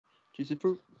Juicy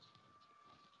fruit.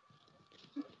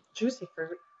 Juicy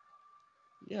fruit.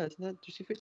 Yeah, isn't that juicy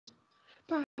fruit?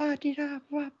 Ba ba dee da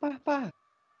ba ba ba.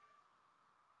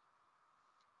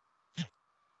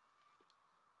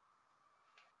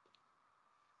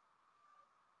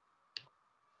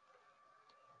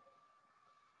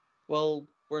 Well,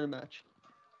 we're in a match.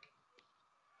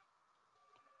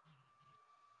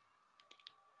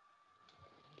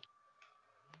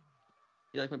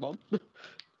 You like my bomb?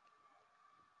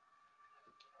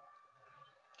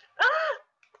 Ah!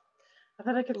 I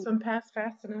thought I could swim past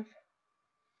fast enough.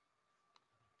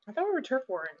 I thought we were turf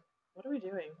warring. What are we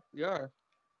doing? We are.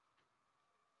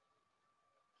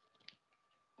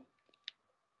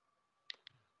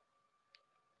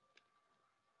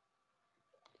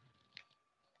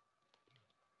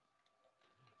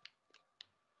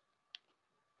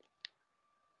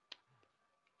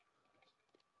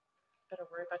 Better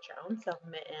worry about your own self,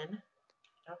 Mitten.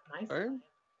 Get off my Alright. side.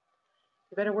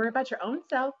 You better worry about your own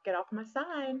self. Get off my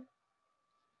side.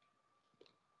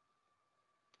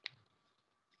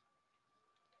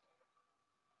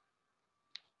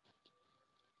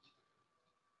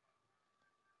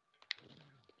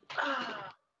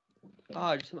 Ah!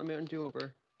 I just hit my Mountain Dew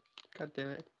over. God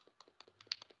damn it.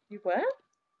 You what?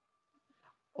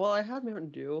 Well, I had Mountain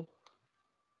Dew.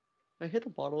 I hit the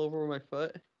bottle over with my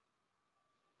foot.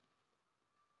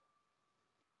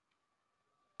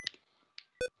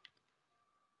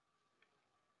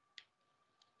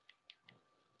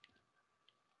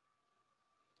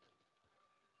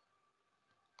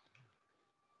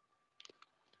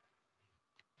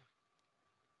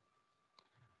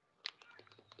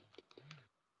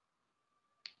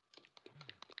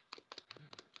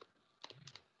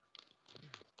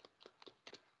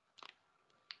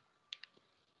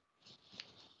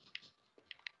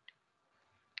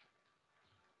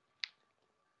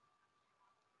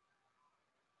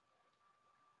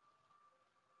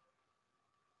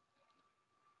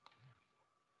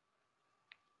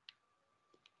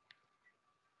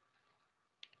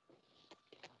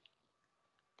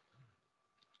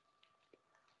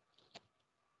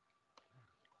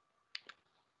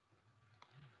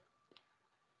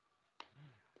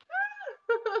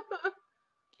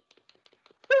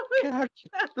 Get out!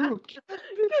 No, Get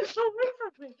away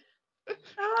from me!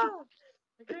 Ah!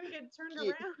 I couldn't get turned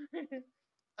around.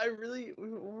 I really,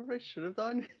 what I should have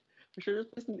done? I should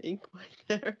have placed an ink right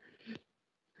there.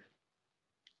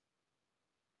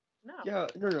 No. Yeah,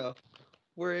 no.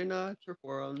 We're in Turf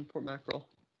War on Port Mackerel.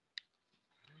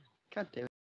 God damn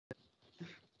it.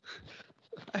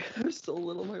 I have so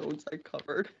little of my own side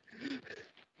covered.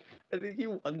 I think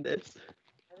you won this.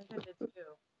 I think I did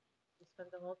too. You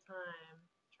spent the whole time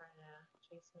trying to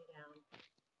chase me down.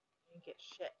 You didn't get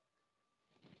shit.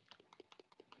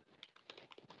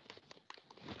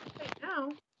 Wait, now.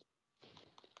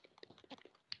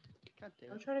 God damn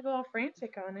Don't it. try to go all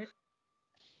frantic on it.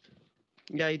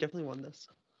 Yeah, you definitely won this.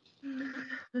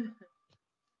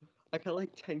 I got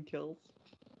like 10 kills.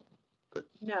 But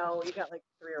No, you got like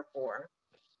 3 or 4.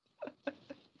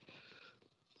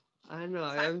 I don't know,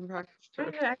 I I'm haven't practiced.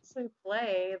 trying to actually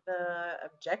play the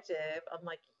objective,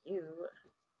 unlike you.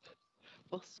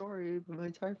 Well, sorry, but my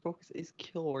entire focus is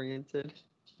kill oriented.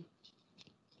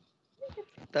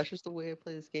 That's just the way I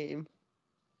play this game.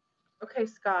 Okay,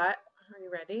 Scott, are you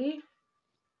ready?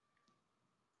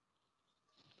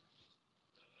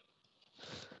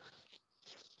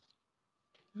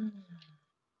 Mm.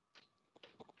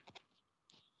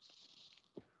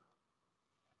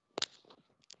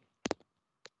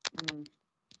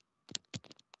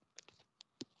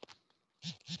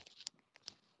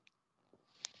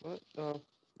 What? Oh,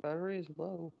 battery is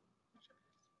low.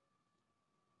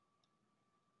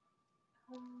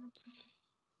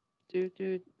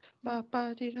 Dude. Ba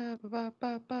ba dee da ba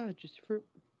ba ba. Just fruit.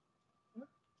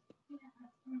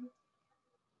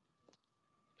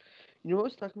 You know what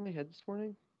was stuck in my head this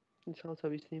morning? It's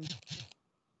Teletubbies theme.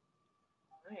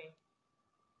 Hi.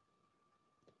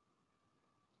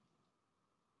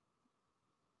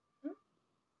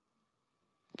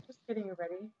 Just getting you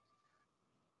ready.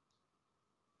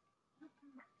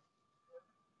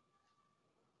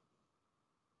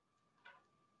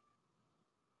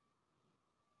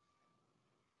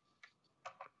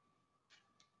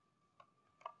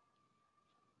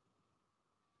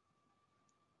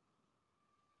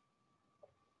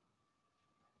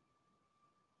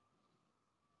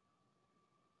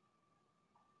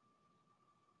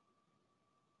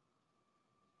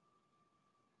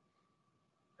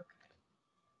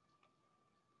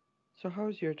 So how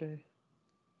was your day?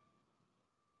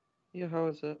 Yeah, how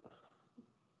was it?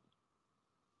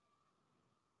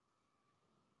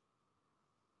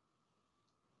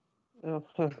 Oh,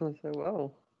 I was gonna say,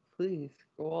 well, please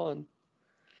go on.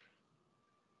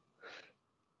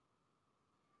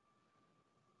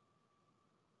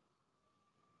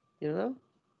 You know?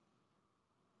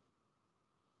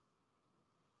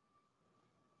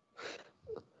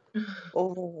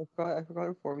 Oh, I forgot to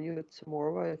inform you that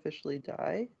tomorrow I officially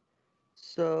die.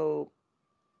 So,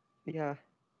 yeah,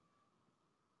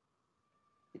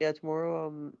 yeah,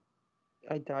 tomorrow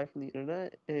I die from the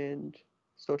internet and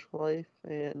social life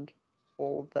and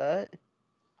all of that.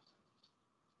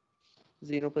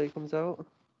 Xenoblade comes out.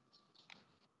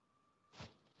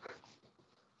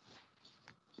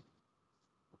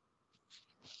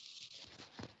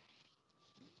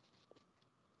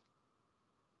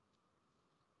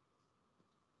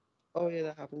 Oh yeah,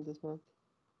 that happens this month.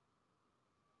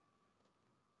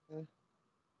 Yeah.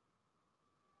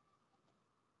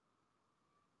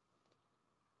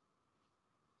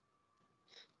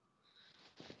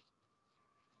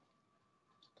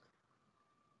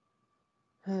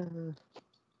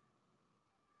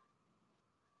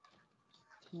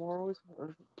 Tomorrow is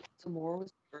tomorrow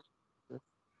is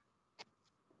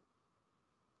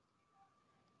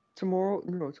tomorrow.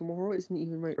 No, tomorrow isn't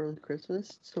even my early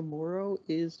Christmas. Tomorrow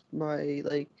is my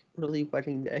like early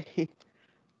wedding day.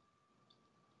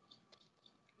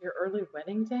 Your early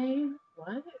wedding day?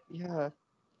 What? Yeah.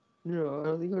 No, I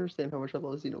don't think you understand how much I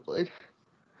love Xenoblade.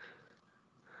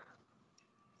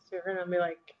 So you're gonna be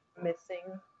like missing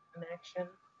an action.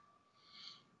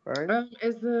 Right?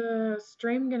 Is the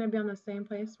stream gonna be on the same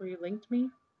place where you linked me?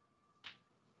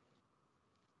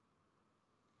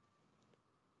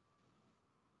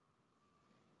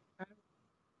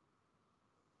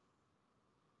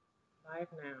 Live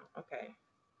now. Okay.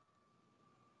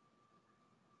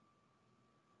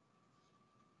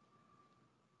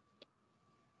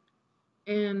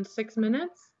 In 6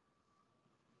 minutes?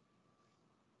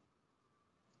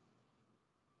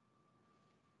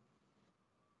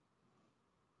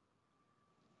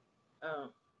 Oh.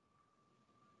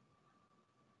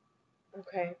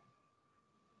 Okay.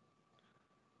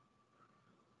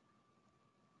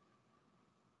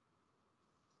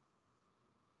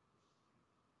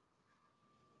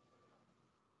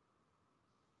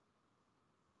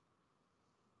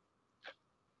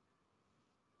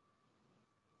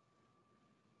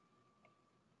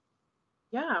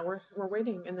 Yeah, we're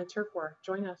waiting in the turf war.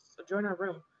 Join us. Join our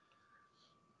room.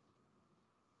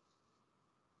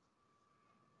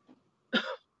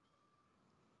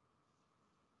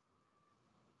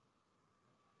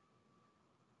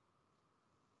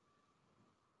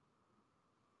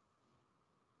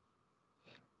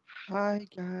 Hi,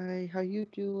 guy. How you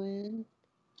doing?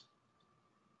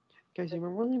 Guys, you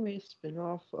remember when they made a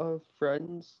spin-off of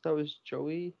Friends that was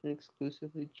Joey and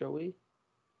exclusively Joey?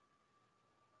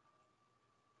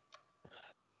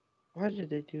 Why did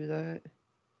they do that?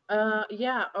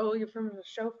 Yeah. Oh, you're from the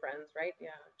show Friends, right? Yeah,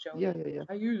 Yeah, Joey. yeah, yeah.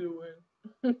 How you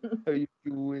doing? How you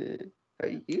doing? How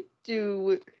you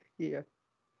doing? Yeah.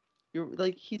 You're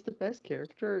like he's the best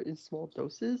character in small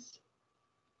doses,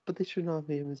 but they should not have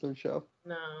made him his own show.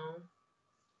 No,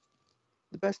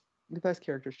 The best the best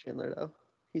character is Chandler though.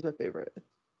 He's my favorite.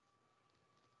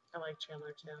 I like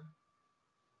Chandler too.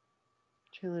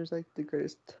 Chandler's like the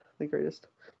greatest the greatest.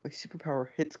 My superpower,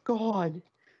 it's gone.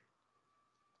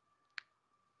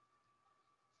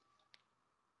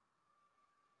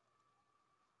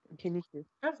 Can you hear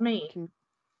That's me. can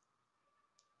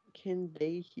can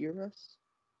they hear us?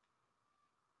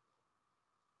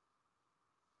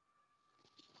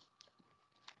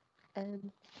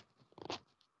 And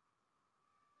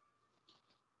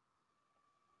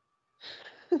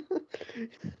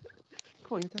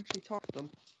going to actually talk to them.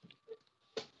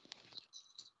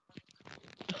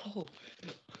 Oh,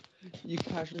 you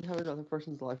casually have another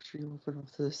person's live stream open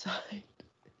off to the side.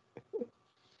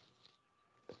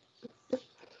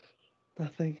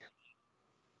 Nothing.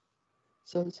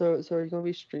 So are you gonna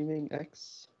be streaming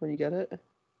X when you get it?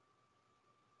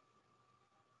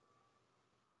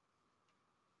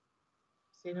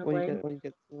 Xenoblade. When you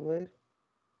get Xenoblade?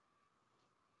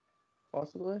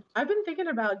 Possibly. I've been thinking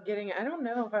about getting it. I don't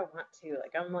know if I want to.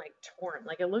 Like, I'm like torn.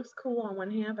 Like, it looks cool on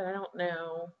one hand, but I don't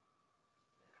know.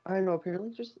 I don't know, apparently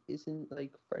it just isn't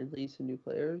like friendly to new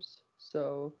players.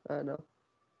 So I don't know.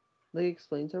 Like it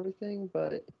explains everything,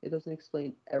 but it doesn't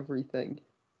explain everything.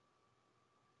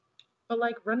 But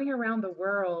like running around the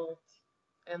world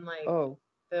and like Oh,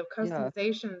 the yeah.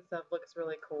 customization stuff looks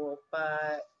really cool.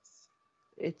 But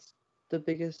It's the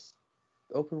biggest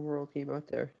open world game out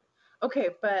there. okay,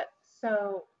 but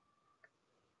so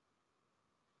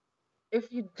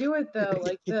if you do it though,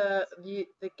 like the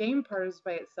game part is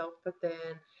by itself, but then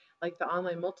like the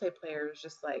online multiplayer is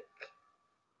just like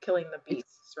killing the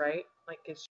beasts, right? Like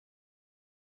it's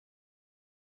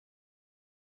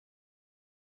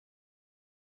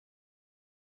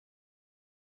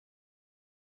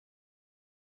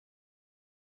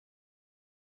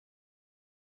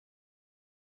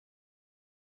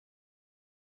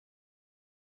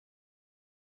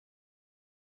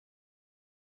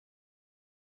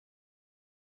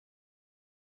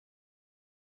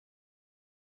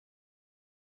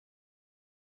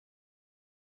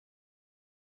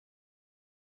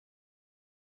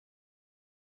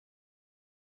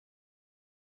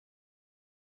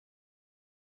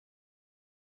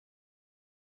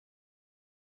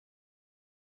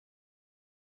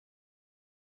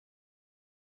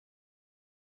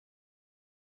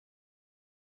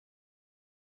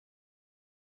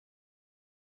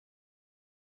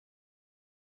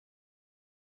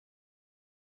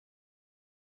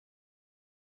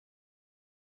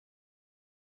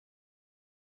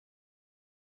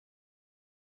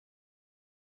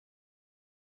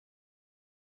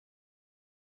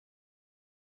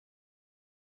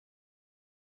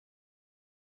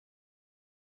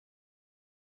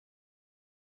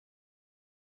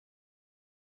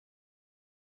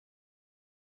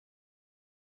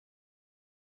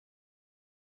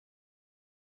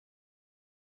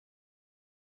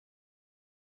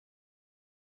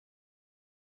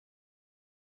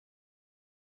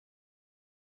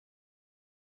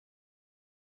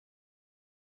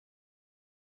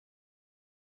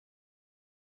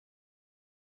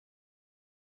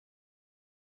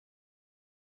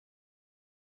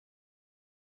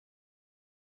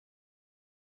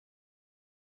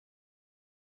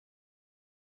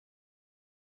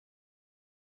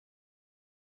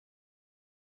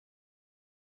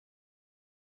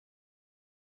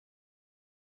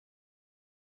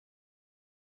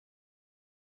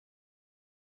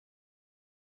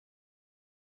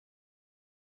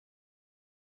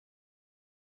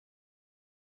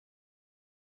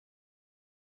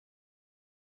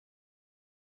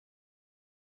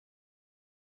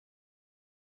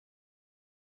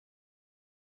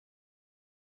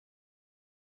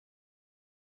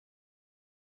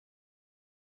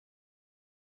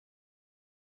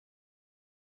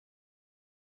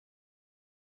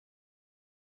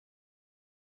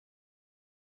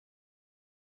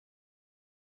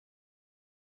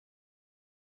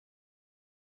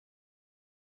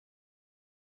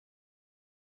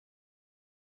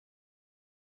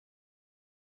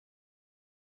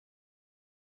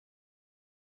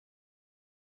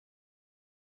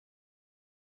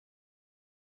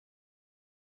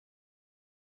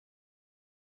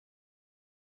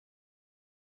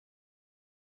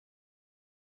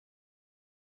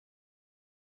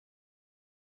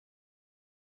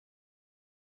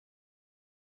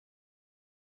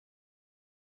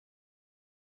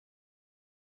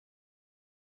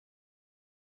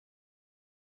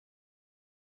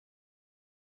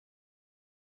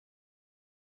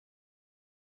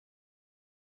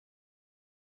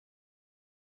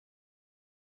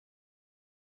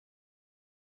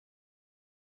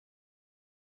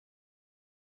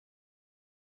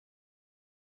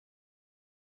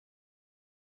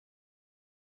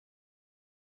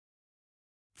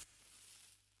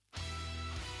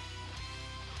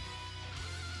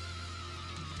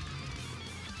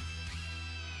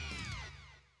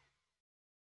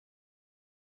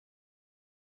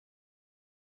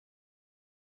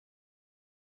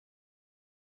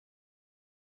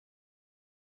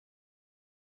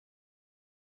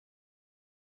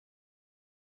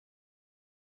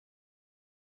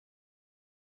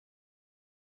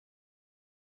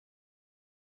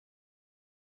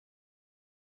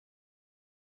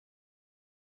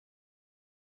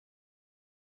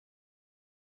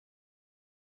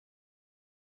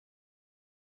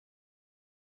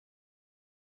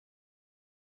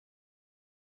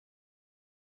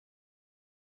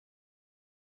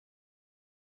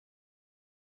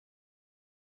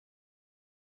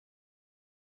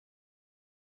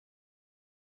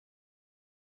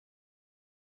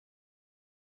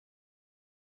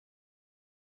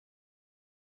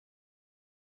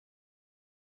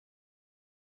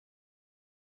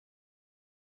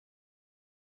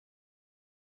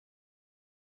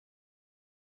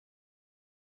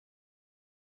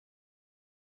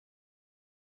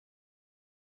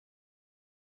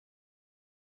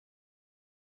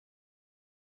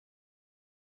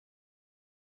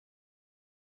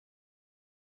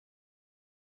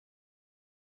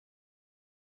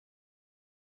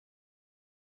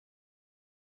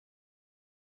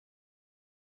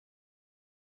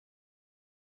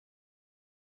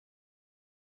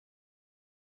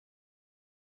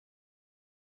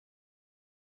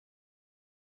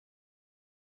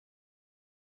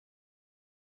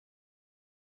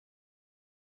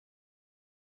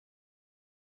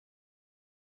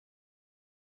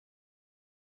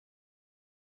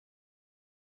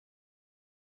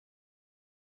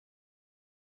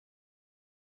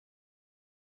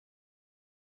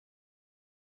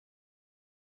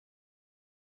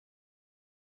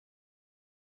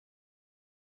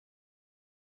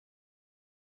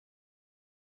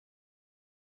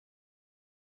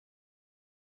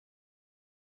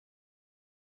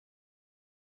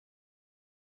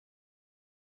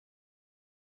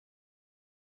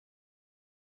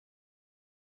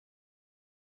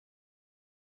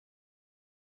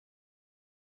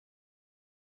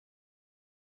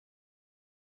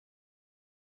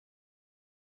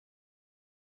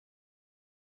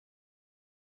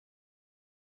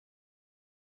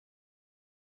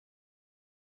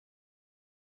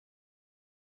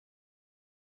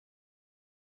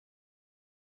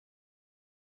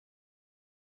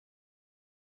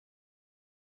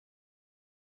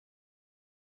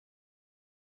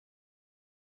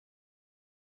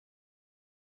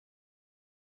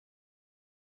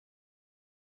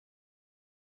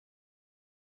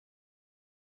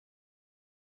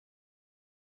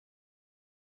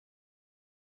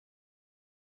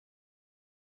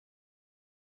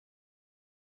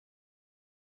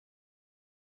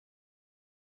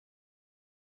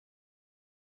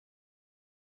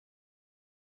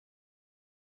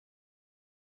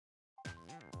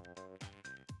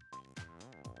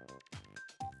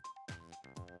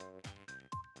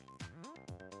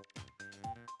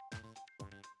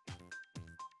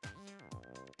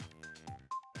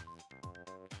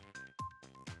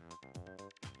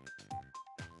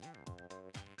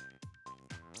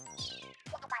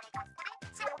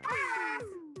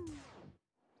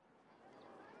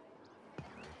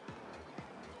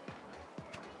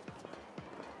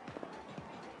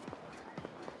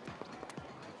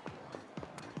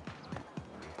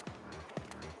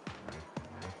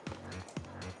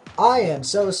I am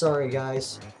so sorry,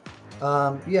 guys.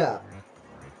 Yeah.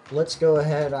 Let's go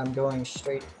ahead. I'm going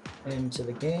straight into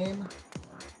the game.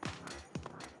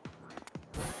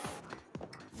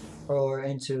 Or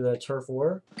into the turf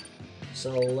war.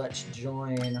 So let's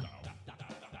join.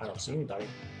 I don't see anybody.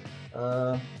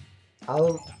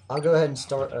 I'll go ahead and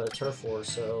start a turf war.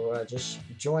 So just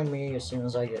join me as soon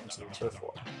as I get into the turf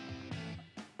war.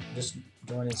 Just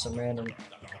joining some random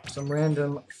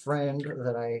friend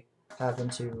that I happen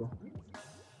to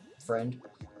friend.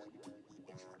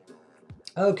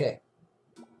 Okay.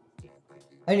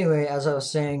 Anyway, as I was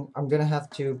saying, I'm gonna have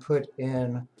to put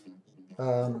in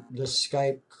the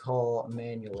Skype call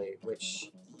manually,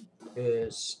 which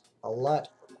is a lot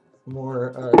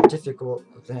more difficult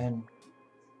than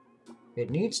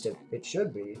it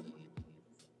should be.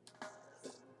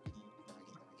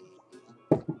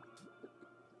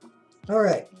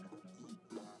 Alright.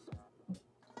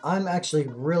 I'm actually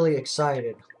really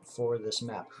excited for this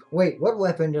map. Wait, what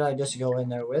weapon did I just go in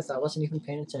there with? I wasn't even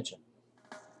paying attention.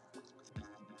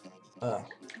 Oh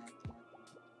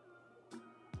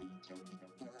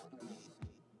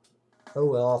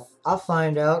well, I'll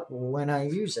find out when I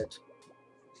use it.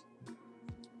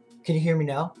 Can you hear me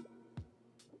now?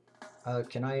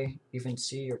 Can I even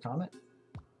see your comment?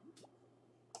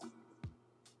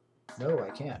 No, I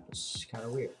can't. It's kind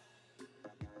of weird.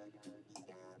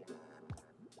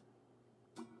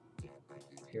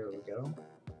 Here we go.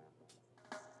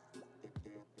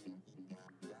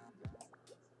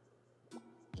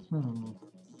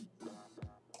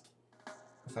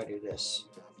 If I do this,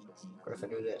 or if I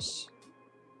do this.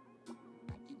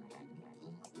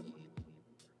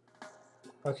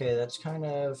 Okay, that's kind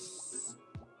of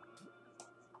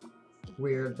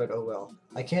weird, but oh well.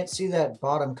 I can't see that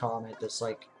bottom comment that's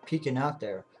like peeking out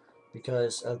there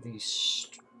because of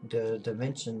the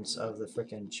dimensions of the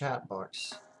freaking chat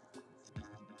box.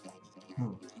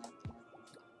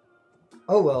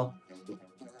 Oh well.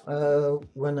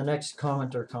 When the next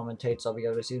commenter commentates, I'll be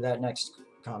able to see that next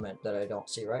comment that I don't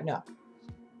see right now.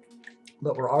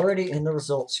 But we're already in the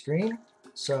results screen,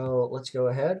 so let's go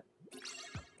ahead.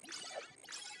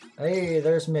 Hey,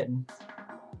 there's Mitten.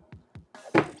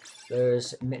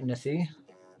 There's Mittenathy,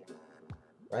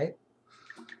 right?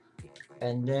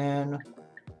 And then,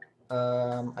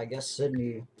 I guess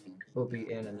Sydney will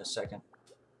be in a second.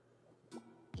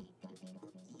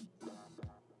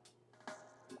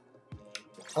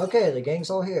 Okay, the gang's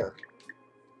all here.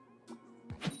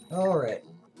 Alright.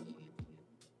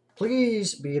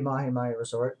 Please be Mahi-Mahi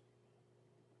Resort.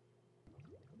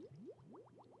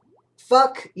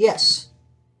 Fuck yes!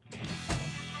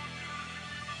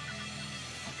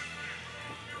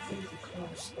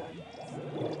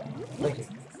 Thank you.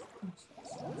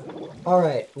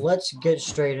 Alright, let's get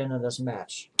straight into this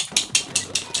match.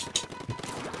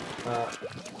 Oh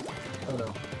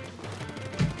no.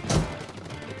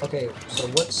 Okay, so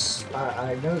what's...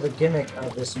 I know the gimmick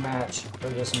of this match, or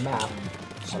this map,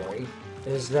 sorry,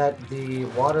 is that the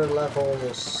water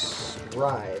levels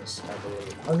rise, I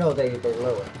believe. Oh no, they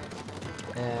lower.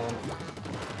 And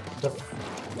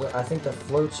I think the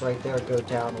floats right there go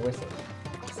down with it,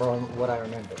 from what I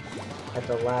remember, at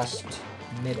the last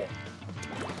minute.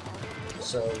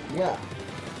 So, yeah.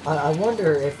 I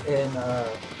wonder if in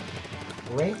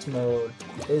ranked mode,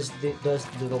 do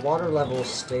the water levels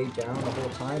stay down the whole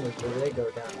time, or do they go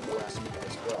down at the last minute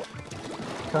as well?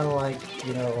 Kind of like,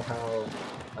 you know, how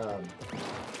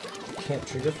Camp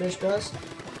Triggerfish does?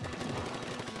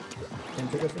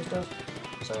 Camp Triggerfish does?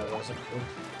 Sorry, I wasn't.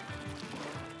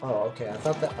 Oh, okay. I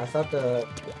thought the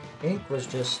ink was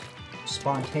just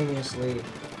spontaneously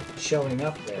showing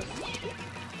up there.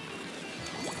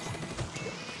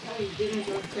 Hey, get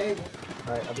into the table.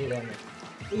 Alright, I'll be there.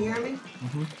 Can you hear me?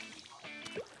 Mm-hmm.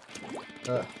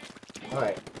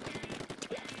 Alright.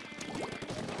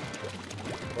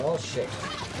 Well, shit.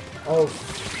 Oh.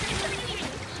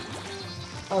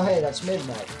 Oh, hey, that's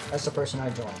Midnight. That's the person I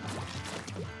joined.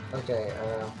 Okay,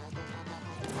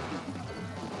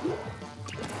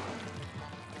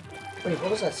 wait,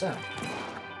 what was that sound?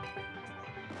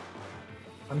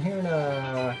 I'm hearing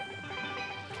a...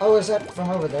 Oh, is that from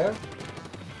over there?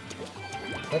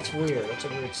 That's weird. That's a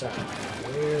weird sound.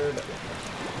 Weird.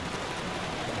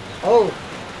 Oh!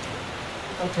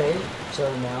 Okay,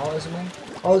 so now is it when?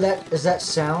 Oh, is that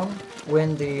sound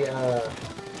when the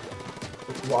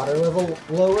water level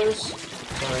lowers?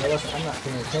 Sorry, I'm not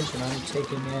paying attention. I'm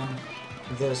taking in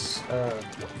this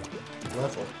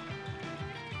level.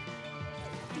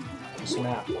 This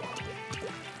map.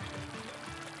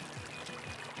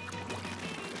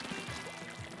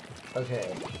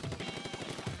 Okay.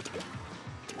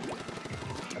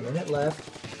 A minute left.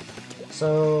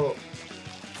 So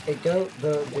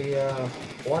the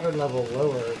water level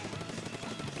lowered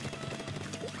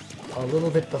a little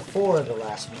bit before the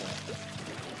last minute,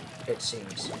 it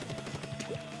seems.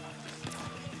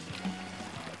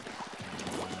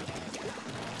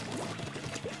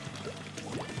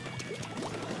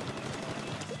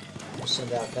 We'll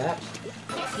send out that.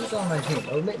 Who's on my team?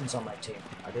 Oh, Mitten's on my team.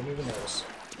 I didn't even notice.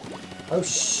 Oh,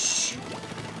 shh.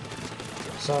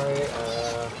 Sorry,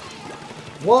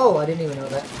 whoa, I didn't even know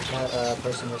that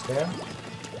person was there.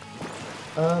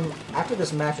 After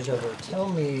this match is over, tell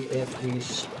me if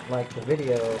the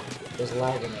video is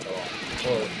lagging at all.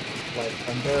 Or, like,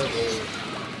 unbearably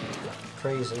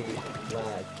crazy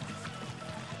lag.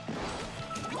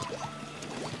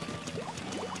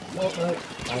 Nope, nope,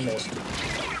 I missed.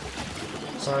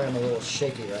 Sorry, I'm a little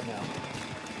shaky right now.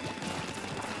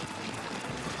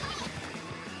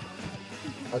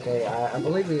 Okay, I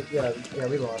believe we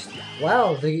lost.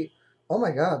 Wow, oh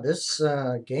my god, this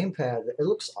gamepad, it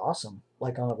looks awesome.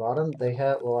 Like on the bottom, they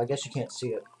have, well, I guess you can't see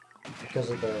it because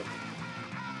of the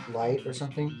light or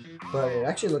something, but it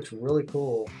actually looks really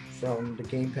cool from the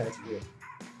gamepad view.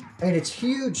 And it's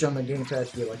huge on the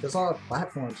gamepad view, like there's a lot of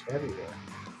platforms everywhere.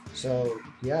 So,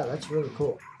 yeah, that's really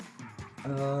cool.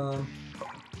 I'm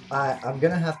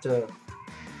gonna have to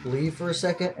leave for a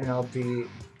second and I'll be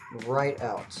right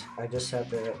out. I just have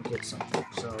to get something.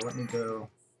 So let me go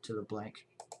to the blank.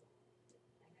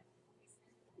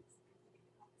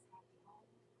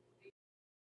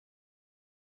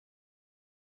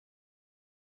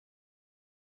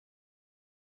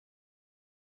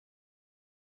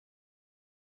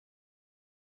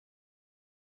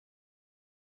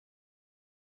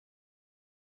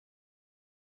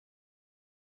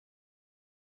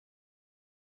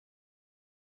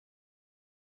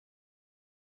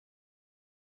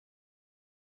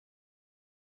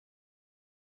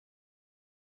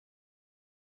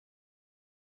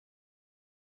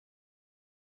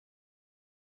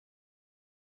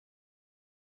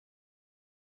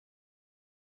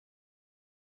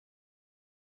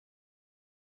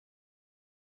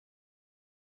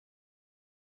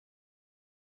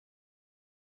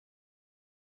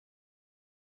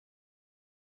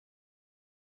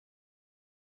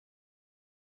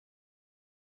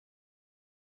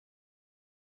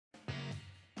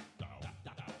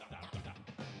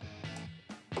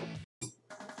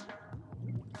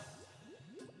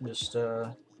 Just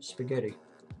spaghetti.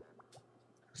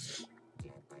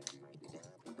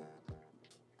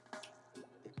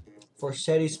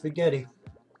 Forsetti spaghetti.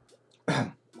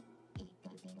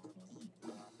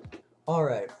 All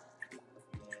right.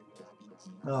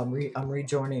 I'm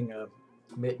rejoining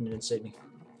Mitten and Sydney.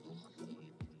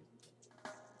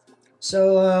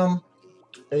 So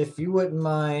if you wouldn't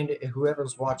mind,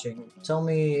 whoever's watching, tell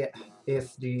me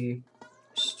if the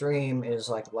stream is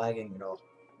like lagging at all,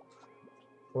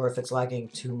 or if it's lagging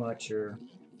too much or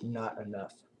not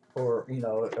enough, or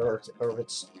or if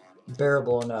it's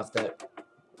bearable enough that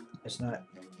it's not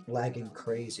lagging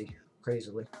crazily.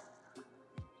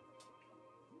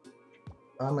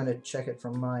 I'm gonna check it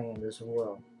from my end as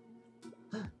well.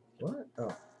 What?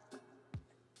 Oh.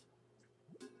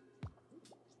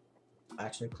 I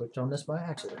actually clicked on this by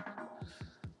accident.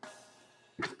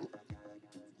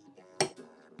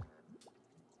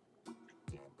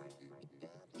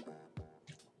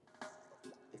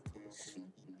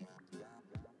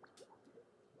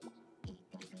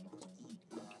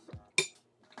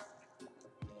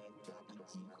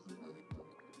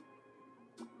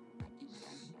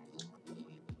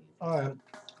 Alright,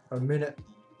 a minute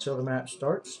till the match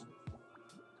starts.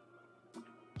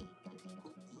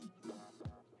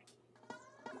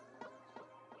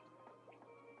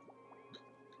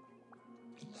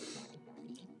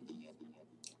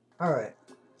 Alright.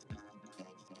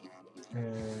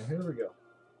 And here we go.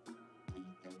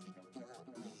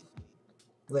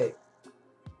 Wait.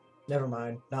 Never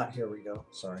mind. Not here we go.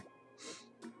 Sorry.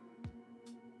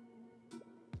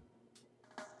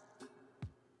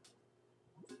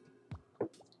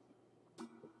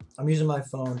 I'm using my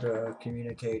phone to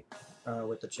communicate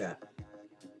with the chat.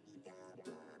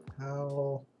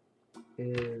 How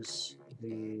is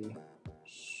the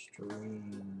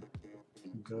stream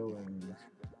going?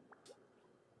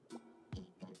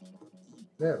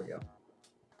 There we go.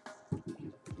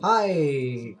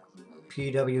 Hi,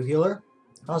 PW Healer.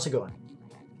 How's it going?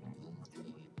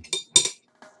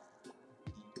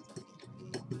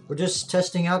 We're just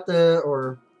testing out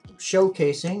or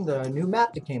showcasing the new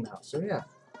map that came out, so yeah.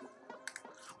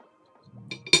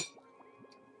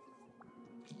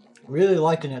 Really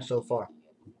liking it so far.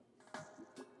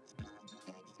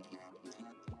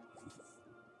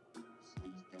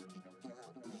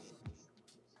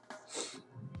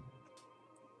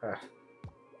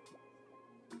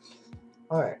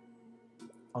 Alright.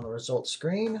 On the results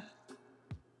screen.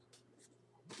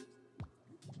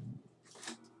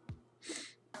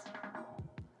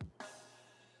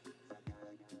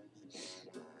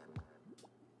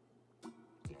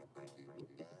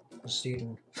 Just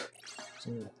eating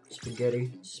some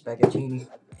spaghettini.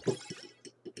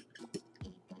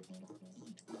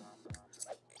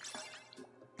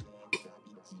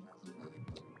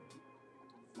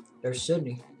 There's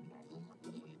Sydney.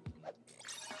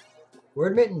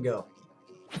 Where'd Mitten go?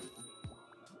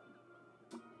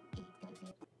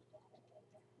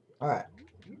 Alright.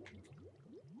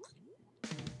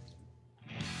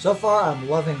 So far, I'm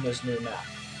loving this new map.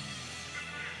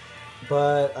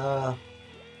 But,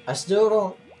 I still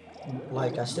don't,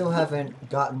 like, I still haven't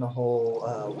gotten the whole,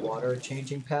 water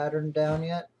changing pattern down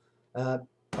yet. Oh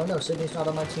no, Sydney's not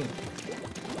on my team.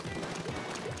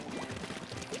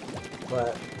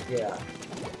 But, yeah.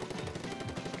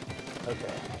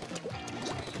 Okay.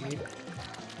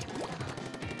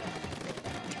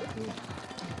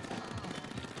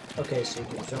 Okay, so you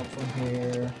can jump from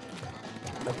here.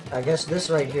 I guess this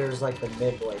right here is like the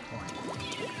midway point.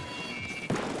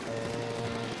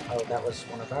 And, oh, that was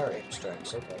one of our aim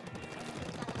strikes, okay.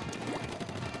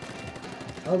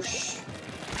 Oh,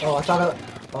 oh, I thought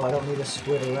oh, I don't need to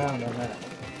squid around on that.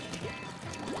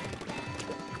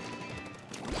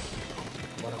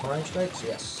 One of our aim strikes?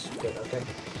 Yes. Good, okay.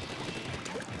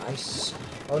 Nice.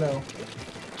 Oh no.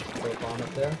 Great bomb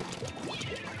up there.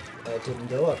 It didn't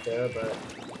go up there, but...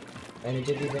 And it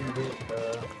didn't even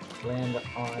land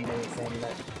on anything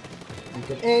that you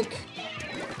could ink.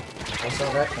 I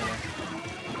saw that coming.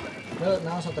 No,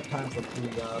 now's not the time for blue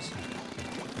guys.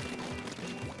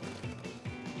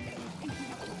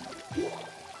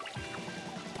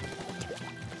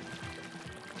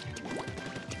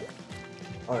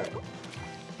 Alright.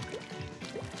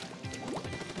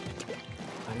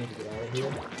 I need to get out of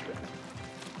here.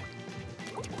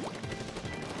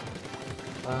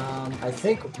 I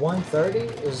think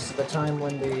 1:30 is the time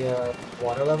when the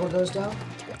water level goes down.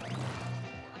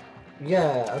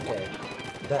 Yeah, okay.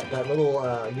 That little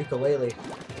ukulele.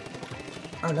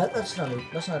 Oh, that's not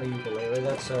a ukulele.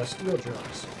 That's steel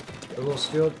drums. The little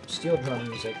steel drum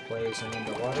music plays, and then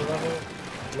the water level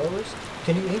lowers.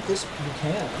 Can you ink this? You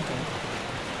can. Okay.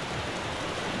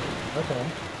 Okay.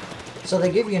 So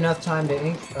they give you enough time to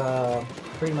ink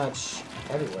pretty much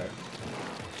everywhere.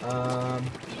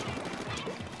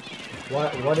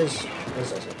 What is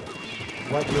this?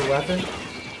 What, your weapon?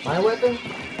 My weapon?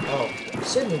 Oh,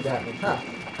 Sydney got me, huh?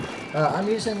 I'm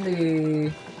using the...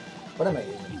 What am I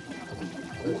using?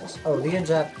 What is this? Oh, the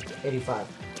NJAP 85.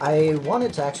 I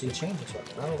wanted to actually change this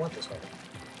weapon. I don't want this weapon.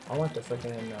 I want the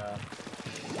freaking,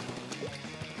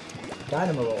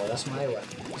 Dynamo Roller. That's my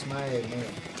weapon. That's my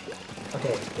name.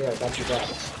 Okay, there, got you back.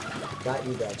 Got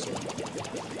you back, too.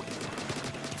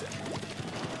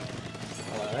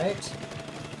 Alright.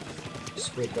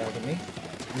 Squid dragging me.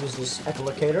 Use this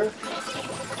echolocator.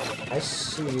 I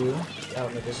see you out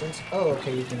in the distance. Oh,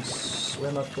 okay, you can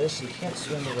swim up this. You can't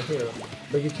swim over here,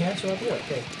 but you can swim up here.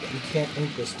 Okay, you can't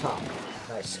ink this top.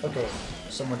 Nice. Okay,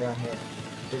 somewhere down here.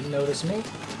 Didn't notice me.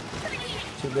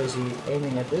 Too busy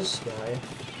aiming at this guy.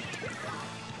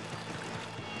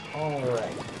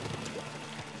 Alright.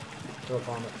 Throw a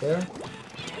bomb up there.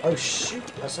 Oh, shoot!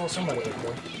 I saw somebody up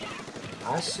there.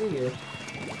 I see you.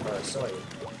 Or I saw you.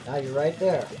 Now you're right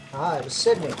there. Ah, it was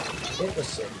Sydney. It was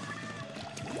Sydney.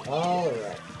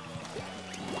 Alright.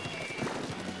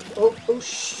 Oh,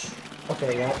 shh.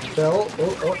 Okay, yeah. Bell.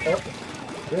 Oh.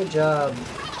 Good job,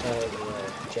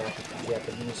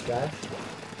 Japanese guy.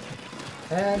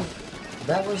 And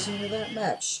that was the end of that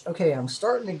match. Okay, I'm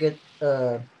starting to get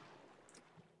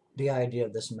the idea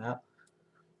of this map.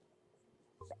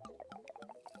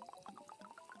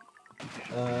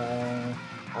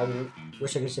 I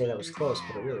wish I could say that was close,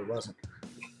 but it really wasn't.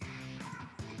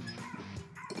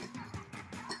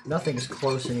 Nothing's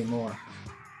close anymore.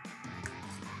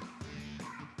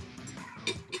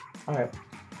 Alright.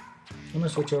 I'm gonna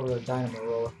switch over to the Dynamo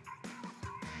Roller.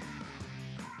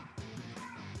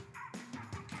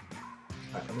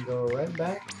 Alright, let me go right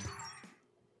back.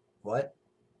 What?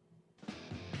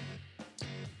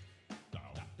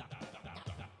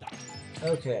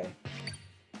 Okay.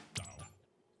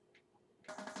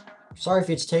 Sorry if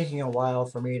it's taking a while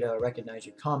for me to recognize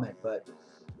your comment, but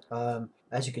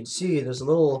as you can see, there's a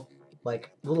little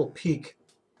peak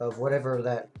of whatever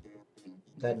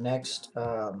that next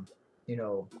you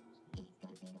know,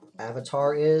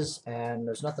 avatar is, and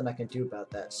there's nothing I can do about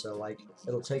that. So like,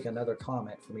 it'll take another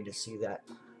comment for me to see that.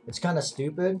 It's kind of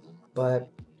stupid, but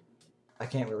I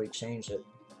can't really change it.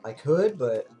 I could,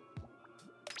 but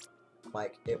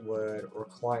like it would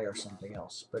require something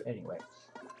else. But anyway.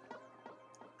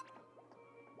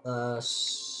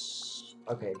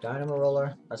 Okay, Dynamo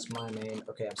Roller, that's my main.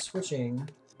 Okay, I'm switching.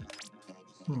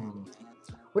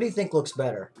 What do you think looks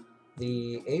better?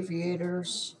 The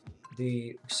Aviators,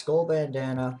 the Skull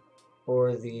Bandana,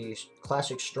 or the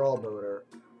classic Straw Boater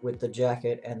with the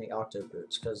jacket and the Octo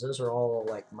Boots? Because those are all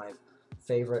like my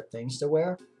favorite things to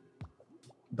wear.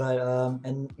 But,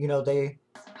 and you know, they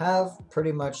have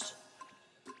pretty much,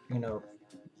 you know,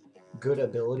 good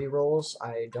ability rolls.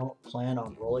 I don't plan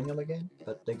on rolling them again,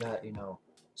 but they got, you know,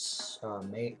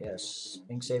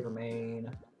 Ink Saver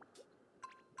main,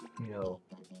 you know,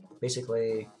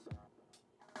 basically,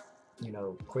 you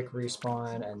know, quick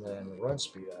respawn and then run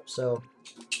speed up. So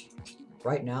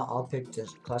right now I'll pick the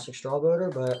classic Straw Boater,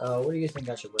 but what do you think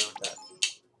I should wear with that?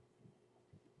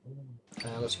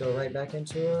 Let's go right back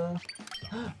into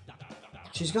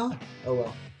she's gone. Oh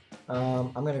well.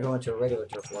 I'm gonna go into a regular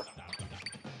turf war.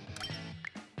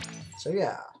 So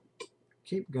yeah,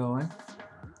 keep going.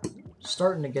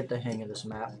 Starting to get the hang of this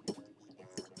map.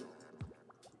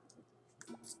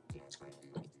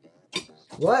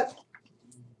 What?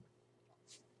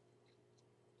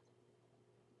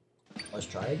 Let's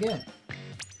try again.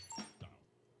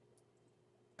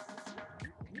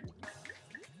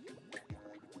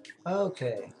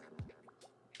 Okay.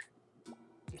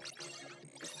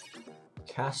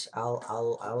 Cas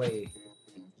Ali.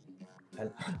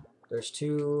 And there's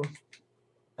two,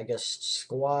 I guess,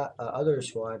 other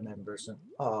squad members. And,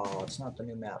 oh, it's not the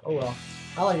new map. Oh well.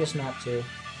 I like this map too.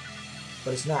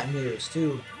 But it's not new. It's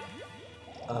too,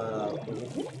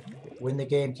 when the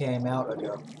game came out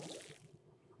ago.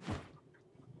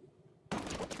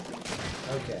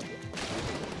 Okay.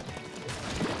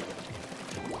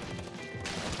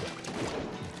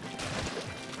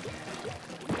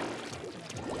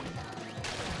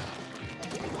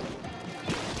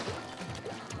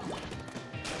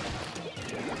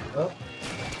 Oh.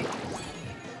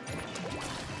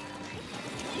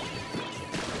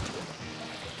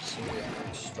 See,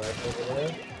 strike over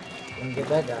there. Let me get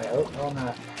that guy. Oh, no, I'm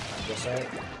not. Guess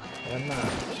I'm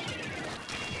not.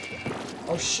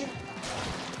 Oh, shit.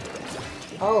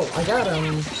 Oh, I got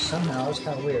him somehow. It's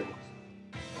kind of weird.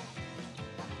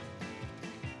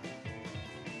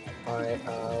 Alright,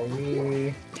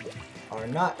 we are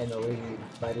not in the lead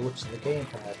by the looks of the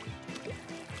gamepad.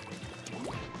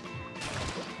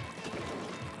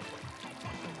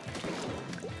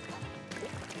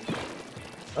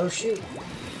 Oh shoot!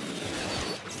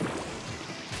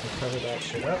 Let's cover that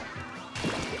shit up.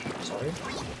 Sorry.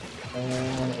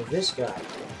 And this guy.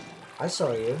 I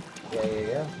saw you.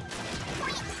 Yeah.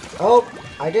 Oh!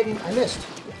 I didn't. I missed.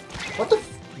 What the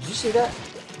f— did you see that?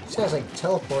 This guy's like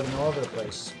teleporting all over the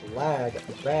place. Lag.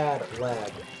 Bad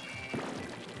lag.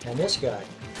 And this guy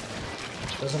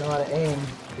doesn't know how to aim.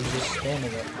 He's just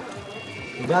spamming it.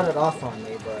 He got it off on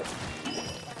me, but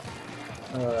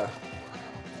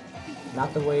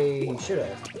not the way he should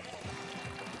have. He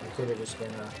could have just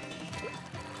been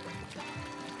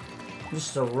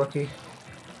just a rookie.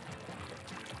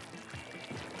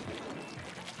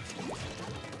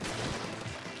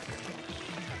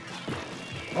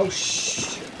 Oh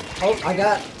shh! Oh, I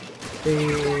got the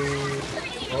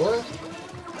roller?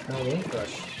 No, the ink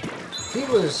brush. He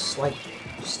was like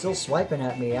still swiping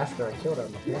at me after I killed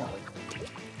him, apparently.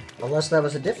 Unless that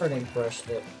was a different ink brush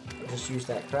that just used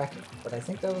that cracking. But I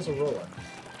think that was a roller.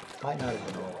 Might not have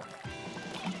been a roller.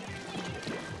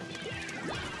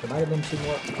 There might have been two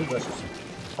brushes.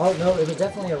 Oh no, it was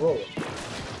definitely a roller.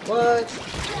 What?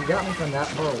 You got me from that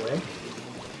far away?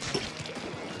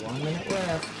 1 minute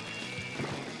left.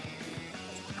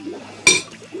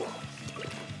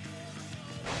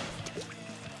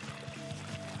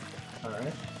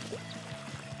 Alright.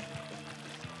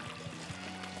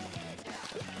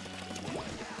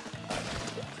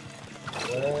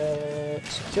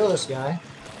 Let's kill this guy.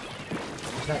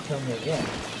 He's not killing me again.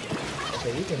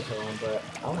 Okay, you can kill him, but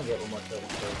I want to get one more kill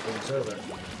before it's over.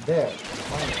 There.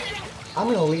 Finally. I'm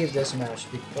gonna leave this match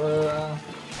before,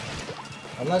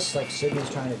 unless like Sydney's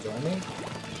trying to join me.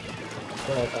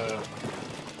 But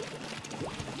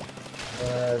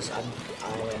because I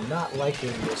am not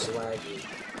liking this laggy.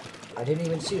 I didn't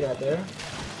even see that there,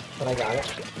 but I got it.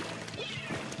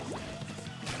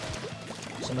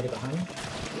 Somebody behind me?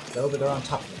 No, but they're on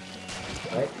top of me.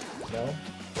 Right? No?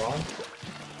 Wrong?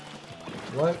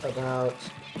 What about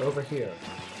over here?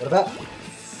 What about—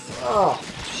 oh,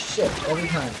 shit, every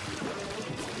time.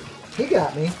 He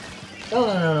got me.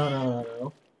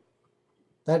 No.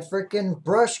 That freaking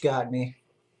brush got me.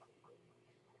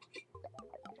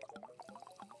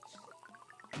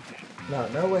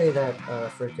 No way that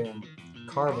freaking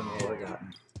carbon roller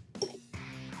gotten?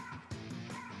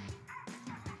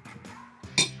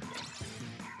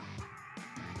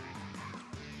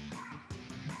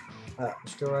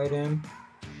 Let's go right in.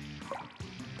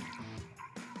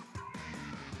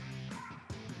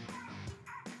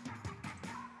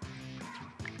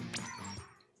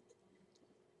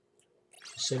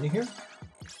 Sitting here?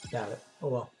 Got it. Oh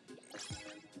well.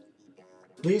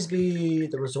 Please be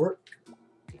the resort.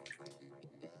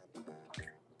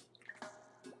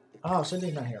 Oh,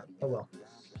 Cindy's not here. Oh well.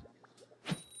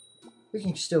 We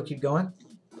can still keep going.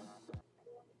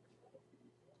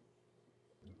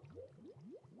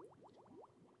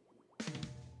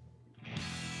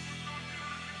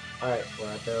 Alright,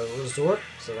 we're at the resort,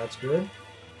 so that's good.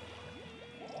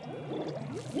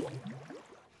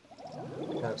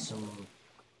 Got some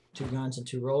 2 guns and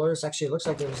 2 rollers. Actually, it looks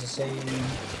like it was the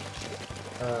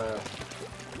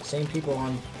same people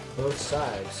on both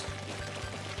sides.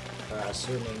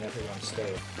 Assuming everyone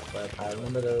stayed. But I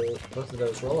remember both of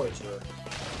those rollers were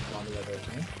on the other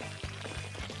team.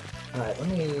 Alright, let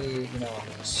me,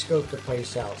 scope the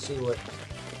place out, see what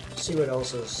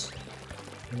else is,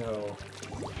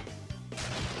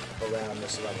 around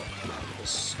this level,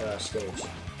 this stage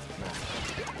map.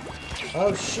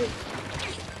 Oh shoot!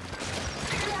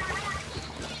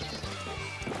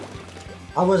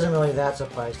 I wasn't really that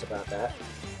surprised about that.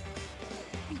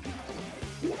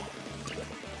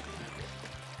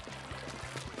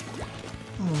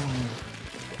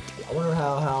 I wonder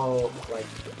how like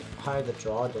high the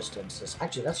draw distance is.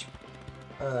 Actually, that's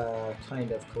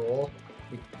kind of cool.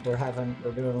 They're doing a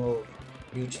little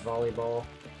beach volleyball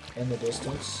in the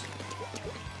distance.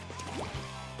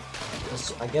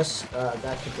 I guess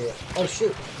that could be it. Oh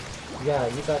shoot! Yeah,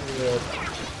 you thought you would.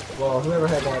 Well, whoever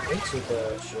had that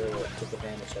Itsuka sure took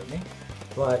advantage of me,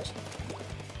 but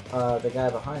the guy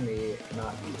behind me,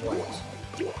 not quite.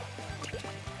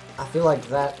 I feel like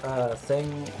that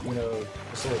thing,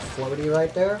 this little floaty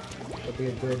right there, would be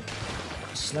a good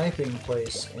sniping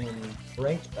place in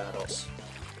ranked battles.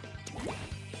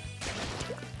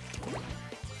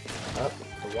 Up,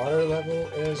 the water level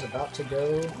is about to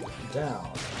go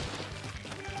down.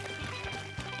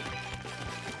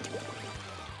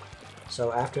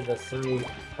 So after the 3,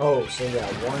 oh, so yeah,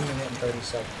 1 minute and 30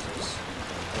 seconds is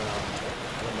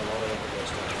when the water level goes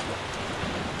down.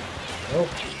 Nope.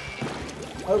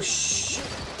 Oh shh!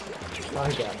 Oh, I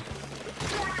got him.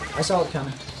 I saw it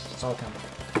coming. I saw it coming.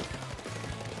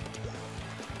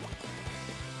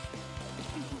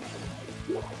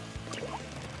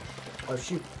 Oh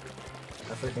shoot!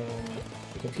 I freaking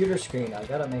computer screen. I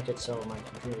gotta make it so my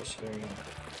computer screen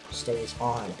stays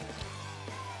on.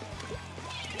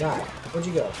 God, where'd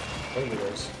you go? There you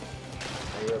is.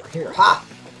 Now you're over here. Ha!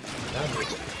 Got you.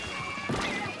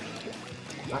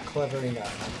 Not clever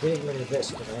enough. I'm getting rid of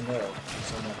this because I know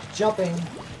someone's jumping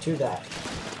to that.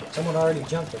 Someone already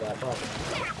jumped to that, probably.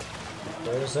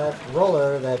 There's that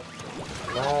roller, that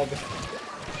lag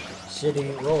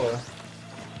city roller.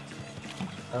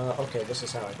 Okay, this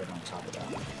is how I get on top of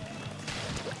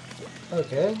that.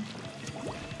 Okay.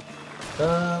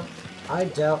 I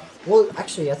doubt... Well,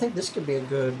 actually, I think this could be a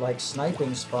good, like,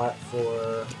 sniping spot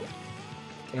for...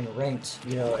 in ranked,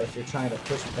 if you're trying to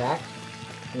push back.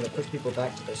 Push people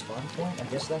back to their spawn point. I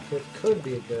guess that could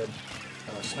be a good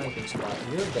sniping spot.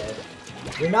 You're dead.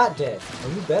 You're not dead. Oh,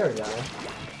 you better die.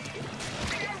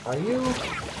 Are you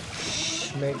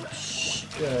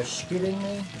skidding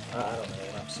me? I don't know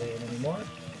what I'm saying anymore.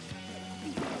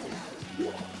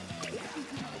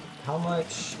 How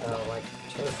much, like,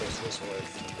 turf is this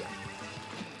worth?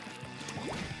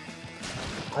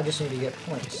 I just need to get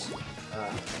points.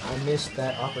 I missed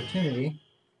that opportunity.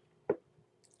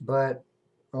 But...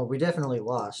 well, we definitely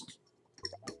lost.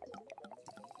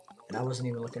 And I wasn't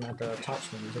even looking at the top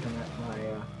screen, I was looking at my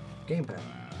gamepad.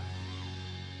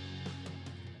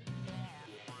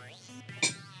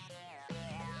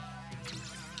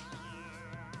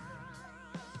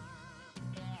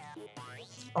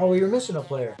 Oh, we were missing a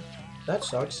player. That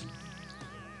sucks.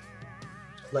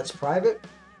 Let's private.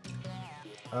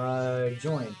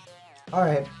 Join.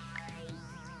 Alright.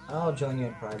 I'll join you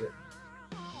in private.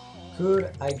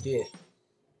 Good idea.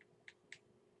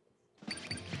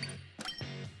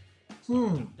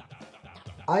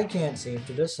 I can't seem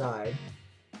to decide.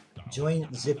 Join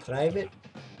the private?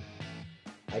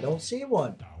 I don't see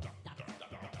one.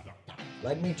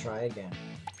 Let me try again.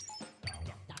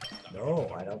 No,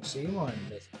 I don't see one,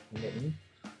 Miss Mitten.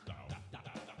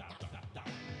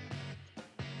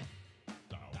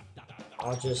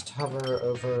 I'll just hover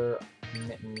over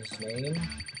Mitten's name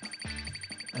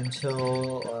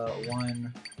until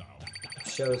one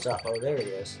shows up. Oh, there he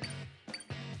is.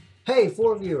 Hey,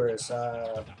 4 viewers.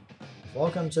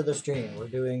 Welcome to the stream. We're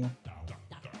doing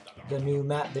the new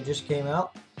map that just came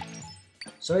out.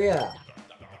 So yeah,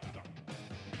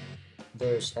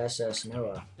 there's SS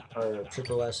Noah, or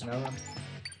Triple S Noah,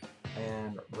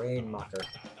 and Rainmaker.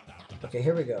 Okay,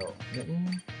 here we go.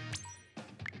 Mitten.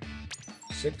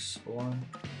 6, 1,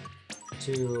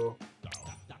 2,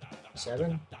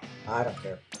 7. I don't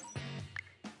care.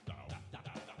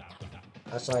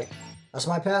 That's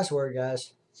my password,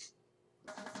 guys.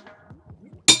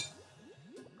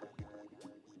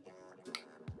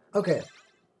 Okay.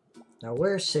 Now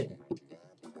where's Sydney?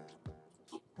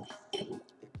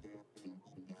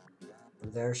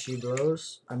 There she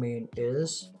goes. I mean,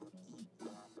 is.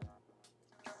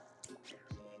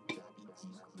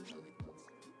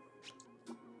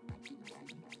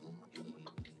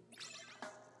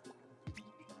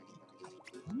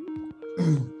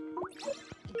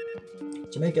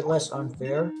 To make it less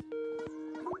unfair,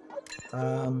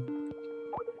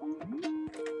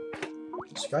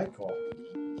 Skype call.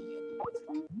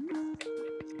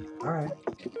 Alright.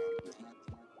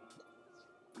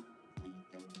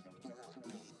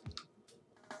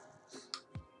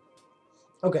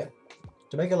 Okay.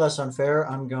 To make it less unfair,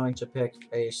 I'm going to pick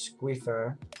a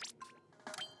Squeefer.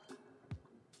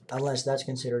 Unless that's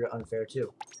considered unfair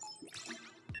too.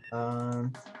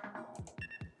 Alright.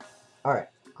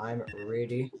 I'm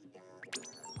ready.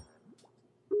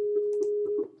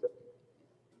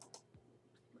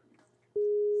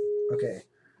 Okay.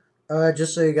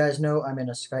 Just so you guys know, I'm in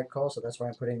a Skype call, so that's why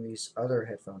I'm putting these other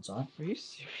headphones on. Are you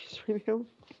serious right now?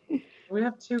 We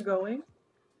have 2 going.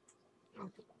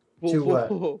 Whoa, To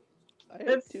what? whoa. I have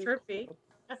That's two trippy.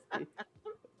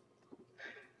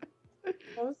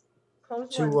 Close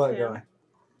To one, what Tim.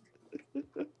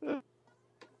 going?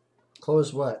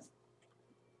 Close what?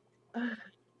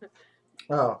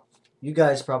 Oh, you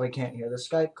guys probably can't hear the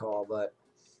Skype call, but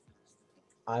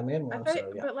I'm in one,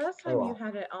 so yeah. But last Oh, time well. you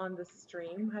had it on the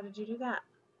stream. How did you do that?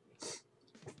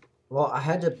 Well, I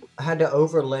had to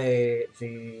overlay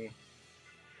the.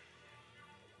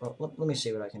 Well, let me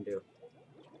see what I can do.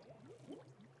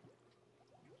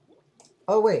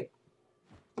 Oh wait.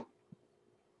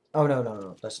 Oh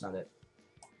no, that's not it.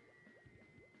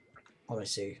 Let me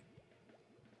see.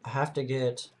 I have to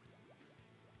get.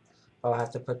 Oh, I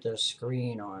have to put the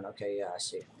screen on. Okay, yeah, I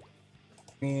see.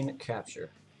 Screen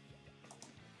capture.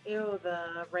 Ew,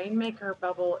 the Rainmaker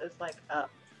bubble is like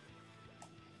up.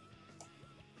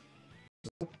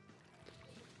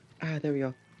 Ah, there we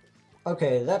go.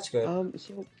 Okay, that's good.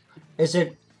 So. Is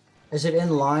it in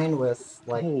line with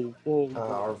like Whoa.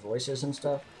 our voices and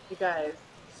stuff? You guys.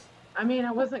 I mean,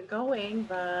 I wasn't going,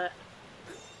 but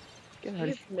Get out of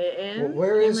geez, here. Mitten Well,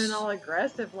 where came is- in all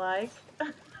aggressive like.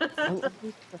 Have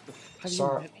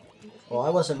Sorry. you met me? Well, I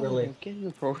wasn't Come on, really. now, get in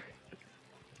the program.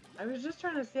 I was just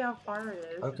trying to see how far it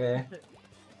is. Okay.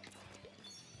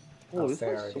 Oh, How this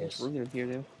fair has it so much is. room in here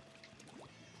now.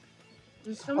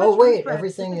 There's so Oh much room wait, for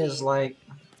everything is activity. like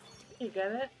You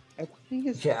get it? Everything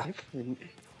is Yeah. different.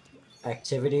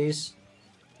 activities.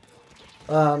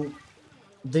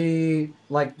 The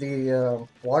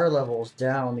water level is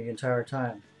down the entire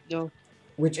time, No,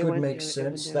 which it would went make down,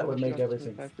 sense. it That went would down make to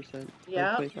everything. 25%.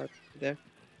 Yeah. 25 there.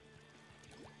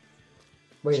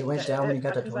 Wait, it went down when you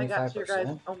got to Because I got to your guys,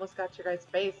 25%. almost got to your guys'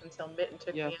 base until Mitten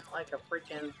took Yeah. me out like a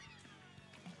freaking.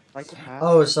 Like a hat.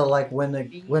 Oh, so like when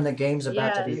the game's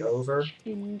about to be Yes. over.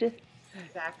 Chinned.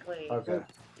 Exactly. Okay.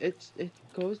 It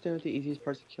goes down to the easiest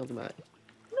parts to kill them at.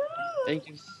 It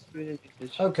gives you an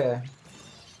advantage. Okay.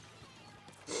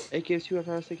 It gives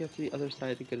whoever has to get to the other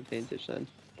side a good advantage then.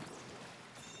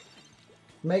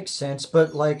 Makes sense,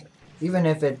 but like even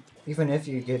if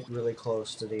you get really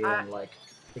close to the end, like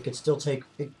it could still take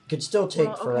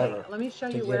Well, forever. okay, let me show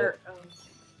to you get where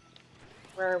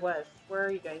I was. Where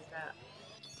are you guys at?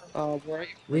 Where are you?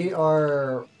 We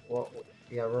are well,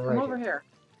 yeah, we're Come right over here.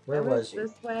 Where I was you?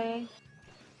 this way.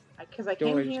 Because I Don't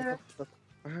came worry, here.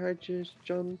 I just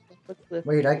jumped off the cliff.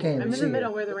 Wait, I can't I'm even in see the you.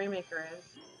 middle where the Rainmaker is.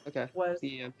 Okay. Was.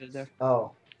 Yeah, I'm there.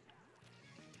 Oh.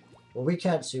 Well, we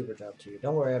can't super jump to you.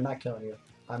 Don't worry, I'm not killing you.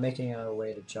 I'm making a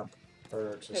way to jump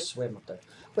or to Okay. swim up there.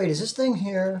 Wait, is this thing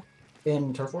here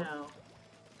in Turf War? No.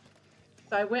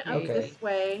 So I went up Okay. this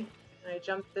way, and I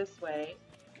jumped this way,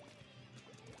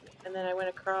 and then I went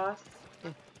across,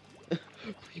 and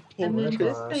then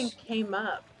this across. thing came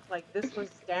up. Like this was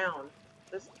down.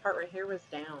 This part right here was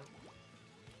down,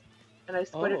 and I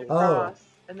squid it Oh. across,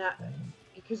 and that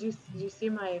because you see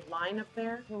my line up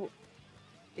there. So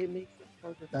it makes it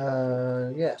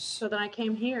harder. Yes. So then I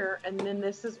came here, and then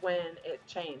this is when it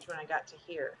changed when I got to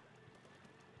here.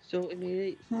 So it made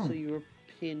it so you were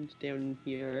pinned down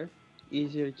here,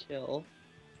 easier to kill.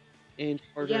 and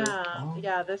harder. Yeah, Oh.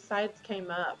 yeah, the sides came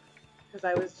up because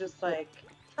I was just Well, like,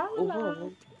 tra-la-la.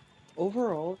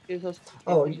 Overall, it gives us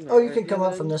Oh, in oh, you can area come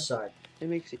up from then. this side. It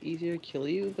makes it easier to kill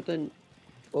you, but then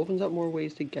opens up more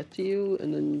ways to get to you,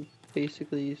 and then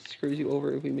basically screws you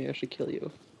over if we manage to kill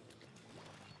you.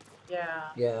 Yeah,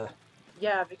 Yeah.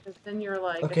 yeah, because then you're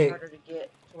like, it's Okay. harder to get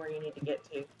to where you need to get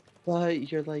to.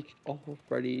 But you're like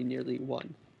already nearly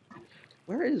won.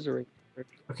 Where is the ring?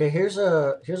 Okay. Here's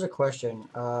a question.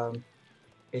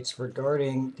 It's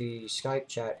regarding the Skype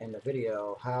chat in the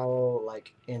video. How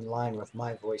like in line with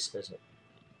my voice is it?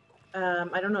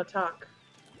 I don't know, talk.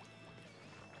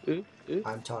 Ooh,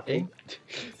 I'm talking.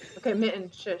 Okay,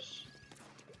 Mitten, shush.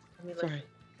 Let me listen. Sorry.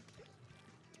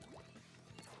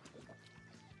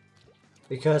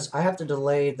 Because I have to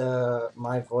delay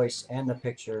my voice and the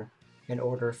picture in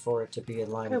order for it to be in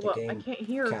line Okay, with the well, I game can't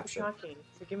hear if capture. you're talking,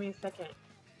 so give me a second.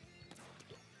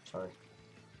 Sorry.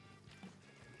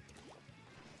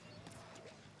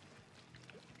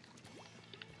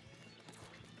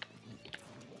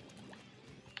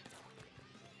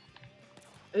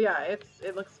 Yeah,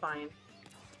 it looks fine.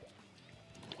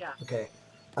 Yeah. Okay.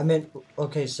 I meant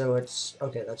okay, so it's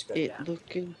okay. That's good. It Yeah.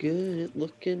 looking good. It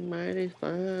looking mighty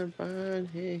fine, fine.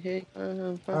 Hey, hey,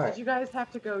 fine, fine. All right. Did you guys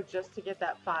have to go just to get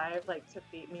that 5, like to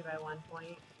beat me by 1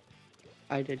 point?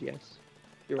 I did, yes.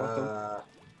 You're welcome.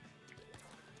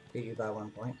 Beat you by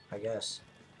 1 point, I guess.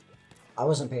 I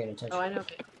wasn't paying attention. Oh, I know.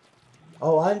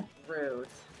 Oh, I'm Rude.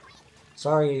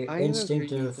 sorry. I am a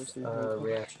Instinctive greedy person.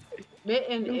 reaction.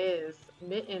 Mitten No.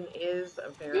 is a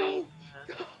very.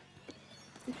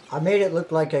 I made it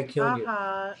look like I killed you.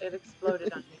 Haha! It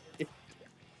exploded on you.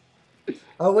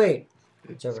 Oh wait,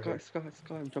 it's over here. Scott,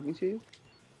 I'm jumping to you.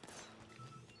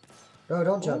 No,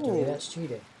 don't jump to me. Oh. That's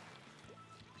cheating.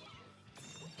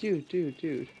 Dude.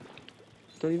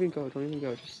 Don't even go.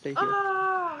 Just stay here.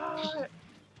 Ah!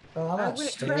 Oh, I'm I not went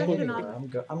staying cracking anywhere.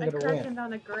 on. I'm I gonna win. crackened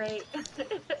on a grate.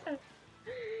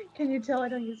 Can you tell I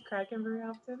don't use Kraken very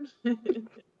often?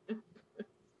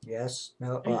 Yes.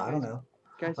 No. Hey, I don't know.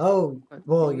 Guys, Oh,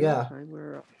 well, remember that yeah. time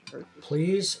where Eric was,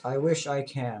 Please, I wish I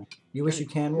can. You wish guys, you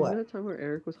can remember what? that time where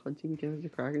Eric was hunting against the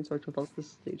Kraken, so I jumped off the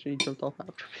stage and he jumped off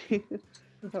after me?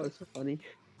 That was so funny.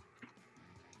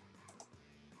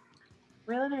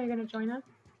 Raylan, are you gonna join us?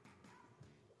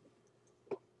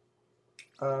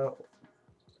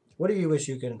 What do you wish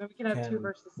you can? Maybe we can have 2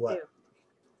 versus what?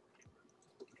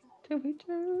 2.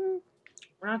 2v2.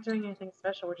 We're not doing anything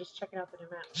special. We're just checking out the new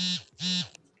map.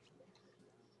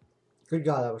 Good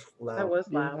God, that was loud. That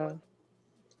was loud. Yeah.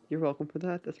 You're welcome for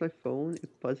that. That's my phone. It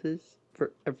buzzes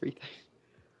for everything.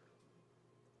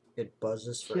 It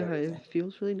buzzes for Yeah, everything. it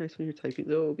feels really nice when you're typing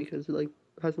though because it like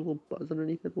has a little buzz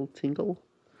underneath it, a little tinkle.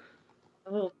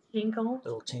 A little tinkle.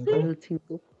 Little A tinkle. little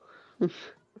tinkle.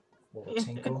 Little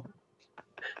tinkle.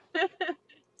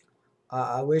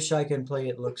 I wish I can play.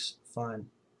 It looks fun.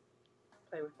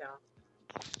 Play with y'all.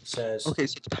 It says Okay,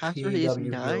 so the password is PW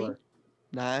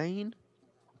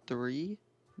 993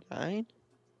 9.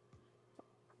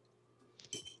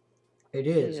 It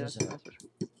is, Yeah, isn't it? password.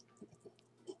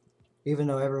 Even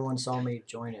though everyone saw me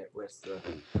join it with the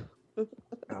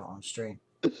on stream.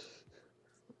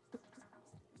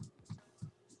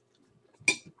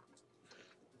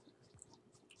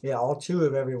 Yeah, all 2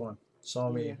 of everyone saw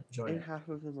me join and it. half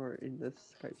of them are in this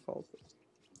Skype call.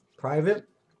 Private.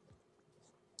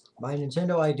 My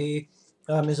Nintendo ID.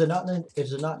 Is it not in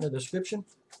the description?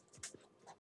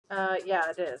 Yeah,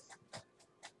 it is.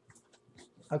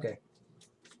 Okay.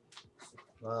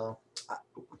 Well,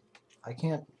 I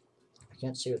can't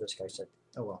see what this guy said.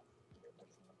 Oh well.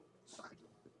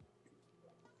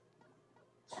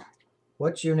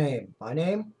 What's your name? My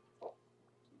name?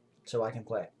 So I can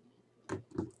play.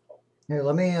 Here,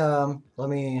 let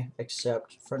me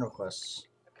accept friend requests.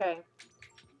 Okay.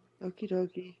 Okie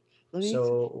dokie. Let me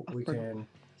So accept we a friend can.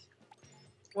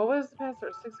 What was the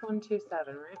password?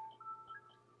 6127, right?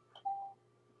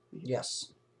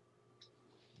 Yes.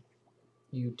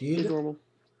 You It's did. normal.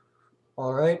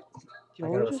 All right. Do you I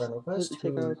want got to a friend request. just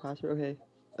take out a password? Okay.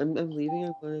 I'm leaving.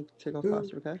 I'm going to take off Who?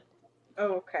 password, okay?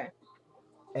 Oh, okay.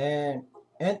 And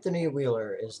Anthony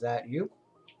Wheeler, is that you?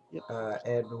 Yep.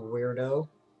 Ed Weirdo,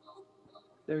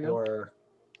 There we go. or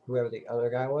whoever the other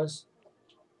guy was.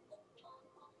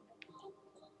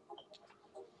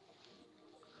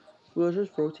 We'll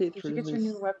just rotate Did through you get your this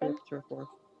new weapon? turf war.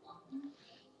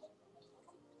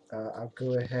 I'll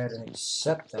go ahead and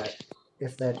accept that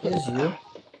if that is you.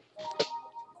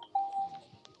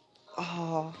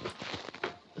 Oh.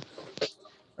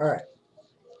 All right.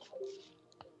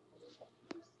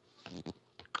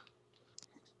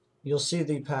 You'll see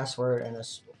the password and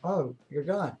it's. Oh, you're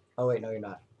gone. Oh wait, no, you're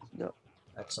not. No.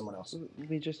 at someone else.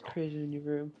 We just created a new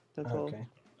room. That's all. Okay.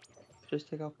 Just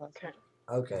take off password.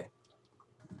 Okay. Okay.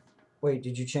 Wait,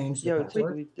 did you change the Yeah,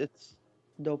 password? it's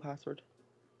no password.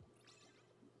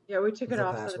 Yeah, we took it The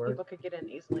off so that password? people could get in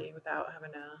easily without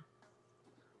having to.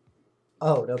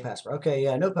 Oh, no password. Okay,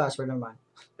 yeah, no password. Never mind.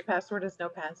 The password is no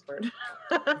password.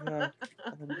 Yeah.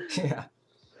 Yeah.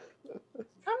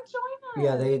 Come join us.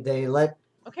 Yeah, they let.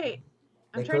 Okay,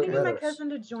 I'm They trying to put get my letters cousin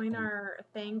to join in. our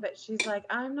thing, but she's like,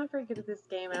 I'm not very good at this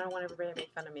game, and I don't want everybody to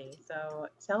make fun of me. So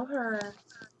tell her.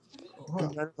 Huh.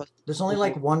 None of us There's only will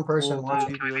like be- one person will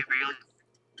watching. be real.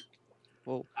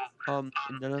 Whoa. None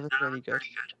of us are any good.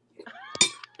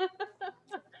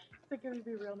 It's like, gonna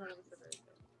be real, none of us are very good.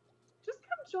 Just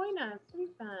come join us. It'll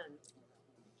be fun.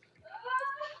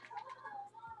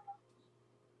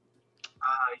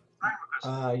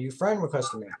 You friend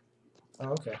requested me. Oh,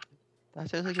 okay. That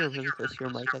sounds like you're really close to your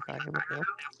mic, like I am right now.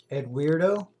 Ed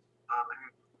Weirdo.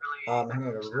 I'm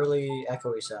hearing a really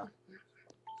echoey sound.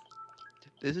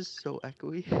 This is so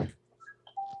echoey.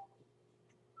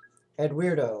 Ed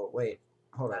Weirdo. Wait,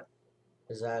 hold on.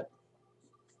 Is that?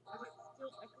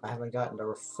 I haven't gotten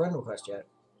a friend request yet.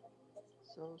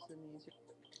 So Sydney's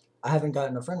I haven't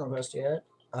gotten a friend request yet.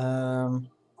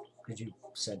 Did you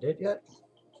send it yet?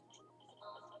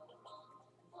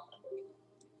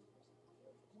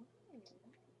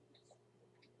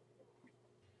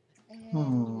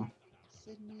 Hmm.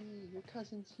 Sydney, your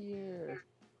cousin's here.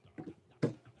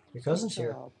 Your cousin's Good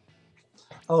here. job.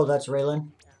 Oh, that's Raylan.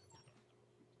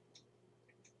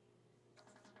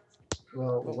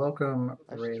 Well, Oh, welcome,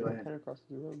 I should try Raylan. pen across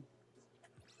the room.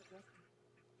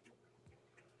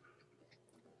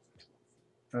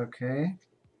 Okay.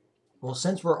 Well,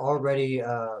 since we're already,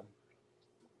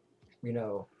 you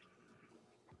know,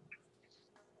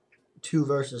 2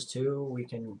 versus 2, we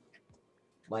can,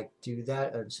 like, do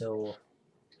that until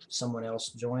someone else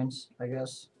joins, I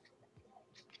guess.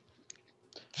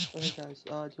 Okay, guys,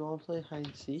 do you want to play hide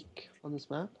and seek on this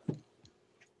map?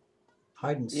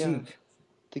 Hide and Yeah. seek.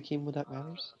 The game that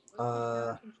matters?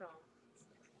 Uh,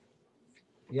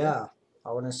 yeah.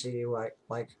 I want to see, like,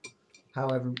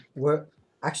 however,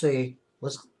 actually,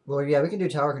 well, yeah, we can do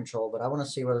tower control, but I want to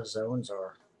see where the zones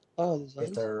are. Oh, the zones?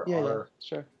 If there yeah, are,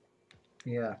 sure.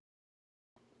 yeah.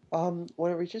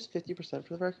 When it reaches 50%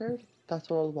 for the record, that's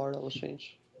when all the water levels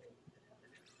change.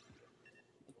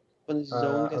 When the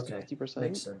zone gets Okay. to 50%,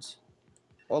 Makes sense.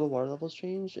 all the water levels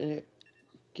change, and it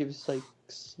gives, like,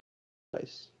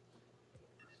 nice.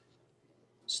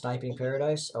 Sniping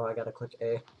Paradise? Oh, I gotta click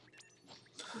A.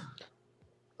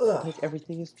 Ugh. Like,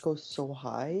 everything goes so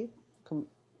high.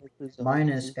 Like, the zone Mine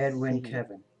is is Edwin insane.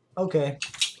 Kevin. Okay.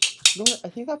 You know what? I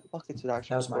think that Buckets would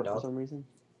actually That was my support for dog. some reason.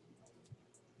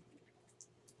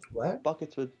 What?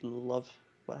 Buckets would love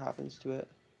what happens to it.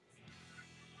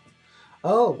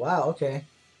 Oh, wow, okay.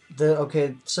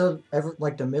 Okay, so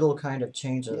like the middle kind of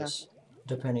changes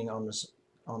depending on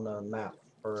the map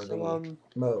or So, the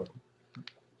mode.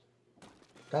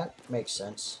 That makes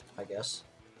sense, I guess.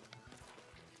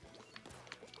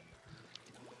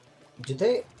 Did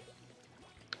they?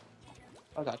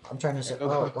 Oh god. I'm trying to say. Go,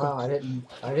 Oh, go, wow!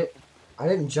 go. I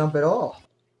didn't jump at all.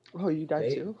 Oh, you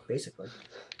died too? Basically.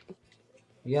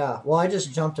 Yeah. Well, I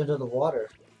just jumped into the water.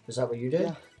 Is that what you did?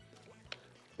 Yeah.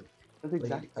 That's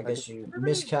exactly. I guess you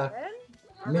Everybody's dead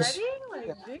mis- already?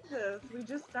 Like, Jesus, we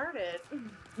just started.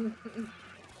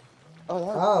 Oh, that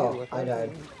was Oh, you. I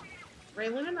died.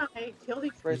 Raylan and I killed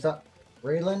each You thought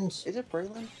Raylan's? Is it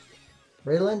Braylon?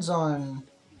 Raylan's on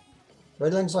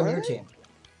your team.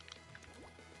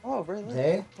 Oh, Braylon.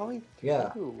 They? Calling Yeah.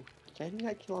 through. Getting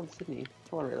that kill on Sydney.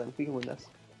 Come on, Raylan. We can win this.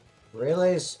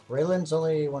 Raylan's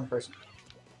only one person.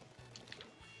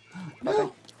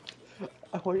 No. Okay.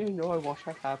 I wouldn't even know I watched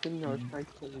that happen. And I was trying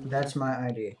to kill him. That's my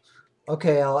ID.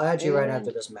 Okay, I'll add you right And-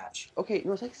 after this match. Okay,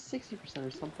 no, it's like 60%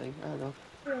 or something. I don't know.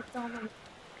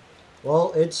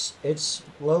 Well, it's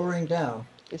lowering down.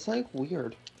 It's like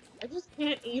weird. I just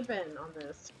can't even on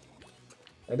this.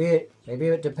 Maybe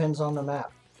it depends on the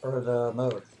map or the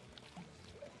mode.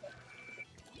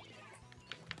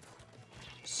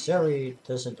 Siri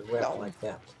doesn't rep No. like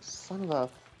that. Son of a.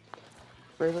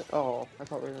 Braylon. Oh, I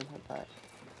thought Braylon had that.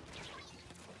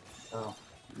 Oh.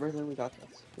 Braylon, we got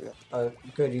this.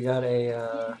 Good. You got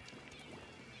a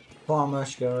bomb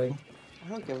rush going. I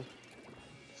don't give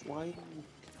a flying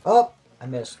Oh, I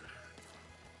missed.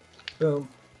 Boom.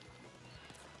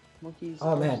 monkeys.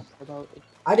 Oh, man. About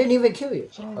I didn't even kill you.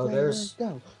 Go, Oh, there's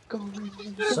Braylon, go,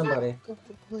 Braylon, go, somebody. go,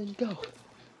 Braylon, go.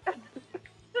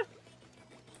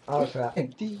 Oh crap!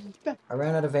 Defense. I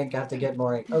ran out of ink. I have to get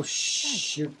more ink. Oh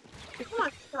shoot! Come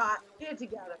on, Scott. Get it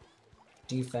together.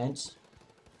 Defense.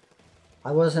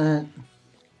 I wasn't.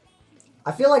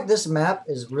 I feel like this map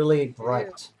is really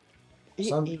bright. It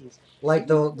Some is. like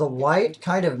the white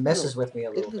kind of messes with me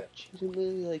a It little bit.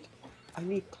 legitimately, like, I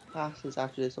need classes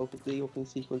after this the open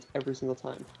sequence every single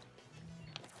time.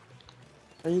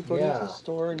 I need to go to Yeah. the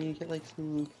store and you get like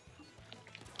some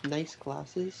nice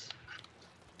glasses.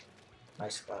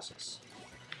 Nice glasses.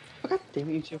 Oh, God damn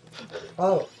it, you two.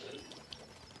 Oh.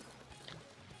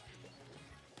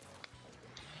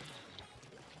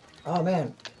 Oh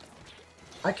man.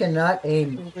 I cannot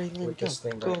aim Go Raylan, with go. this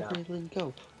thing Go right now. Raylan,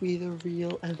 go. We the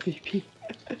real MVP.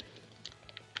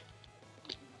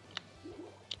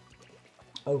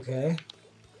 Okay.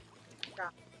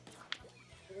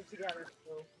 We're together.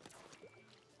 So.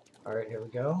 Alright, here we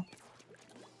go.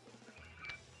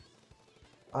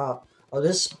 Oh,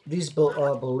 these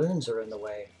balloons are in the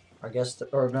way. I guess,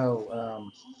 or no,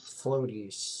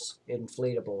 floaties,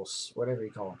 inflatables, whatever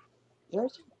you call them.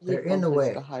 There's a They're really in fun the place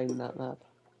way. to hide in that map.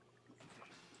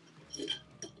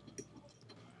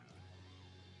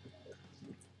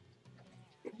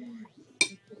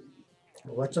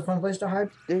 What's a fun place to hide?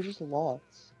 There's just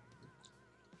lots.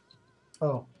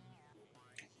 Oh.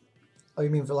 Oh, you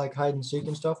mean for like hide and seek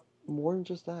and stuff? More than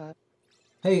just that.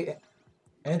 Hey,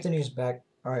 Anthony's back.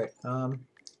 Alright, I'm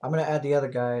gonna add the other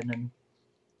guy and then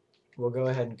we'll go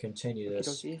ahead and continue this.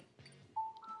 Okey-dokey.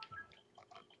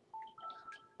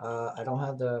 I don't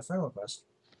have the friend request.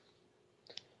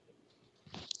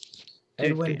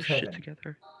 Dude, Edwin get your shit Kevin.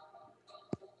 together.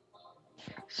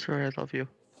 Sorry, I love you.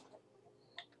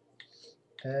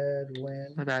 My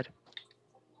Edwin bad.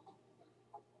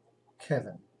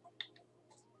 Kevin.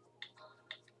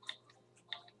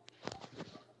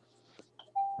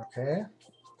 Okay.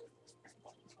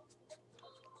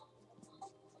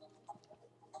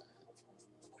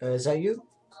 Is that you?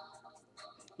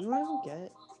 You know what I don't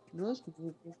get? You know those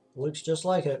Looks just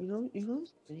like it. you know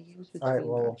those mini games between Alright,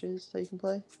 well, matches that you can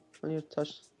play when you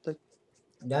touch the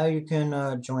now you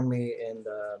can join me in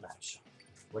the match.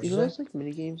 What'd you you know say? those like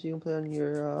mini games you can play on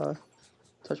your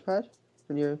touchpad?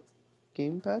 On your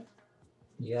gamepad?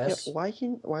 Yeah, Yes. why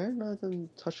are none of them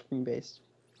touchscreen based?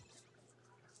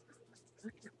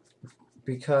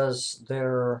 Because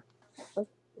there's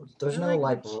They're no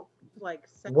like like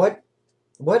like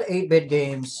what 8-bit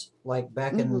games like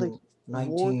back No, in like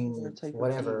 19 WarioWare type of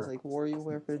whatever. games, like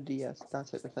WarioWare for the DS, that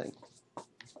type of thing.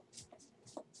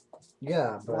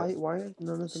 Yeah, but Why are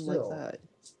none of them still. like that?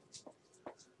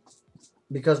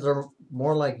 Because they're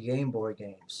more like Game Boy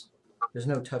games. There's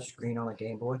no touchscreen on a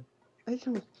Game Boy. I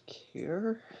don't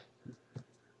care.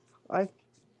 I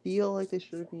feel like they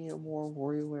should be a more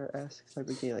WarioWare-esque type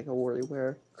of game, like a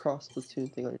WarioWare cross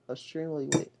Splatoon thing on your touchscreen while you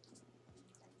wait.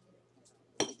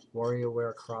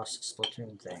 WarioWare cross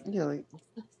Splatoon thing. Yeah, like,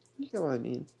 you get what I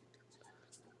mean.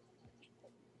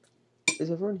 Is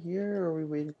everyone here, or are we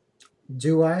waiting?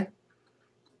 Do I?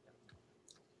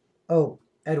 Oh,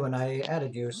 Edwin, I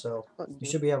added you, so you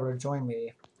should be able to join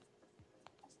me.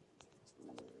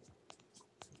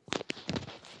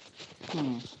 Should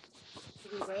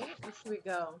we wait or should we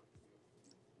go?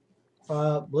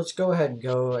 Let's go ahead and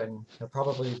go, and he'll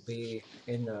probably be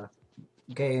in the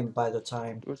game by the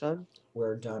time We're done?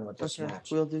 we're done with this Okay,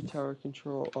 match. we'll do tower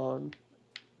control on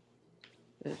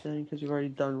it then, because we've already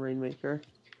done Rainmaker.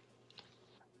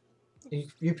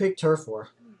 You picked Turf War.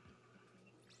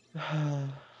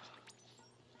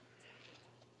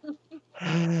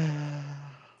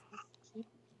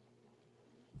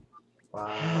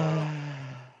 Wow.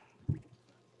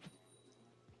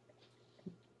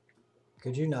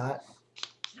 Could you not?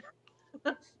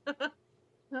 Huh?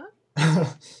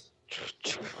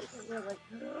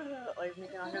 like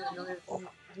making all kinds of noises.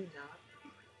 Do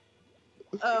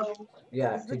not. Oh.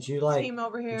 Yeah, Is the could you like team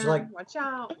over here? you like Watch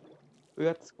out. We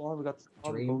got the squad, we're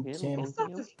Dream going in, Team? we're This going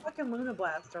stuff is fucking Luna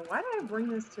Blaster. Why did I bring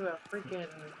this to a freaking...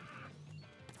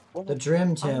 Well, the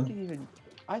Dream I Team? didn't even.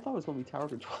 I thought it was gonna be tower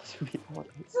control. To be honest.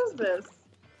 What is this?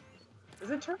 Is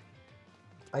it true?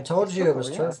 I told It's you it was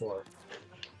Turf Turf War, War.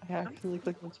 I accidentally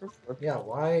clicked on Turf War. Yeah,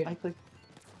 why? I clicked.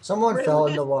 Someone Really? fell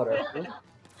in the water.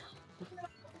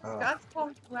 Scott's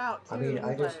calling you out too. I mean, He's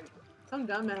I just... like, some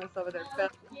dumbass over there fell.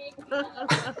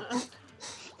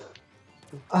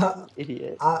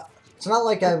 Idiot. It's not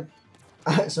like I'm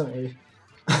some idiot.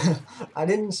 I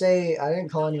didn't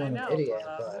call anyone I know, an idiot,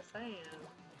 I'm but just saying.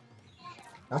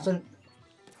 nothing.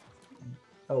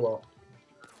 Oh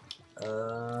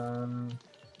well.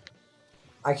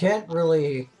 I can't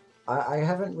really. I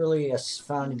haven't really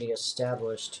found any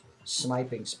established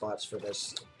sniping spots for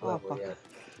this level yet.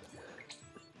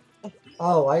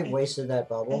 Oh, I wasted that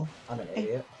bubble. I'm an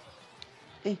idiot.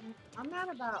 I'm mad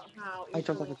about how I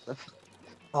jumped off easily... a cliff.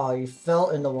 Oh, you fell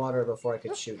in the water before I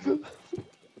could shoot you.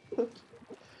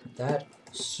 That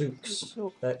sucks.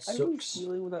 No, That I was sucks.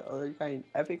 dealing with that other guy in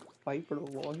epic fight for the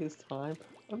longest time.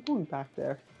 I'm going back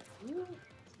there.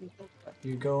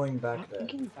 You're going back I'm there.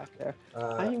 getting back there.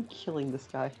 I am killing this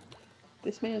guy.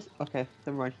 This man is okay.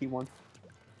 Never mind. He won.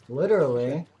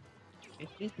 Literally,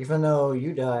 even though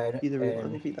you died. Either way, one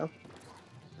And, defeat though.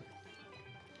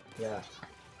 yeah.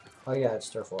 Oh yeah, it's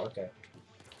turf war. Okay.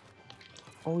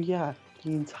 Oh yeah,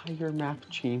 the entire map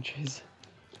changes.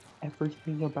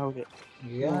 Everything about it.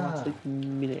 In the last Yeah. like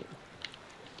minute.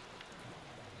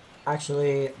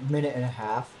 Actually, minute and a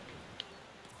half.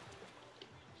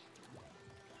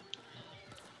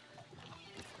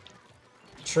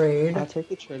 Trade. I'll take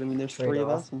the trade. I mean, there's Trade 3 of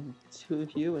off. us and 2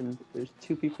 of you, and there's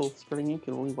 2 people spreading ink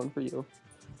and only 1 for you.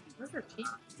 Where's your teeth?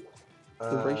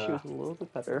 The ratio is a little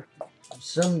bit better.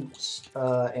 Some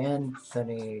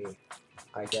Anthony,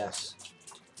 I guess.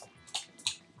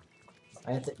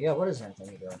 Yeah, what is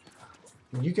Anthony doing?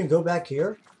 You can go back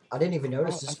here? I didn't even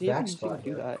notice Oh, this I didn't back even see you spot do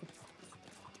here. that.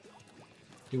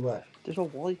 Do what? There's a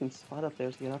wall you can spot up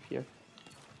there to get up here.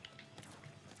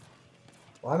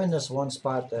 Well, I'm in this one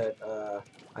spot that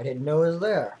I didn't know was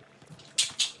there.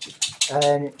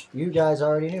 And you guys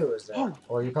already knew it was there. Oh,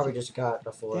 Or you probably just got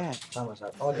before Dad. time was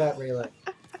up. Oh, I got relay.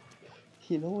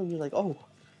 You know when you're like, oh,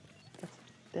 that's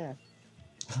Dad.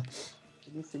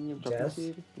 Can you send me a jumping Yes.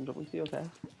 speed? I'm jumping speed, okay.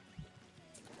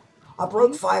 I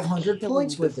broke I'm 500 killing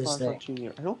points with this Star thing.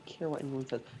 Junior. I don't care what anyone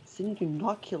says. Cindy, do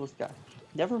not kill this guy.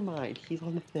 Never mind, he's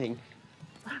on the thing.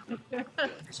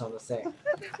 It's on the thing.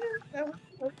 That was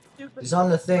so stupid. He's on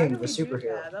the Why thing, did the we do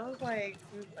superhero. That? That was like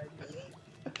suicide.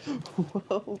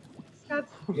 Whoa.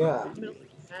 Scott's Yeah. in the middle of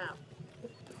the map.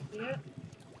 See it?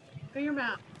 Look at your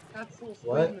map. Scott's little squid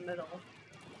What? in the middle.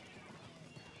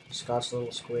 Scott's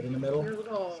little squid in the middle. Your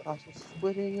little. Stars are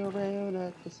splitting around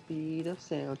at the speed of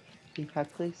sound. He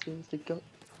had places to go.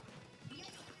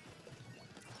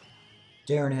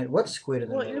 Darren hit what squid in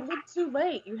the Well, you middle? looked too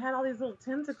late. You had all these little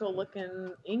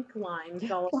tentacle-looking ink lines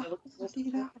all over the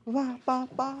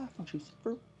Juicy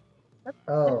fruit.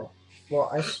 Oh, well,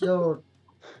 I still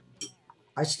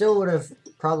would have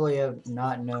probably have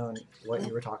not known what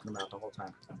you were talking about the whole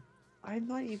time. I'm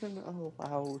not even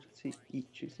allowed to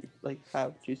eat juicy, like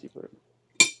have juicy fruit.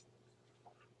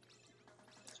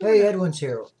 Hey, Edwin's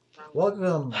here.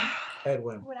 Welcome,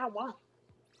 Edwin. What I want.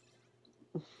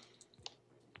 The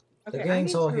Okay,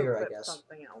 gang's I need all to here, I equip guess.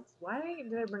 Something else. Why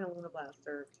did I bring a Luna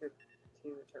Blaster to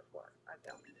Turf War? I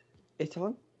don't. It's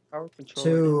on power control.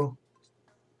 To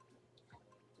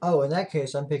oh, in that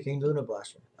case, I'm picking Luna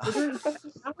Blaster. We're doing,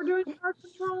 now we're doing power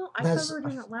control. I That's- thought we were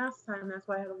doing it last time. That's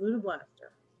why I had a Luna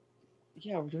Blaster.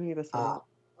 Yeah, we're doing it this time.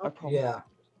 Okay. Yeah,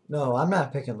 no, I'm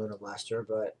not picking Luna Blaster,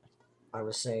 but I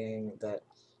was saying that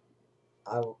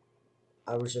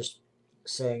I was just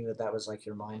saying that was like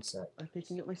your mindset. I'm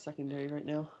picking up my secondary right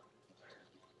now.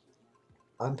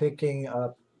 I'm picking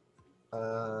up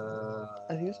I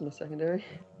think it's my secondary.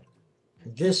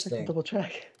 this I can thing, double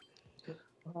check. Yeah.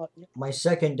 my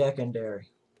second secondary.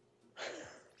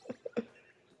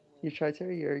 Your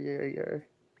tritary, your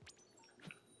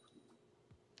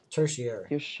Tertiary.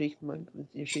 your sheath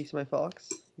my fox.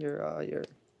 Your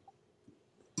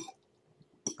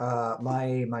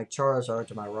My Charizard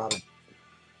to my Robin.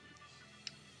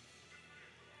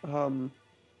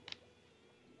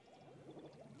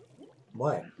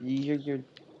 What? your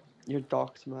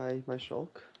dock's my shulk.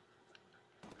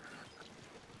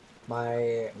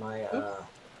 My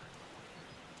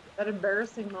That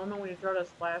embarrassing moment when you throw out a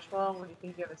splash ball when you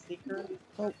think you have a secret.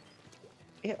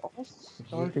 It all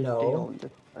started No. down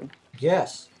this time.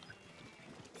 yes.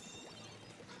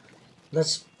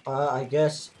 Let's I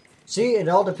guess. See, it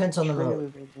all depends on the Trigger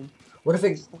mode. revision. What if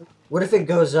it It's like,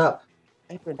 goes up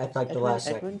Edwin, at like the Edwin, last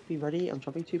second? Edwin, be ready. I'm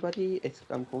jumping to you, buddy.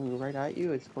 I'm going right at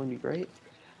you. It's going to be great.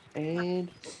 And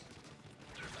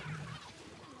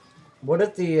What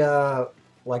if the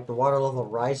like the water level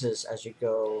rises as you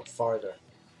go farther?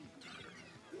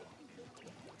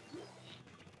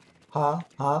 Huh?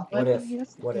 What if? Anthony,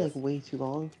 that's What like if? way too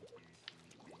long.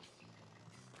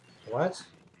 What?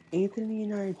 Anthony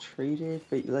and I traded,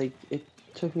 but like it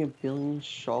took me 1 billion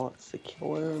shots to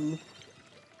kill him.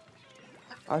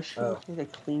 I should have played a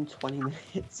clean 20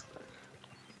 minutes.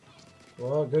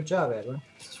 Well, good job, Edwin.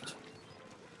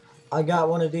 I got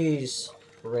one of these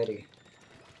ready.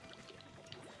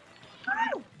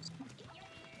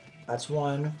 That's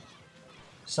one.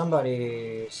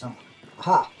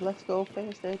 Ha! Let's go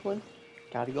fast, Edwin.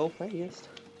 Gotta go fast.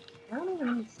 I don't even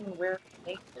understand where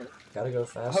the ink is. Gotta go I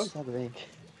was fast. out of ink.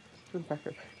 For the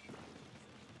record.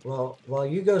 Well, while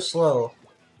you go slow,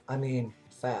 I mean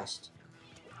fast.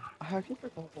 I actually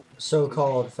forgot.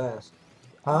 So-called fast.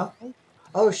 Huh?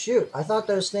 Oh shoot! I thought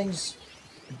those things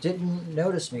didn't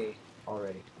notice me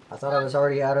already. I thought I was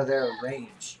already out of their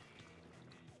range.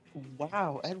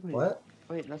 Wow, Edwin. What?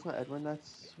 Wait, that's not Edwin.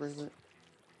 That's Raylan.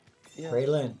 Yeah.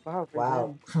 Raylan. Wow,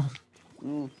 Wow.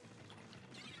 Raylan.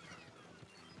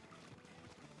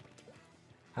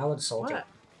 How insulting. What?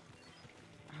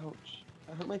 Ouch.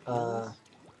 I hurt my feelings.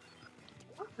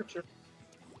 What hurt your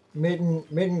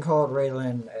Midden called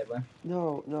Raylan Edwin.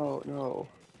 No.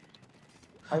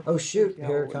 I Oh shoot! yelled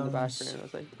Here in the comes. background. I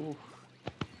was like, oof.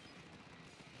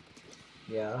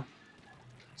 Yeah.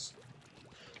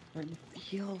 Right in the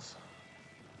feels.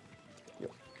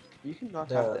 Yep. You can knock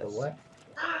The out this. what?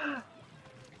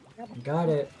 Got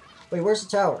it. Wait, where's the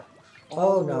tower? All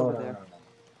Oh the way no, over no, there. no, no.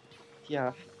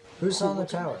 Yeah. Who's on the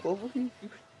Look at tower? over you.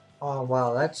 Oh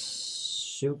wow, that's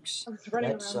Shooks. I was running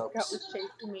That around. Scott sucks. was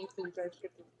chasing me, so you guys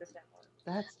get to the tower.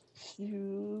 That's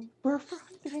Super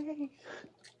Friday.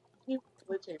 He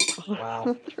was glitching. Wow.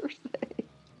 Thursday.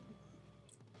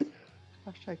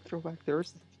 Hashtag Throwback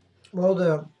Thursday. Well,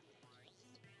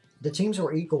 the teams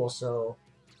were equal, so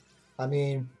I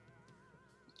mean,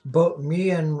 both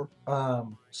me and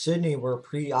Sydney were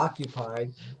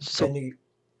preoccupied, So and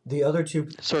the other two.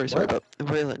 sorry, What? but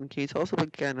Raylan, can you tell us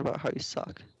again about how you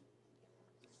suck?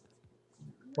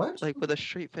 What? Like with a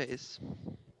straight face.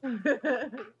 I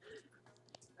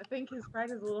think his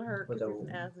pride is a little hurt With because a- he's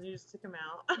an ass and you just took him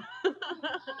out.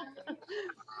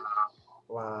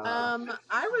 Wow.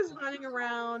 I was running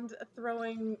around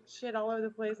throwing shit all over the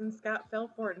place and Scott fell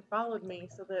for it and followed me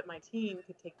so that my team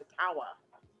could take the tower.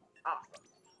 Awesome.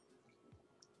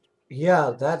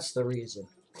 Yeah, that's the reason.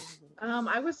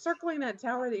 I was circling that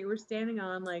tower that you were standing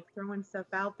on, like throwing stuff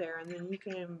out there, and then you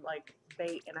came like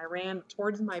bait, and I ran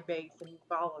towards my base, and you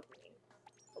followed me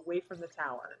away from the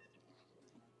tower.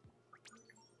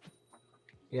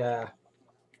 Yeah,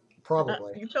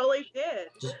 probably. You totally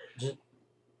did.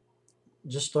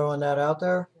 Just throwing that out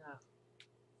there Yeah.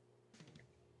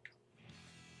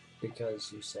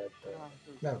 because you said that.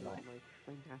 Never mind.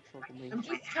 I'm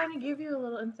just trying to give you a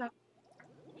little insight.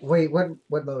 Wait, what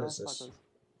mode is this? Splatoon.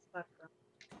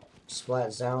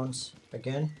 Splat Zounds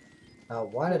again?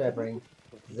 Why did I bring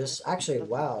this? Actually,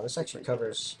 wow, this actually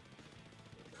covers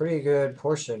a pretty good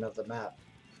portion of the map.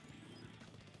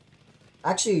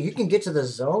 Actually, you can get to the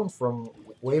zone from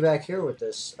way back here with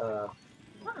this,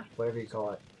 whatever you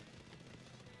call it.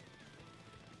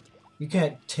 You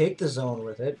can't take the zone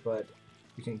with it, but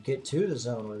you can get to the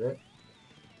zone with it.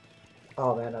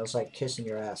 Oh man, I was like kissing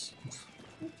your ass.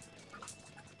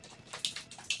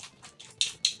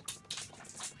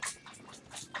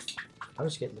 I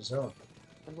was getting the zone.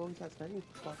 Everyone's that thing.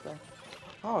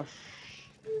 Oh,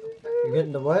 You're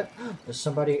getting the what? There's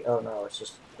somebody. Oh no,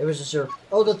 it was just your.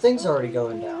 Oh, the thing's already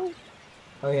going down.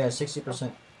 Oh yeah,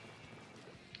 60%.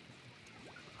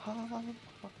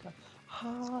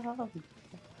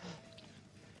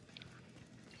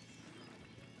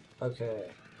 Okay.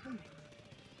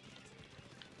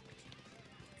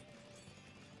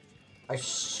 I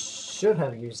should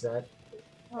have used that,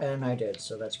 and I did,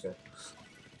 so that's good.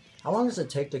 How long does it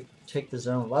take to take the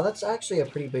zone? Wow, that's actually a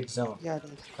pretty big zone. Yeah, it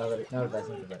is. Now that I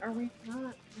think of it. Are we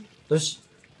not?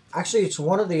 Actually, it's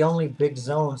one of the only big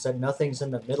zones that nothing's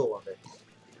in the middle of it.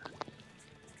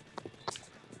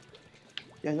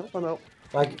 Yeah, nope, I'm out.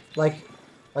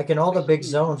 Like in all the big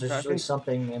zones, there's usually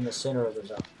something in the center of the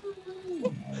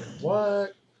zone.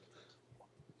 What?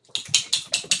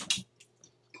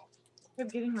 I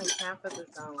kept getting like half of the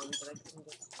zone, but I couldn't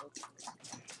get the most.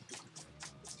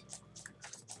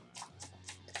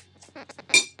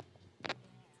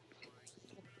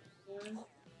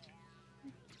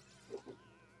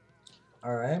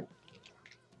 All right.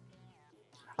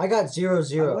 I got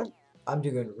 0-0. I'm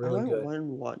doing really good.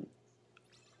 1-1.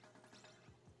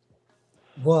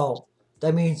 Well,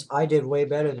 that means I did way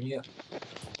better than you.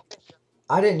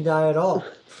 I didn't die at all.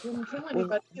 Didn't kill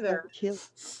anybody either.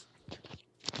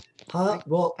 Huh?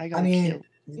 Well, I I got mean,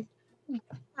 killed.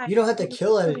 you don't have to Just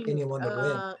kill putting, anyone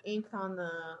to win. Ink on the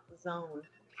zone.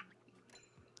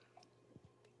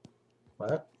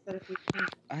 What? But if you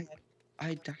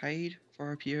I died for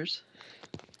our peers.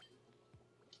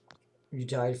 You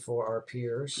died for our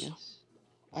peers. Yes.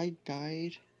 I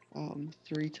died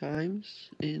 3 times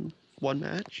in one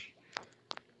match.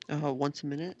 Once a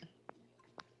minute.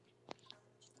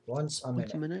 Once a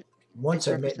Once a minute. minute. Once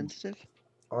a minute. Representative.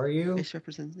 Are you? It's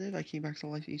representative. I came back to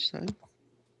life each time.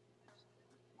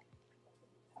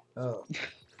 Oh.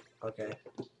 Okay.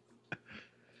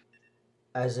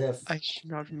 As if I should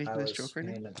not be making I this was joke right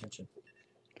now. paying attention.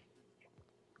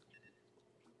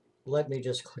 Let me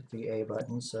just click the A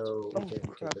button so we Oh, can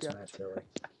crap, get this yeah. match going.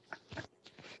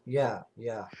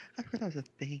 Yeah. I forgot that was a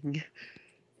thing.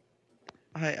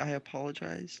 I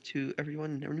apologize to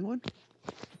everyone and everyone.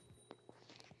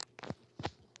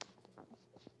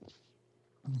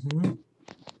 Mm-hmm.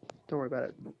 Don't worry about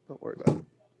it. Don't worry about it.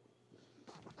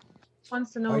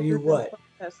 Wants to know Are if you you're doing what,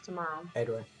 test tomorrow.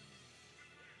 Edwin?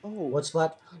 Oh, What's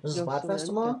Splat? This is no, sorry, Splatfest I'm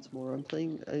tomorrow? dead tomorrow.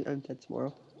 I'm dead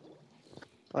tomorrow.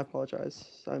 I apologize.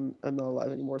 I'm not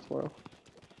alive anymore tomorrow.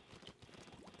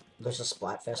 There's a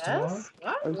Splatfest tomorrow? Yes?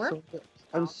 What? I'm Where? sorry.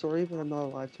 I'm sorry, but I'm not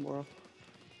alive tomorrow.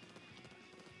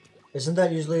 Isn't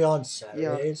that usually on Yeah.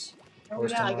 Saturdays? Oh, Or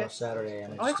is yeah, I tomorrow guess. Saturday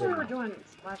and Oh, I it's thought we were didn't? doing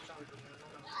Splash Zones again.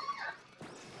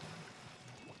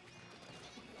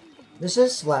 This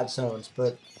is Splat Zones,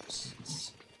 but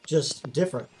it's just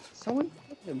different. Someone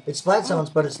hit him. It's Splat Oh, Zones,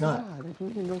 but it's not. God, I didn't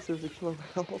even know there was a killer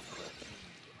whale.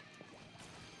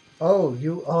 Oh,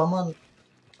 you. Oh, I'm on.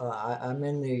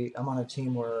 I'm on a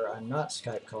team where I'm not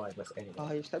Skype calling with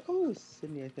anyone. Your step calling was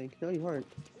Sydney, I think. No, you aren't.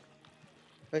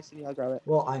 Right, Sydney, I'll grab it.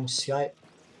 Well, I'm Skype.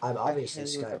 I'm obviously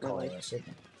highly regret Skype my calling life. with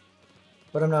Sydney,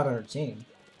 but I'm not on her team.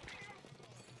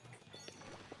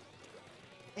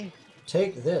 Hey.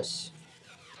 Take this.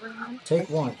 Raylan? Take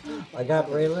one. I got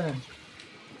Raylan.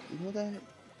 You know that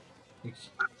You-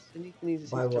 Sydney needs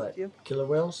to By jump what? with you? Killer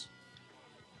whales?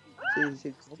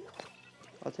 See,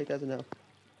 I'll take that as a no.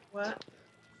 What?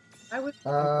 I was.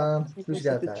 Who's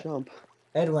got that? Jump.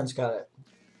 Edwin's got it.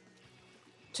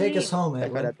 Take us home, I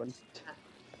got Edwin. Edwin.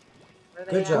 Where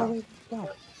they Good at? job. Go.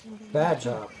 Bad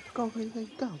job. Go,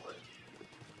 Raylan, go.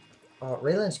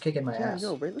 Raylan's kicking my Yeah, I ass.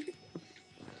 know, Raylan.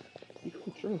 You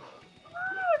go through.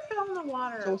 I fell in the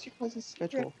water. So what's your guys'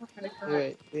 schedule?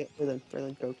 Wait,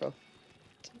 Raylan, go.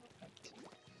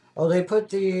 Oh, they put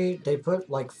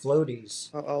like floaties.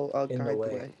 I'll In the guide the way.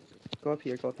 way. Go up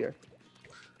here. Pick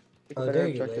a Oh, better there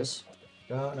you objective. is.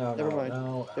 No, Never mind.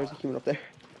 no. There's a human up there.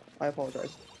 I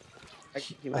apologize. A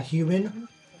human?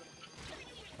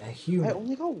 A I human.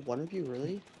 only got one of you,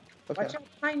 really? Okay. Watch out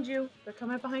behind you. They're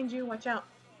coming up behind you. Watch out.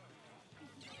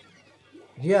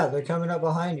 Yeah, they're coming up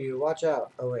behind you. Watch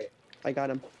out. Oh, wait. I got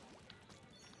him.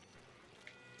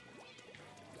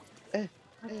 I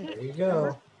There can't. you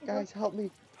go. Guys, help me.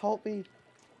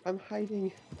 I'm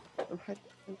hiding.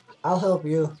 I'll help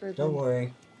you. That's right, Don't man.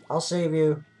 worry. I'll save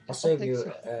you. I'll save thanks, you.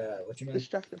 sir. What's your name?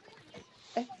 Distract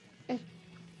him.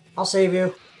 I'll save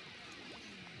you.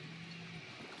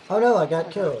 Oh no, I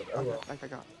got killed. Oh I well.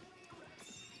 got.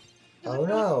 Oh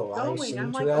no, I Going. seem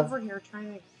I'm to like have. over here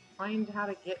trying to find how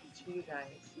to get to you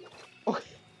guys.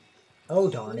 Oh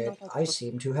darn it, I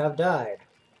seem to have died.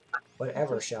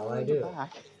 Whatever shall I do?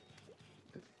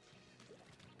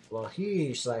 Well,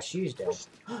 she's dead.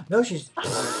 No, she's.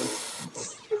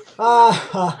 Ah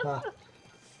ha ha.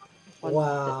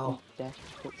 Wow.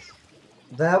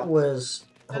 That was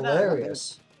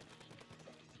hilarious.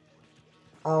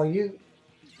 Oh, you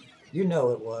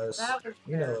know it was. That was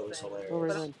You know it was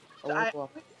embarrassing.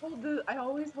 hilarious. I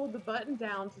always hold the button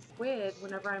down to squid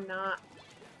whenever I'm not.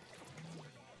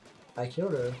 I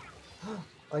killed her.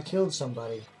 I killed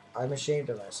somebody. I'm ashamed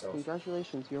of myself.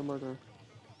 Congratulations, you're a murderer.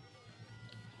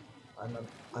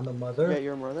 I'm a mother. Yeah,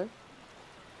 you're a murderer.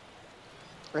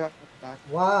 I got back.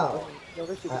 Wow. No,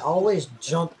 I always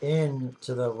jump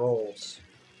into the rolls.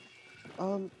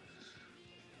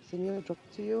 Sydney, I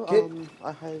dropped to you. Get-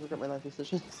 I highly regret my life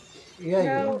decisions. Yeah,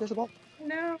 No. There's a ball.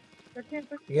 No, I can't.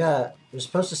 yeah. You're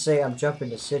supposed to say I'm jumping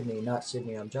to Sydney, not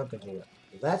Sydney, I'm jumping to you.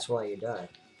 That's why you died.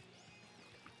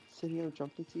 Sydney, I'm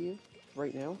jumping to you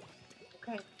right now.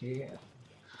 Okay. Yeah.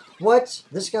 What?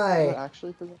 This But guy,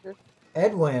 actually, for the record,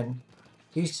 Edwin,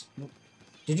 he's...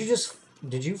 Did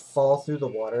you fall through the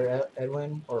water,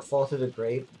 Edwin? Or fall through the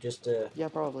grate just to... yeah,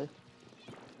 probably.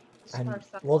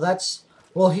 Well, that's...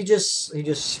 Well, he just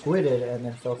squidded and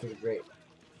then fell through the grate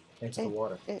into the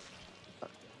water.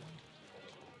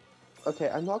 Okay,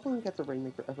 I'm not going to get the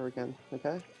Rainmaker ever again.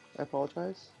 Okay, I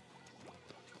apologize.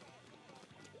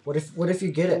 What if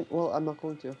you get it? Well, I'm not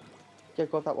going to. Yeah,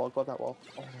 go up that wall.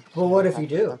 Oh, Well, what if you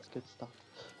do? That's good stuff.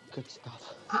 Good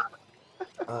stuff.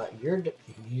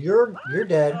 You're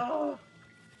dead. Oh,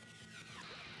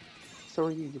 So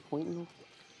are you? You're pointing.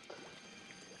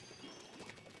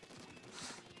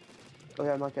 Okay,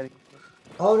 I'm not getting.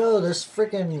 Oh no, this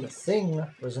freaking thing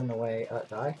was in the way.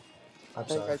 Die. I'm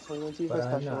sorry. Guys, someone use but my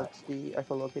I'm special. not. It's the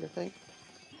echolocator thing.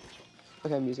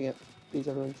 Okay, I'm using it. Please,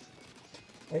 everyone.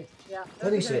 yeah. That's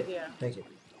Let me a see good it. idea. Thank you.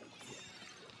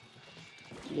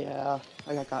 Yeah,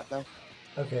 I got though.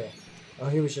 Okay. Oh,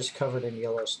 he was just covered in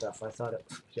yellow stuff. I thought it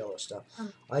yellow stuff.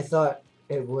 I thought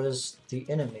it was the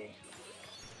enemy.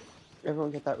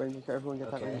 Everyone get that Rainmaker. Everyone get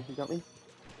that Okay. Rainmaker. You got me?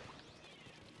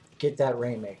 Get that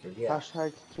Rainmaker. Yeah.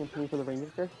 Hashtag campaign for the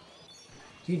Rainmaker.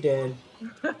 He did.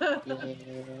 Yeah.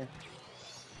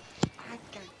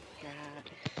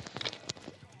 God.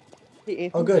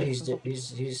 Hey, Oh, Anthony, good.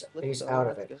 let's He's go, out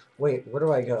of let's it. go. Wait, where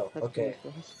do I go? Let's Okay.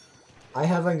 go, let's go. I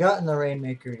haven't gotten the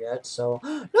Rainmaker yet, so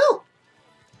no.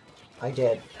 I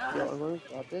did. Yo, I'm gonna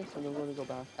grab this and I'm gonna go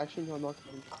back. Actually, no, I'm not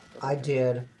gonna. I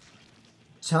did.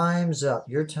 Time's up.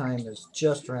 Your time is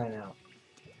just ran out.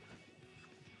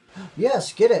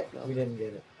 Yes, get it. No. We didn't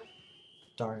get it.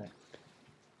 Darn it.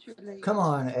 Too late. Come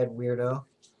on, Ed Weirdo.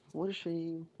 What a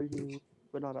shame for you,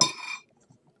 but not us.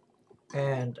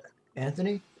 And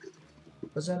Anthony?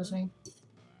 Was that his name?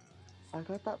 I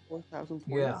got that 4,000 points.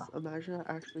 Yeah. Imagine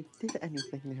I actually did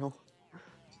anything now.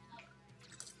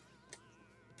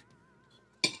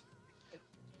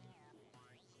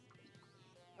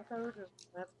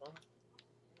 That's fun.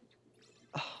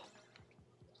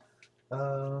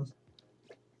 I'm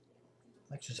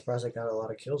actually surprised I got a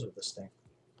lot of kills with this thing.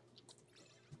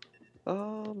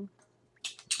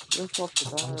 Let's swap to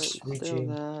that, stay on reaching.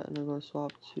 that, and I'm gonna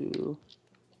swap to.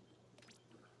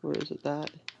 Where is it? That.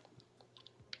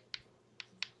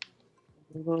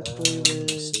 I'm gonna play Let's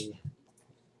with see.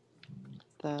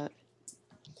 that.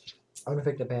 I'm gonna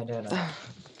pick the bandana.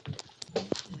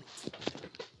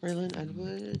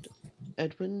 Raylan,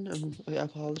 Edwin, I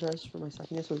apologize for my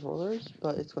suckiness with rollers,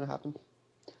 but it's gonna happen.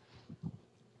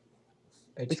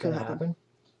 It's gonna happen.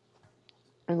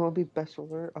 I'm gonna be best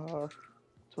roller,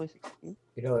 2016.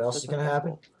 You know what else is gonna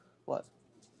happen? What?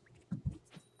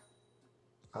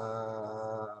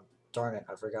 Darn it,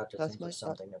 I forgot to That's think my of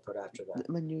something to put after that.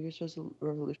 My New Year's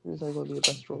resolution is I'm gonna be the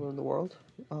best roller in the world,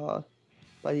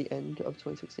 by the end of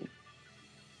 2016.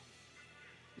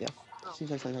 Yeah,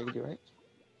 seems like something I can do, right?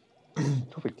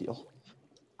 No big deal.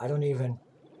 I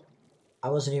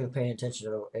wasn't even paying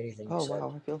attention to anything you Oh said.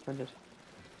 wow, I feel offended.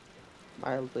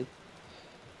 Mildly.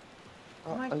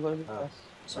 Oh my- I'm gonna be the Oh, best.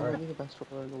 sorry. I'm gonna be the best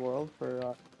roller in the world for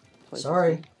 2016.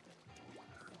 Sorry.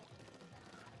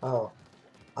 Oh,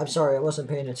 I'm sorry, I wasn't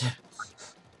paying attention.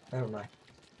 Never mind.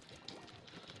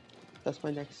 That's my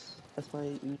next. That's my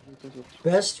New Year's resolution.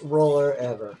 Best roller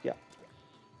ever.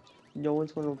 No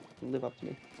one's gonna live up to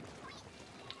me.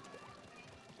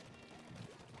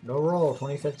 No roll,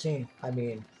 2015. I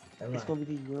mean, never It's mind. gonna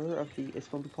be the year of the. It's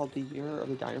gonna be called the year of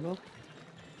the dynamo.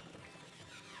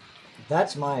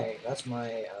 That's my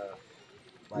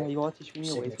Yeah, you want to teach me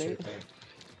your ways, signature mate? thing.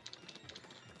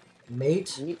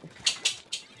 Mate? Mate,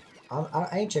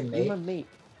 I ain't your you're mate. my mate.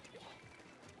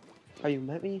 Oh, you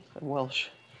met me? I'm Welsh.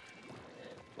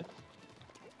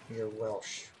 You're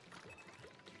Welsh.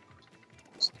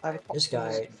 I have a This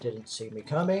guy didn't see me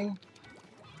coming.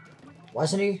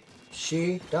 Wasn't he?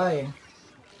 She dying.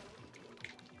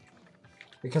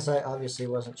 Because I obviously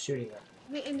wasn't shooting her.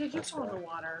 Wait, and did you That's fall in why. the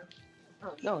water?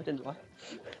 Oh, No, I didn't lie.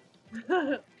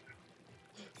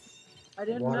 I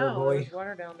didn't Water know. boy. There's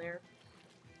water down there.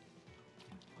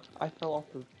 I fell off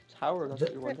the tower, that's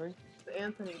what you're wondering. What's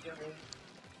Anthony doing?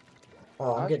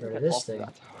 Oh, I'm I getting rid of think I this fell thing.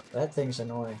 off that tower. That thing's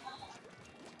annoying.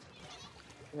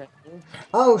 Yeah.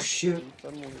 Oh, shoot.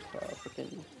 Someone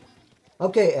freaking.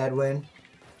 Okay, Edwin.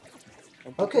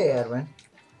 Okay, Edwin.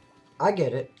 I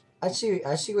get it. I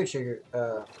see what your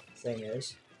thing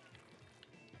is.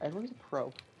 Edwin's a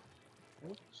pro.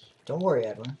 Don't worry,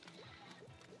 Edwin.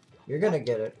 You're gonna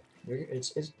get it.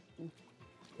 It's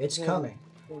Okay. coming.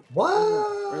 Raylan,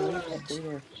 What? stay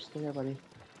there. Stay there, buddy.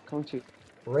 Coming to you.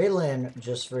 Raylan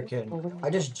just freaking. I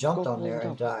just jumped on there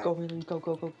and died. Go, Raylan, go,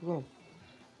 go, go, go,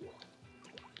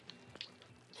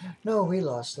 No, we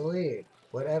lost the lead.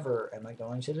 Whatever am I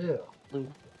going to do? go.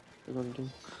 We're going to do.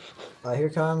 Here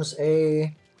comes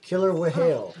a killer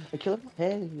whale. A killer?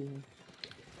 Hey.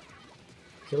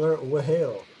 Killer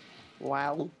whale.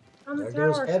 Wow. On the There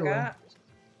goes tower, Edwin. Scott.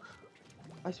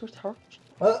 I swear tower.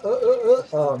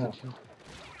 Oh no.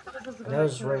 This is And that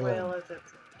was killer Raylan. whale as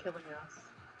it's killing us.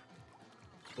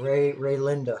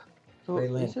 Raylinda. So,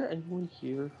 Raylan. is there anyone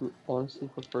here who honestly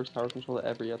prefers tower control to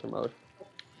every other mode?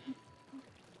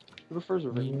 Who prefers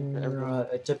Rain to every mode?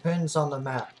 It depends on the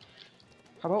map.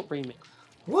 How about Rayman?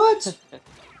 What?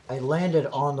 I landed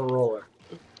on the roller.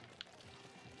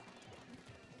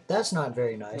 That's not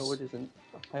very nice. No, it isn't.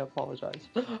 I apologize.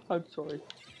 I'm sorry.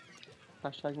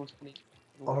 Hashtag most funny.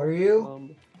 Are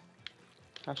you?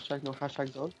 Hashtag no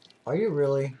hashtag zone. Are you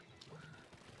really?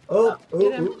 Oh,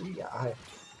 Get him. yeah.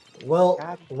 Well,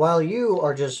 God. while you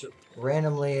are just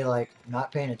randomly like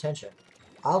not paying attention,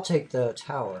 I'll take the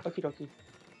tower. Okie dokie.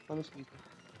 Honestly.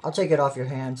 I'll take it off your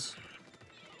hands.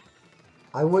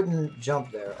 I wouldn't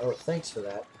jump there. Oh, thanks for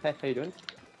that. Hey, how you doing?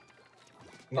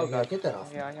 Yeah, Oh, yeah, God. get that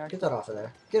off. Yeah, Get that off of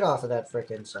there. Get off of that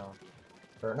frickin' zone.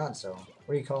 Or not zone.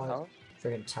 What do you call Tower? it?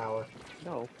 Frickin' tower.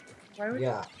 No. Why would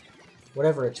Yeah.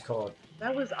 Whatever it's called.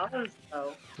 that was ours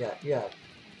though. Yeah, yeah.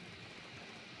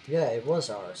 Yeah, it was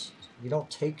ours. You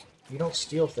don't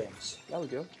steal things. Yeah, we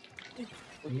do.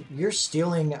 You're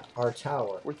stealing our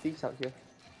tower. We're thieves out here.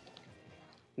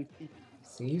 We thief.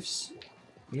 Thieves?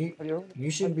 You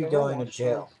should Have be you ever going to watched,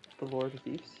 jail. The Lord of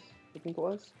Thieves, I think it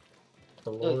was.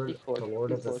 The No, Lord, Thief Lord. the Lord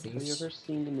Thief of the Lord. Have you Thieves. ever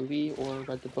seen the movie or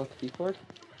read the book Thief Lord?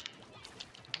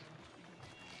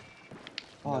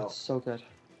 Oh, No. it's so good.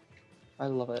 I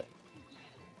love it.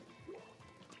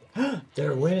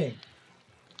 They're winning.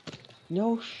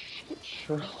 No shit,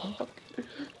 Sherlock.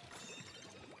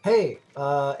 Hey,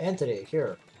 Anthony,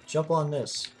 here. Jump on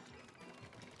this.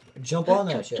 Jump on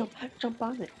that shit. Jump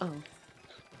on it. Oh.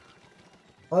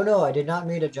 Oh no, I did not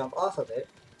mean to jump off of it.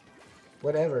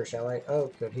 Whatever, shall I?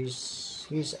 Oh, good.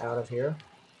 He's out of here.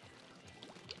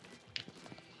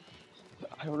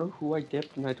 I don't know who I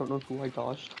dipped and I don't know who I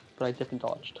dodged, but I dipped and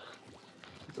dodged.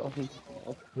 That's all I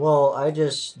know. Well, I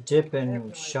just dip I have and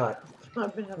no shot. idea.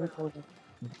 I've been having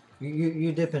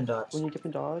You dip and dodge. When you dip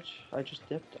and dodge, I just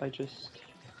dipped.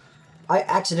 I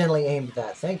accidentally aimed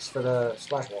that. Thanks for the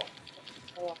splash wall.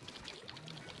 Oh.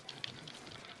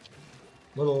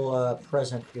 Little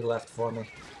present you left for me.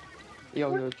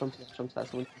 Yo, jump that,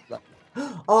 someone that.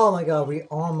 Oh my god, we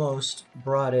almost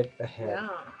brought it ahead. Yeah.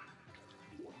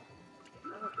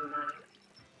 That would be nice.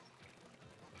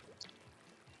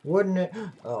 Wouldn't it?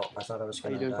 Oh, I thought I was How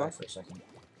you gonna doing, die Bob? for a second.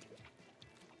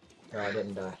 No, I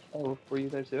didn't die. Oh, were you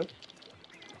there too?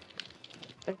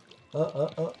 Hey.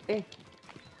 Hey,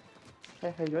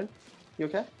 how you doing? You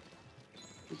okay?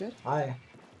 You good? Hi.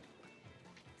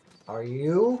 Are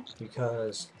you?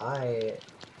 Because I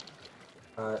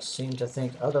seem to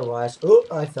think otherwise. Oh,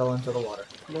 I fell into the water.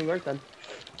 No, you weren't then.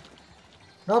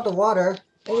 Not the water.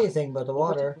 Anything but the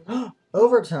water. Overtime.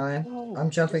 Overtime. No, I'm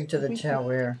jumping just to the wait.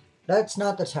 tower. That's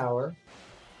not the tower.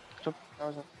 Jump,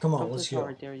 Come on, jump to let's the tower, go.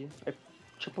 I dare you. I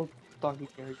triple doggy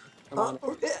dare you. I'm on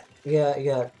it.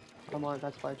 Yeah. I'm on it,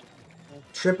 that's why.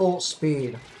 Triple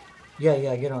speed.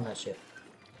 Yeah, get on that shit.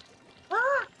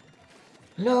 Ah!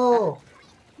 No!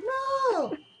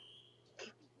 No!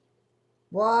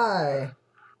 Why?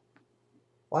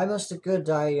 Why must the good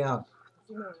die young?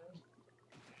 No.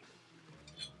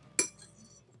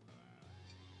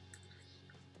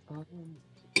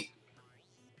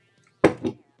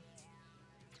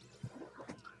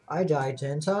 I died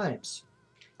 10 times.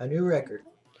 A new record.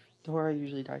 Don't worry, I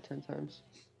usually die 10 times.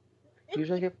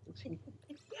 Usually I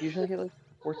get like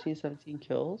 14, 17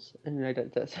 kills, and then I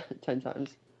died 10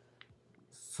 times.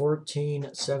 14,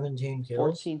 17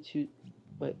 kills? 14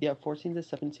 to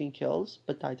 17 kills,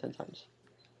 but die 10 times.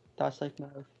 That's like my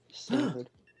standard.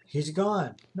 He's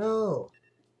gone. No.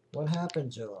 What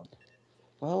happened to him?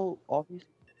 Well, obviously.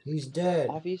 He's dead.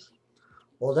 Obviously.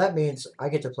 Well, that means I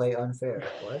get to play unfair.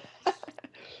 What?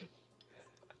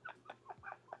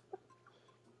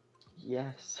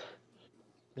 Yes.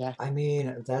 Yeah. I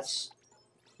mean, that's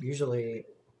usually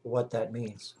what that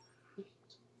means.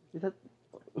 Is that...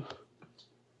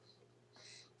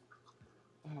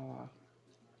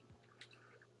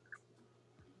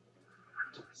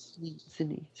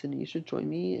 Sydney, you should join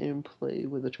me and play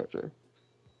with a charger.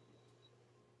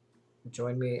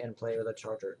 Join me and play with a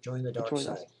charger. Join the dark Join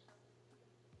side. us.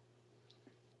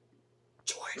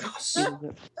 Join us.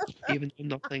 Even though I'm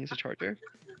not playing as a charger.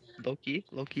 Low-key,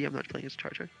 I'm not playing as a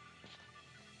charger.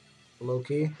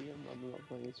 Loki. I'm not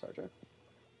playing as a charger.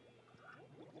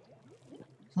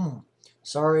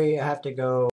 Sorry, I have to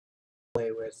go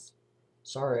play with...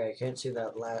 Sorry, I can't see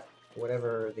that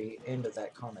whatever the end of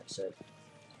that comment said.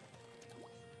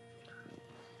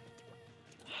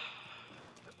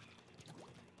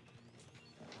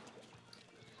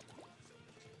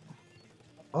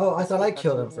 Oh, I thought I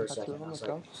killed him for a second. I was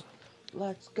like,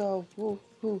 Let's go. Woo,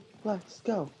 let's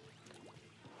go.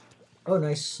 oh,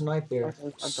 nice sniper.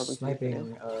 I'm jumping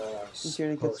Sniping, Since you're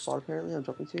in a good post. spot, apparently, I'm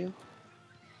jumping to you.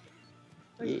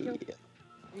 Yeah.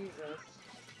 Jesus.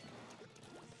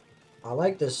 I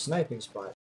like this sniping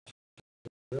spot.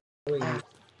 Really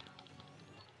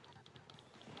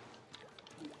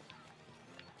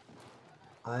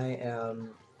I am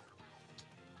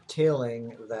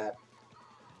tailing that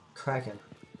Kraken.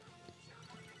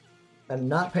 I'm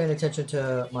not paying attention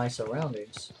to my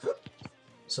surroundings.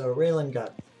 So, Raylan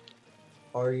got...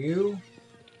 Are you...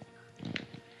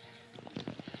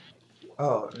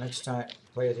 Oh, next time.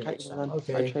 Play with you next time. I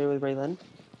Okay. trade with Raylan.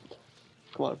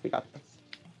 Come on, we got this.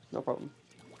 No problem.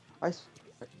 The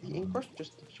ink brush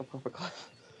just jumped off a cliff.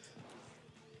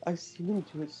 I've seen him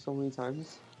do it so many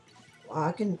times.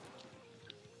 I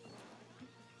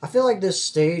feel like this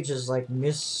stage is like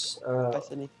or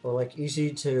like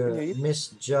easy to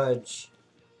misjudge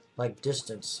like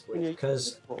distance with,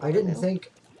 because I didn't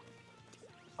think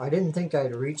I didn't think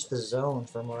I'd reach the zone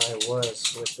from where I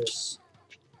was with this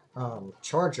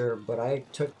charger, but I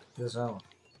took the zone.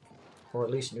 Or at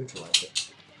least neutralized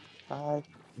it. Hi.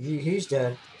 He's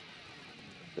dead.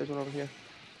 There's one over here.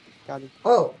 Got him.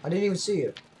 Oh, I didn't even see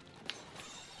you.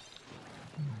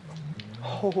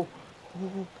 Oh.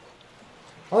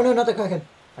 Oh no, not the Kraken.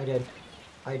 I did.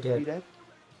 I You did. dead?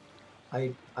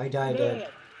 I died dead.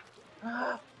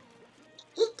 Ah,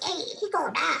 He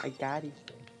gonna die. I got him.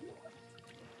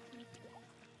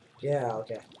 Yeah,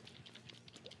 okay.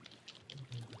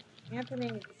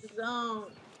 Anthony,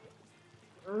 zone.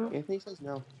 Anthony says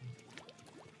no.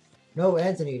 No,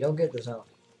 Anthony, don't get the zone.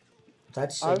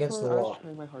 That's against the I was law.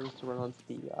 trying my hardest to run onto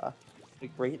the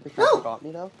grate. The Kraken got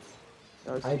me though.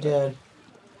 I did.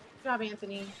 Good job,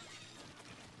 Anthony.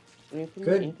 Anthony,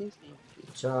 Good. Anthony's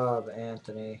Good job,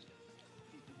 Anthony.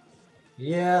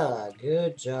 Yeah,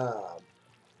 good job.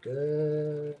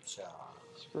 Good job.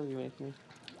 Screw you, Anthony.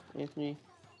 Anthony,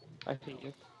 I hate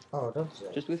you. Oh, don't say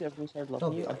Just because everyone started Don't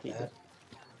loving be you, I like hate that.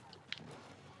 you.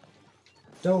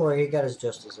 Don't worry, he got his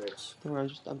just desserts. Don't worry,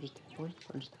 I'm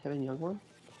just having a young one.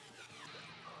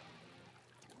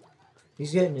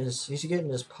 He's getting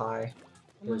his pie,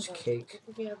 Oh my his God, cake.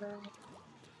 get together.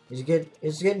 He's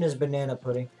getting his banana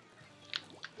pudding.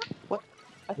 What?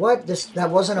 What? That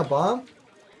wasn't a bomb?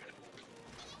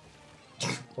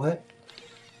 What?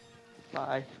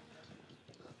 Bye.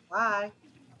 Bye.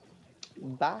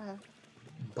 Bye.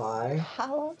 Bye.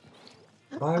 Holla.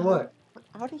 Bye what?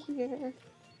 Out of here.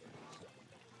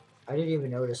 I didn't even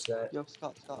notice that. Yo,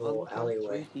 Scott, Little on the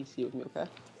alleyway. count of 3, DC with me, okay?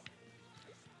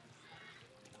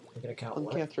 I'm gonna count On the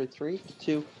what? count of 3, 3,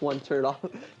 2, 1, turn it off.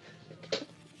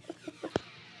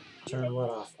 Turn what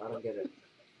off? I don't get it.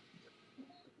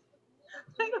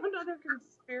 I know another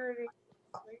conspiracy.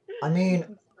 I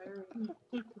mean,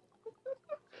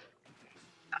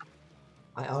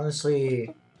 I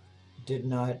honestly did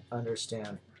not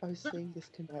understand. I was saying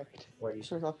disconnect. What you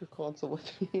said. Turn off your console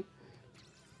with me.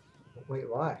 Wait,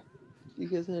 why?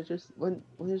 Because it just, when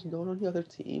there's no one on the other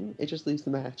team, it just leaves the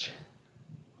match.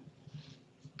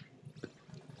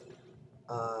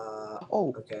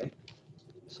 Oh, okay.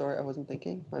 Sorry, I wasn't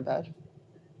thinking. My bad.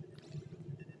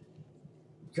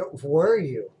 Were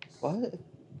you? What?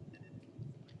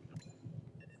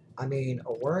 I mean,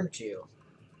 weren't you?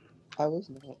 I was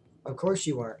not. Of course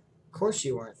you weren't. Of course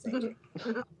you weren't thinking.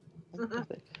 I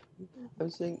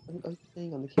was saying on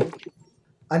the camera.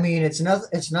 I mean, it's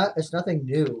nothing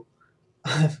new.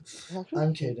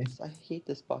 I'm kidding. I hate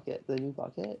this bucket. The new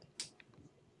bucket.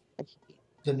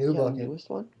 The new The bucket. newest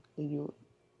one. The new.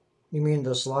 You mean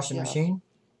the sloshing Yeah. machine?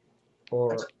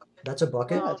 Or that's a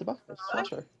bucket? Yeah, it's a bucket. It's a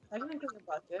slosher. I can think of a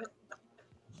bucket.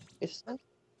 It's I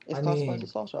classified mean- as a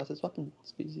slosher. It's its weapon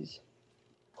species.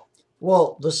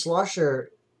 Well, the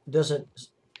slosher doesn't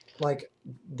like.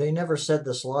 They never said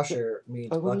the slosher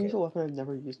means I'm going to use bucket. a weapon I've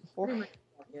never used before. Pretty much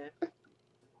a bucket.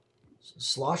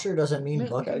 Slosher doesn't mean I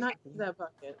bucket. not use that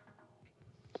bucket.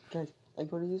 Guys, I'm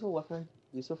going to use a weapon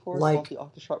I've used before. It's Like-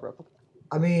 called the Octoshot replica.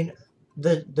 I mean,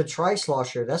 the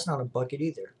tri-slosher, that's not a bucket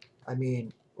either. I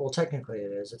mean, well, technically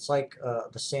it is. It's like the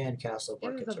sandcastle It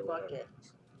buckets is a or whatever.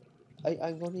 bucket.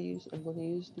 I'm going to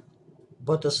use.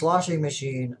 But the sloshing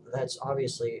machine, that's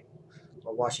obviously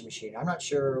a washing machine. I'm not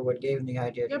sure what gave him the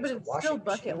idea to Yeah, use but a it's washing still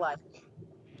machine. bucket-like.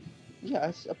 Yeah,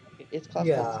 it's a bucket. It's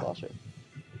classified as Yeah. a slosher.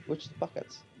 Which is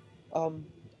buckets.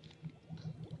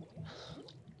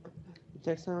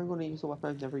 Next time I'm going to use a weapon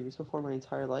I've never used before in my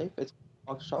entire life. It's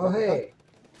Octoshot Oh, replica. hey.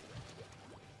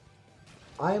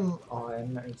 I'm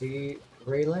on the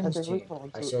Raylan's Has anyone team. caught I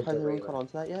onto, said has the anyone caught Raylan.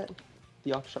 onto that yet?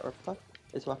 The Octoshot replica.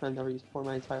 It's a weapon I've never used before in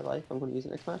my entire life. I'm going to use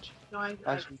it next match. No, I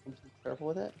Actually, I'm careful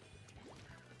with it.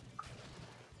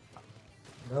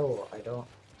 No, I don't.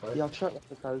 What? The Octoshot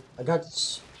replica. I got...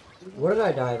 What did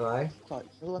I die by? Scott,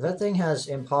 you know the That weapon, thing has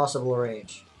impossible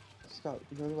range. Scott,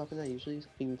 you know the weapon I usually use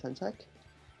being the Tensec?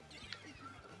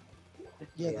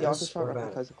 Yeah, the Yes, Octoshot what about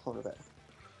replica it? is a clone of it.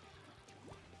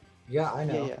 Yeah, I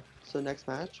know. Yeah. So next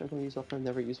match, I'm going to use a weapon I've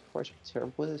never used before. I should be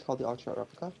terrible with it. It's called the Octoshot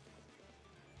replica.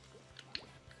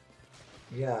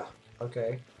 Yeah,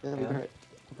 okay. Yeah, that'll be Yeah. great.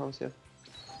 I promise you.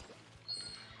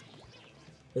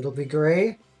 It'll be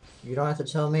gray? You don't have to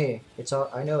tell me. It's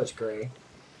all, I know it's gray.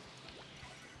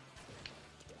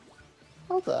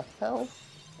 How the hell?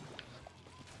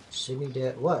 See me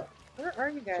dead. What? Where are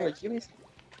you Sorry, guys? give me.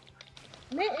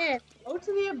 Mitten, go to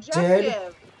the objective.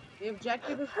 Dead. The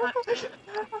objective is not.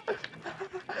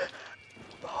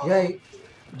 Yeah,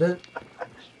 the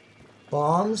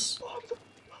bombs?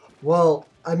 Well,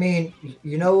 I mean,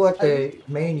 you know what the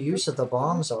main use of the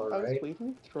bombs are, I was right?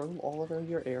 waiting to throw them all around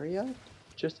your area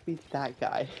just to be that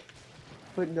guy.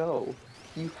 But no.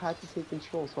 You had to take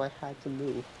control, so I had to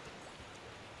move.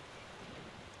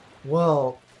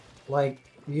 Well, like,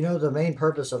 you know, the main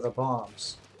purpose of the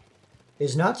bombs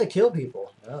is not to kill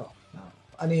people. No, no.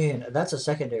 I mean, that's a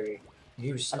secondary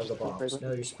use I of the should take bombs. right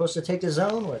No, you're supposed to take the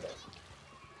zone with it.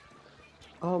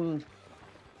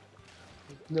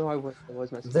 No, I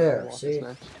was messing There, with see? this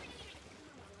match.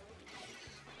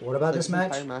 What about Like, this match?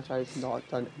 entire match, I have not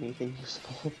done anything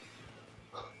useful.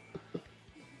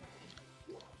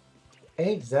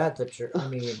 Ain't that the truth? I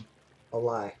mean, a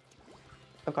lie.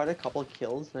 I've got a couple of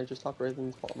kills, and I just stopped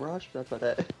raising Bomb Rush, but that's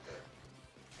about it.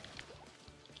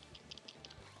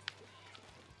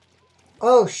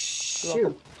 Oh You're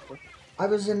shoot!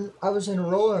 welcome, I was in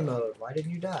roller mode. Why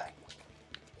didn't you die?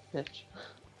 Mitch.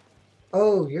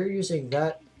 Oh, you're using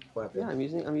that weapon. Yeah, I'm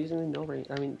using the no range.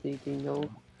 I mean the no.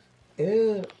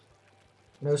 Ew.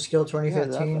 No skill Yeah,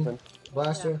 that 2015 weapon.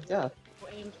 blaster. Yeah.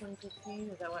 AIM 2015,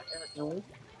 is that what Eric told me?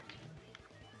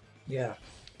 Yeah.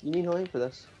 You need no aim for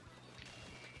this.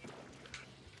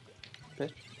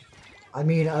 Mitch. I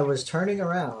mean, I was turning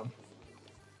around,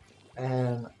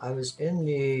 and I was in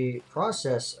the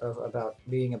process of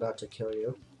being about to kill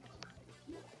you.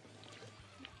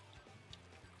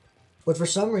 But for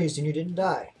some reason, you didn't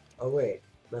die. Oh wait,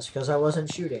 that's because I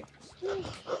wasn't shooting.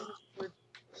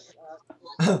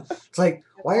 It's like,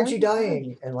 why aren't you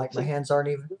dying? And like, my hands aren't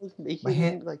even. It was My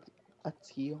hand. making like a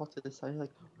T off to the side.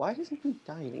 Like, why isn't he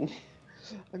dying?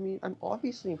 I mean, I'm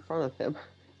obviously in front of him.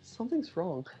 Something's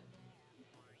wrong.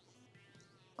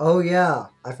 Oh yeah,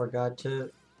 I forgot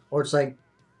to. Or it's like,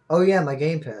 oh yeah, my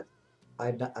gamepad.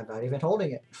 I'm not even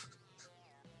holding it.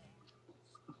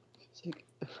 It's like...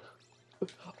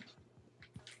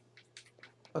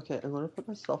 Okay, I'm gonna put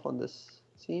myself on this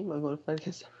team. I'm gonna fight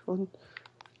against everyone.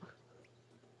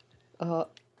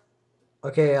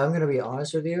 Okay, I'm gonna be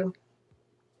honest with you.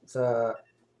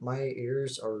 My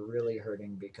ears are really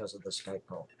hurting because of the Skype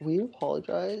call. We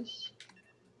apologize.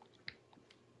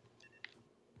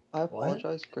 I What?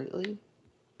 apologize greatly.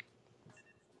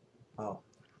 Oh,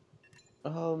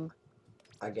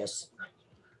 I guess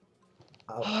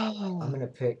I'm gonna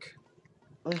pick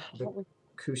the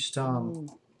custom,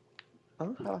 I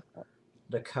don't have that.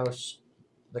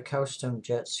 the custom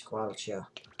jet squelcher.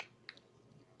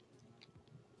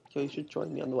 So you should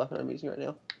join me on the weapon I'm using right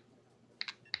now.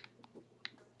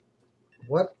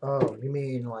 What? Oh, you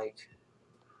mean like?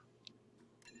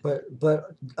 But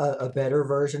a better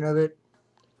version of it?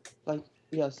 Like,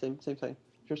 yeah, same thing.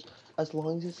 Just as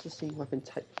long as it's the same weapon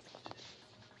type.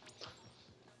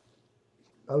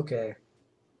 Okay.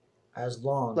 As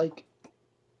long. Like,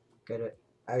 Get it?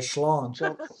 As long.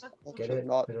 jump, Get it?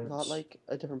 not like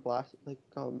a different blast, like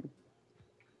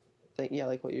thing. Yeah,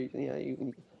 like what you're. Yeah,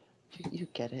 you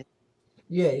get it.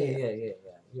 Yeah.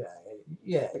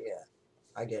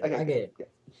 I get it. Okay, I get it. Yeah.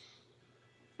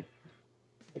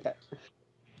 Okay.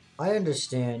 I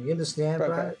understand. You understand, Right,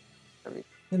 Brian? right. I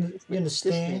mean, You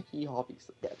understand? He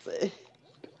obviously gets it.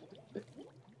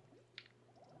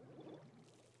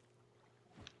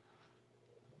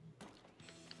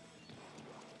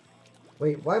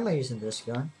 Wait, why am I using this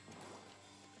gun?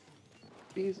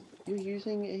 Because you're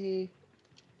using a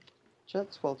jet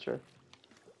squelcher,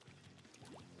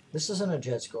 This isn't a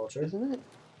jet squelcher. isn't it?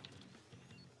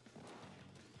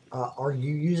 Are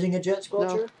you using a jet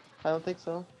squelcher? No, I don't think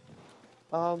so.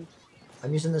 I'm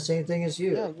using the same thing as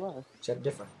you. Yeah, you are. Except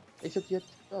different. Except you have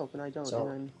to scope, and I don't, So-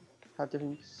 and I have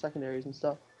different secondaries and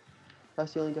stuff.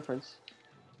 That's the only difference.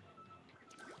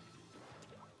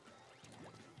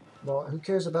 Well, who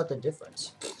cares about the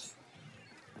difference?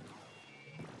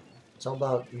 It's all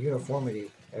about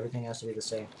uniformity. Everything has to be the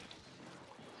same.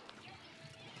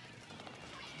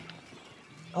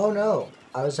 Oh no!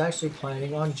 I was actually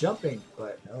planning on jumping,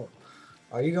 but no.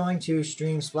 Are you going to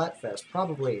stream Splatfest?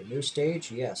 Probably. New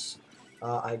stage? Yes.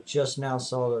 I just now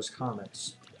saw those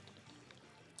comments.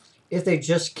 If they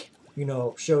just,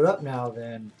 showed up now,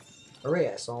 then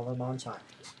hooray, I saw them on time.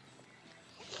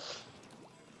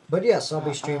 But yes, I'll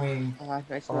be streaming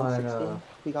nice on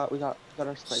we got our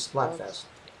Splatfest.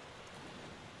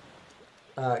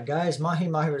 Guys,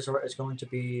 Mahi-Mahi Resort is going to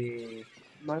be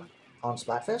on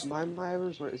Splatfest? My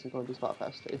resort isn't going to be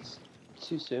Splatfest. It's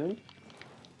too soon.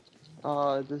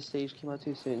 The stage came out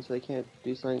too soon, so they can't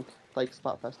do something like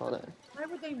Splatfest on it. Why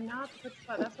would they not put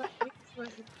spot? That's what makes was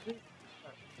the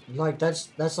Like, that's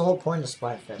the whole point of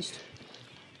Splatfest.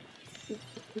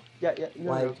 Yeah,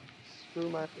 no, Like, no. Screw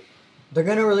my... They're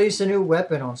gonna release a new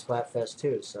weapon on Splatfest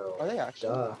too, so... Are they actually?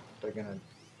 Duh. They're gonna...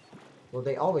 Well,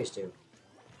 they always do.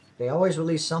 They always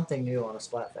release something new on a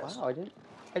Splatfest. Wow,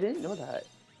 I didn't know that.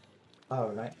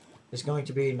 Oh, night. It's going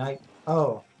to be night...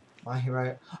 Oh.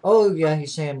 Mahi-Mahi. Oh yeah,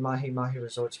 he's saying Mahi-Mahi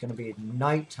Resort's gonna be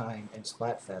nighttime in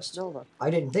Splatfest. No, bro. I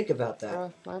didn't think about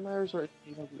that. My resort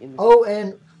is gonna be in the Oh,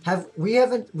 and we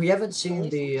haven't seen only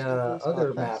the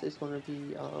other map. It's gonna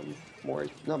be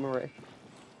not Moray.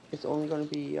 It's only gonna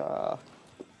be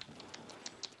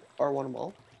R1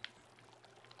 Mall.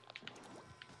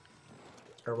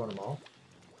 Urban Mall.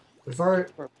 We've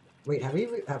already. Or- Wait,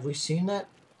 have we seen that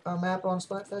map on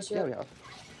Splatfest Yeah, yet? we have.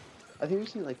 I think we've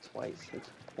seen it like twice. Like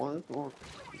one or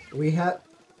We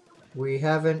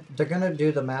haven't. They're gonna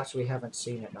do the maps we haven't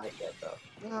seen at night yet, though.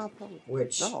 nah, probably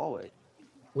Which not always.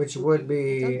 would They've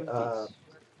be done repeats.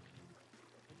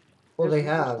 well, There's they repeat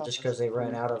have Splatfest just because they ran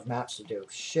in- out of maps to do.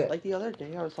 Shit. Like the other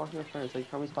day, I was talking to friends. Like,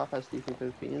 how many Splatfests do you think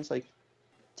there's been? It's like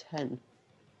 10.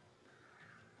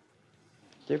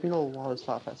 There've been a lot of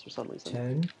Splatfests for some reason.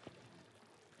 10.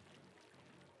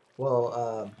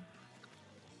 Well,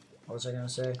 what was I gonna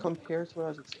say? Compared to what I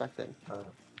was expecting.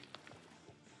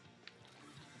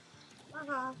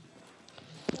 Haha.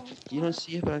 You don't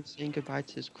see it, but I'm saying goodbye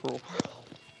to his cruel.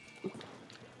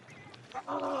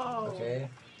 Oh. Okay.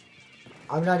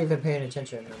 I'm not even paying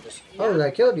attention. I'm just. Yeah, Oh,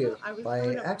 I killed you I was by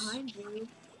coming up accident. behind you.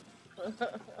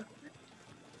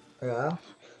 Yeah.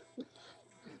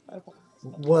 I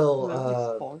Well,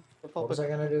 what what was I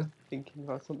gonna do? Thinking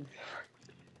about something.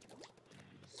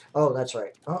 Oh, that's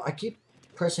right. Oh, I keep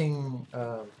pressing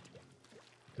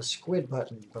the squid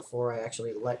button before I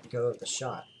actually let go of the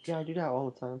shot. Yeah, I do that all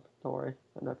the time. Don't worry,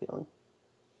 I'm not feeling.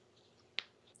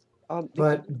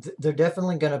 But they're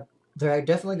definitely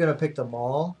gonna pick the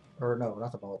mall, or no,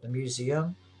 not the mall, the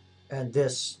museum, and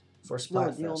this for No,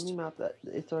 Splatfest. the only map that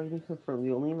it's already been confirmed.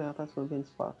 The only map that's going to be in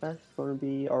Splatfest is going to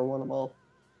be R1 Mall.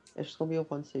 It's just going to be a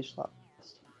one-stage Splatfest.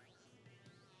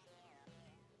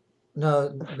 No,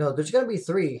 there's gonna be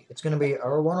 3. It's gonna be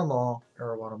R1 Mall,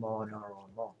 R1 Mall, and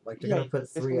R1 Mall. Like they're gonna put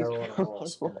 3 gonna be R1 R1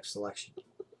 Malls Mall. in the selection.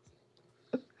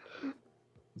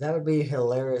 That would be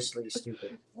hilariously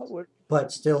stupid, That would.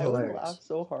 but still I would hilarious. laugh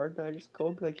so hard that I just go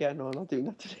and be like, yeah, no, I'm not doing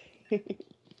that today.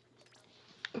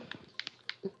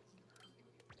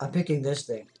 I'm picking this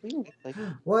thing. We can get, like,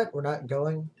 What? We're not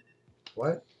going?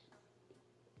 What?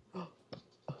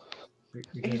 You're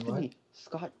doing what? Anthony,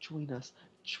 Scott, join us.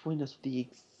 Join us with the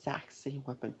exact same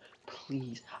weapon,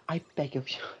 please. I beg of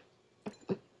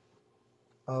you.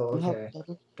 Oh, We have okay.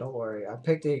 bubble- Don't worry. I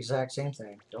picked the exact same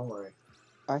thing. Don't worry.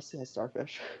 I said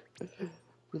starfish.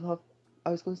 We love. I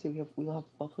was going to say we have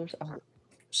bubblers out.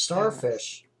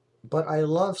 Starfish. But I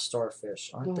love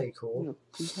starfish. Aren't they cool? No,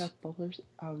 we have bubblers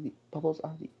out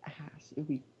of the ass. It'd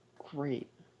be great.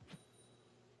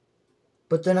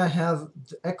 But then I have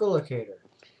the echolocator.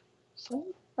 So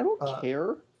I don't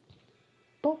care.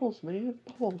 Bubbles, man,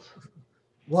 bubbles.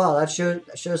 Wow, that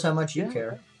shows how much you Yeah.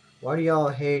 care. Why do y'all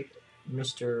hate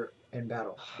Mr. in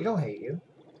battle? We don't hate you.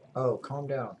 Oh, calm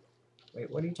down.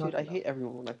 Wait, what are you talking Dude, I about? hate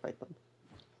everyone when I fight them.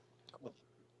 It's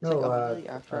No, like immediately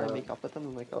after I make up with them,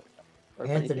 I'm like, oh. Or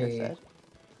if anything Anthony. I said.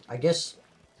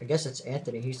 I guess it's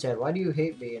Anthony. He said, "Why do you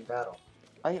hate me in battle?"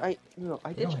 I They ditch don't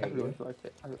hate everyone you.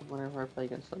 whenever I play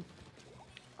against them.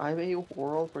 I'm a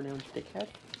world-renowned dickhead.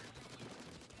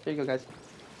 There you go, guys.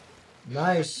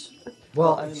 Nice.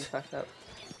 Well, I'm in fact out.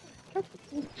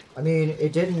 I mean,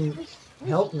 it didn't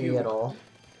help me You. at all.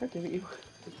 God damn it, you.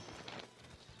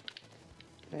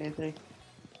 Hey, Anthony.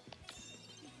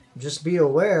 Just be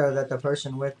aware that the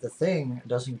person with the thing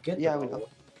doesn't get Yeah, the we bubble. know.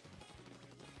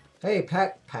 Hey,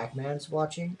 Pac-Man's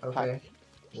watching? Okay.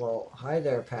 Well, hi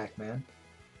there, Pac-Man.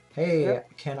 Hey,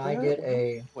 Yep. can I Where- get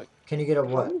a... Wait. Can you get a How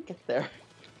what? do you get there?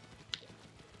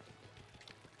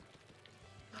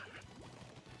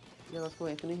 Yeah, let's go,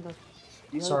 Anthony.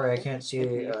 Sorry, I can't see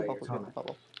Anthony, your bubble, comment.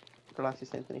 bubble. Relax,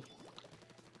 Anthony.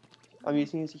 I'm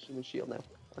using it as a human shield now.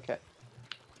 Okay.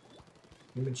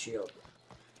 Human shield.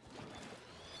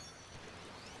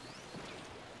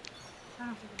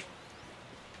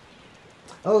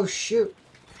 Oh, shoot.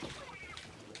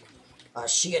 Ah,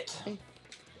 shit.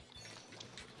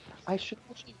 I should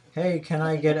actually. Hey, can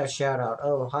I get a shout out?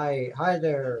 Oh, hi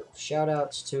there. Shout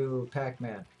outs to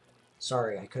Pac-Man.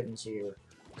 Sorry, I couldn't see your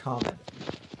comment.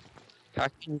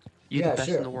 Pac-Man, Yeah, the best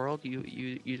sure. in the world. You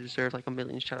deserve like a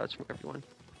million shoutouts from everyone.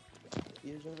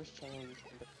 You deserve a challenge.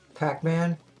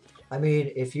 Pac-Man, I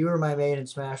mean, if you were my main in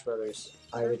Smash Brothers,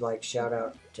 I would like shout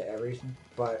out to everything,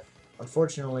 but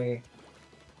unfortunately,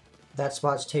 that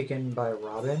spot's taken by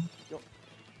Robin.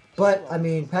 But, I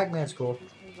mean, Pac-Man's cool.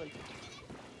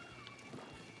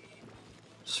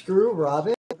 Screw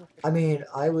Robin? I mean,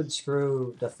 I would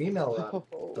screw the female Robin,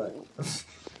 but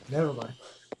never mind.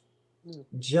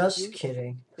 Just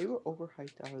kidding. They were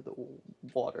overhyped out of the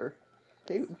water.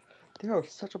 They are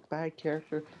such a bad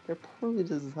character. They're poorly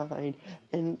designed,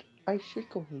 and I should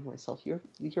go hang myself. You're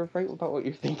right about what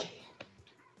you're thinking.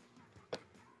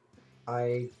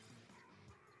 I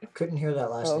couldn't hear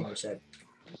that last thing you said.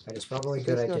 And it's probably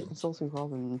good I Basically, I was didn't. consulting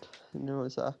Rob, and there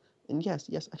was and yes,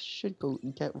 I should go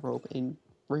get rope and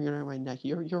bring it around my neck.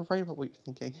 You're right about what you're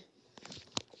thinking.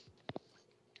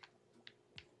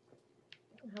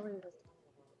 What the hell are you guys talking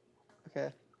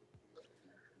Okay.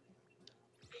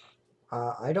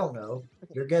 I don't know.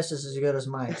 Your guess is as good as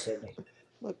mine, Sydney.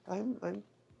 Look, I'm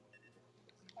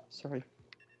sorry.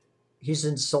 He's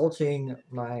insulting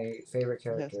my favorite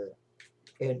character.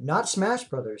 Not Smash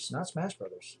Brothers. Not Smash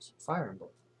Brothers. Fire Emblem.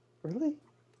 Really?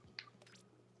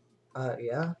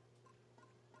 Yeah.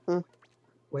 Huh.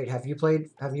 Wait, have you played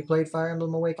Fire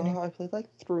Emblem Awakening? I played like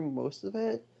through most of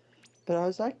it, but I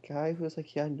was that guy who was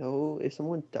like, yeah, no, if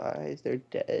someone dies, they're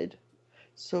dead.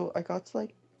 So I got to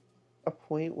like a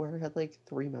point where I had like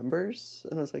 3 members,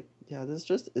 and I was like, yeah, this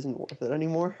just isn't worth it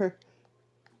anymore.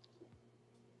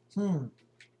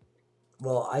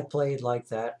 Well, I played like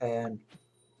that, and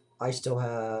I still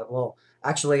have. Well,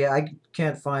 actually, I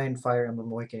can't find Fire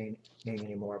Emblem Awakening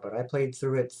anymore, but I played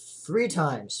through it 3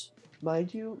 times.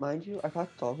 Mind you, I got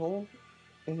Donald,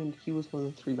 and he was one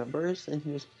of the 3 members, and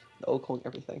he was calling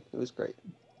everything. It was great.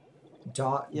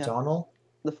 Yeah. Donald?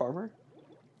 The farmer?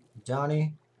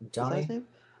 Donnie? Is that his name?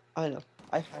 I know.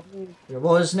 I haven't. Yeah,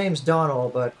 well, his name's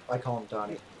Donald, but I call him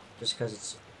Donnie, just because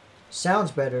it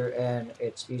sounds better and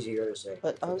it's easier to say.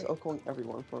 But I was calling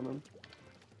everyone from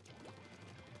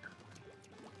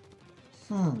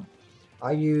him.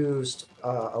 I used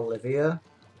Olivia,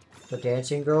 the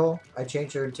dancing girl. I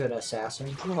changed her into an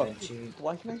assassin, Bro, and she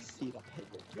why can I see that?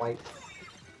 white.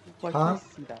 Why can I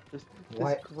see that? This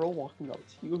girl walking up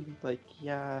to you and be like,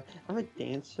 yeah, I'm a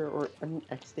dancer, or I'm an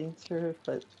ex-dancer,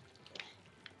 but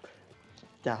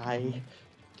die.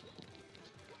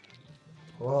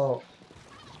 Well,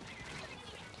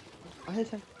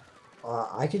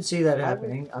 I can see that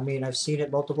happening. I mean, I've seen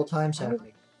it multiple times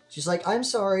happening. She's like, I'm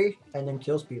sorry, and then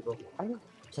kills people.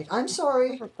 It's like, I'm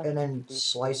sorry, and then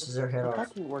slices their head off.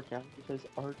 That didn't work out because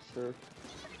arts are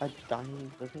a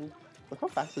dying living. Look how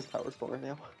fast this tower's going right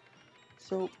now.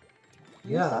 So,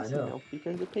 yeah, I know. Now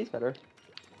because it pays better.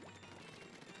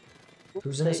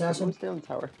 Who's an assassin? Stay on the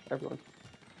tower, everyone.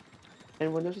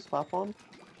 And when there's a spot bomb.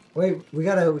 Wait, we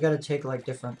gotta take like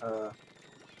different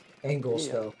angles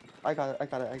though. I got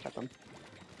them.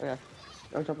 Okay,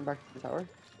 I'm jumping back to the tower.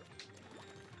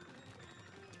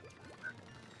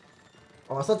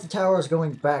 Oh, I thought the tower was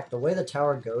going back. The way the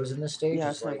tower goes in this stage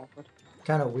is like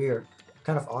kind of weird,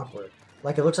 kind of awkward.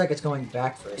 Like it looks like it's going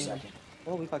back for a second.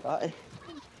 Well, we got it.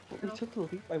 We took the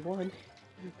lead by 1.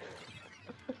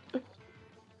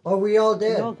 Oh, we all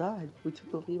did. We all died. We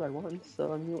took the lead by 1,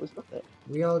 so I mean it was worth it.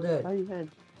 We all did. How you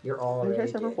win? You're all. Have you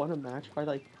guys ever won a match by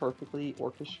like perfectly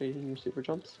orchestrating your super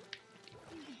jumps?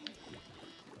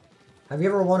 Have you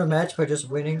ever won a match by just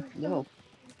winning? No.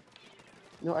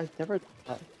 No, I've never done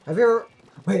that. Have you ever?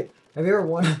 Wait. Have you ever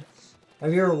won?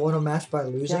 Have you ever won a match by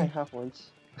losing? Yeah, I have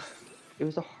once. It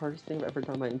was the hardest thing I've ever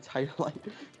done in my entire life.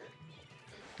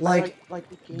 Like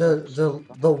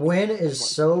the win is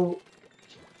so.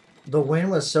 The win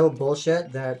was so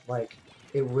bullshit that like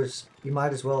it was. You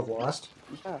might as well have lost.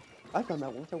 Yeah, I've done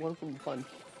that once. I won from fun.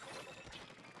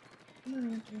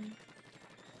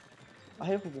 I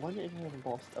have won and I have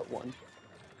lost at 1.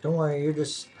 Don't worry,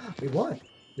 we won.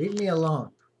 Leave me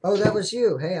alone. Oh, that was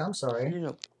you. Hey, I'm sorry.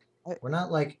 No. We're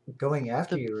not like going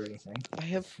after you or anything. I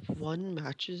have won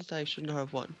matches that I should not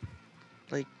have won.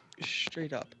 Like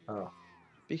straight up. Oh.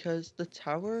 Because the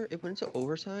tower, it went into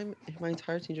overtime, and my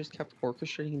entire team just kept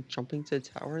orchestrating and jumping to the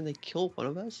tower, and they killed one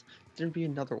of us. There'd be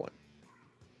another one.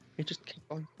 It just kept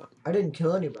on going. I didn't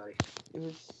kill anybody. It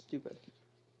was stupid.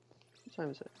 What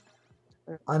time is it?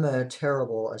 I'm a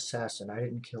terrible assassin. I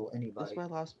didn't kill anybody. This is my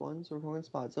last one, so we're going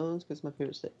spot zones because my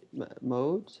favorite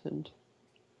modes, and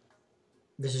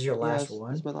this is your last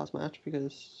one? This is my last match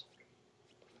because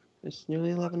it's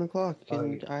nearly 11 o'clock,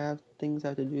 and I have things I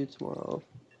have to do tomorrow.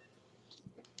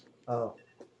 Oh.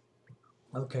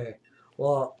 Okay.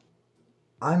 Well,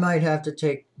 I might have to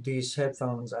take these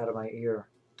headphones out of my ear.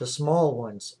 The small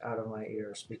ones out of my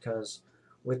ears, because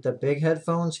with the big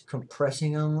headphones,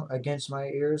 compressing them against my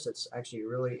ears, it's actually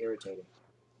really irritating.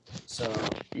 So...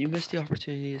 You missed the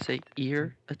opportunity to say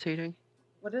ear-atating?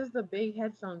 What is the big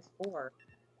headphones for?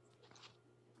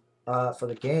 For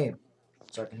the game.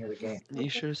 So I can hear the game. You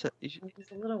should have said... These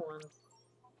the little ones.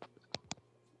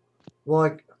 Well,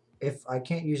 like, if I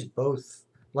can't use both...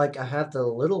 Like, I have the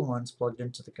little ones plugged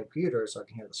into the computer so I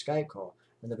can hear the Skype call.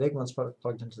 And the big ones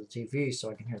plugged into the TV so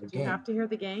I can hear the game. You have to hear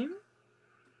the game?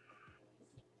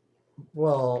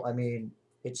 Well, I mean,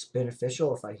 it's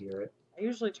beneficial if I hear it. I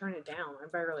usually turn it down. I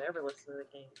barely ever listen to the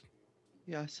game.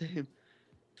 Yeah, same.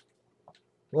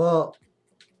 Well,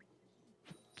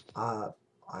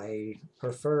 I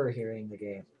prefer hearing the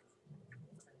game.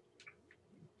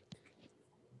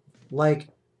 Like,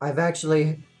 I've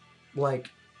actually, like,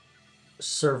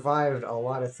 survived a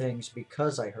lot of things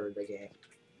because I heard the game.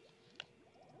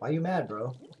 Why you mad,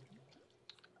 bro?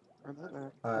 I'm not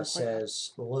mad.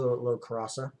 Says Lou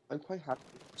Crossa. I'm quite happy.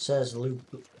 Says Lou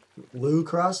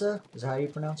Crossa? Is that how you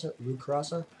pronounce it? Lou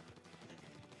Crossa?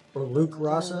 Or Luke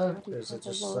Rasa? Is it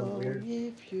just some weird?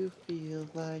 If you feel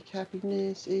like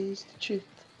happiness is the truth.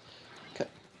 Okay.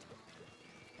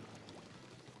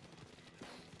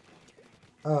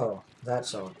 Oh, that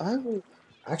song. I was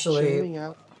Actually, jamming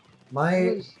out. I my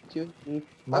was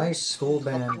doing school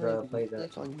band copyright played that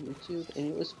music song. on YouTube, and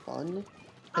it was fun.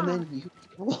 And then you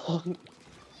came along.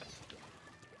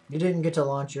 You didn't get to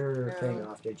launch your No. thing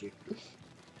off, did you?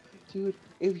 Dude,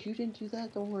 if you didn't do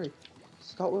that, don't worry.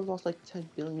 Scott would have lost like $10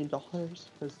 billion because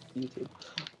of YouTube.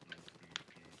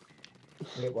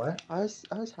 Wait, what? I was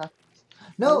happy.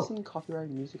 I No! was singing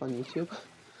copyrighted music on YouTube.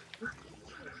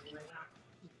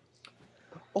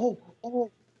 Oh!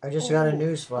 I just got a Oh,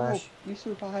 news flash. Oh, you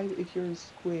survive if you're in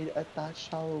squid at that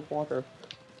shallow water.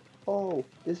 Oh,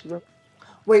 this is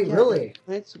Wait, yeah, really?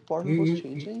 when its water level's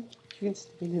changing, you can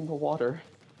stand in the water.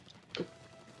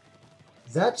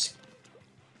 That's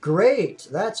great.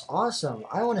 That's awesome.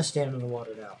 I want to stand in the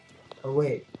water now. Oh,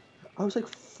 wait. I was like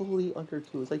fully under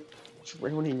too. It was like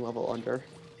drowning level under.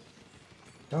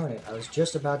 Darn it. I was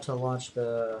just about to launch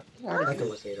the Get out of here.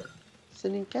 echolocator.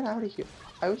 Cindy, get out of here.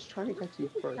 I was trying to get to you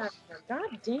first.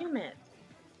 God damn it.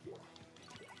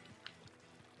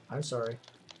 I'm sorry.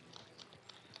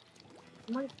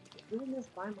 I'm like doing this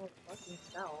by my fucking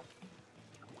self.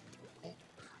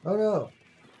 Oh, no.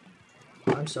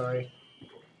 I'm sorry.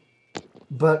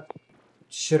 But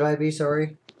should I be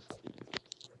sorry for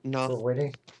No.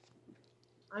 waiting?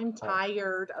 I'm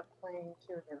tired of playing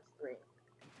 2 against 3.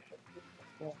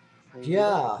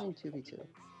 Yeah. Playing 2v2.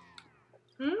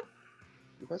 Hmm?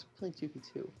 You guys are playing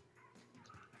 2v2.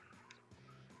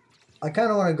 I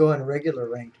kind of want to go in regular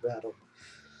ranked battle.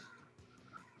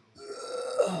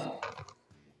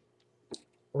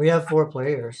 We have 4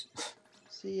 players.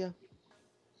 See ya.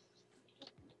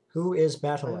 Who is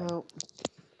battling? I'm out.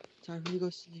 Time for you to go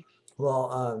sleep.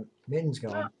 Well, Mitten's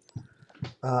gone.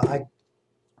 I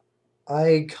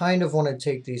kind of want to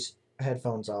take these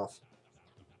headphones off.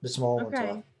 The small ones off.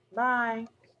 Okay, bye.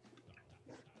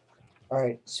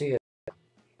 Alright, see ya.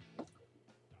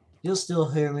 You'll still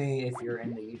hear me if you're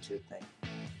in the YouTube thing.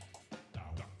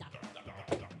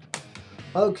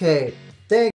 Okay,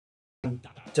 thank you. I'm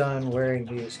done wearing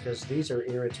these because these are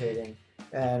irritating.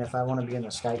 And if I want to be in the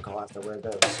Skype call, I have to wear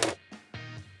those.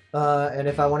 And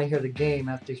if I want to hear the game,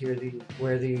 I have to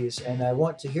wear these. And I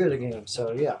want to hear the game,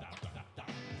 so yeah.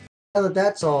 Now that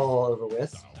that's all over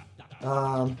with,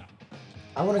 I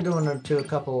want to go into a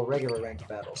couple regular ranked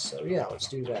battles. So yeah, let's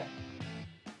do that.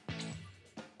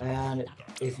 And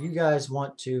if you guys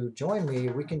want to join me,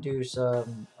 we can do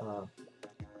some, what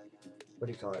do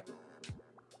you call it?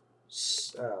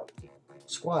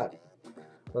 Squad.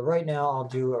 But right now, I'll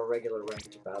do a regular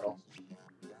ranked battle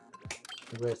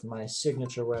with my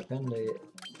signature weapon, the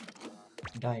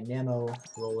Dynamo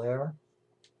Roller.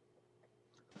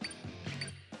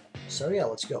 So yeah,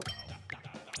 let's go.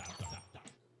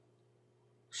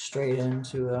 Straight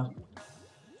into a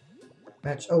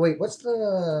match. Oh wait, what's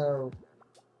the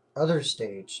other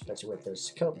stage that's with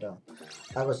this Countdown?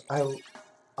 I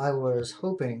was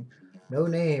hoping, no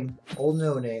name, old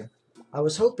no name. I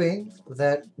was hoping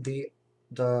that the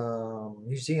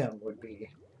museum would be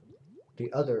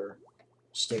the other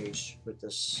stage with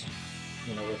this,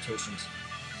 rotations.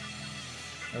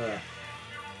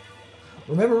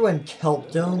 Remember when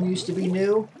Kelp Dome used to be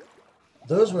new?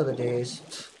 Those were the days.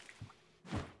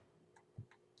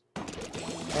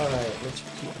 Alright, let's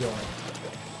keep going.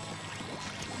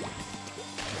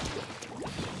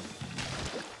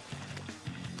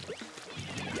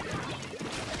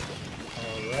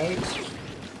 Alright.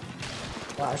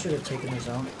 Wow, I should have taken his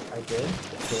own. I did.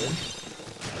 Good.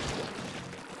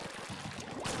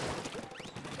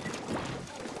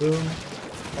 Boom.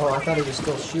 Oh, I thought he was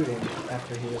still shooting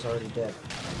after he was already dead.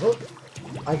 Oh,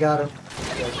 I got him.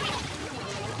 Good.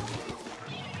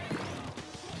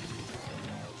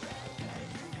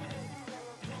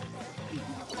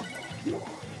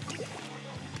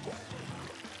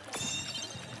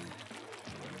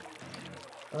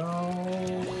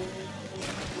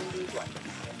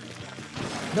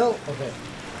 No, okay.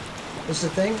 Is the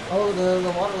thing? Oh, the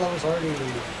water level's already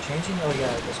changing? Oh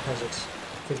yeah, just because it's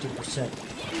 50%.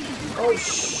 Oh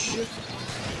shit!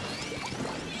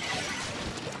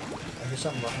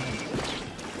 something behind me.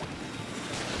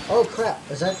 Oh crap!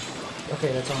 Is that?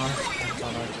 Okay, that's on our. That's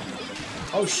on our team.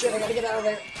 Oh shit! I gotta get out of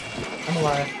there. I'm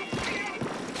alive.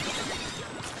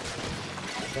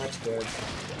 That's good.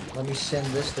 Let me send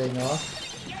this thing off.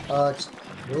 It's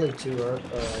really too early.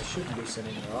 I shouldn't be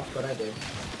sending it off, but I did.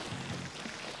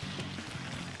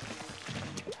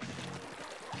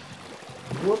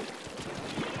 Whoop.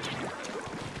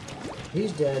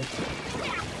 He's dead.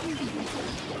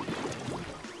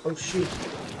 Oh shoot.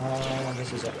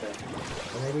 This is up there.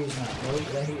 Or maybe he's not. No,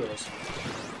 there he is.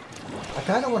 I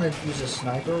kind of want to use a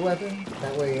sniper weapon.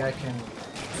 That way I can,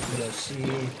 you know,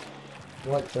 see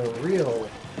what the real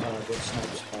good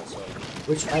sniper spots are.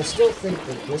 Which I still think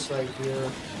that this right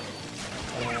here,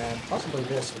 and possibly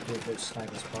this would be a good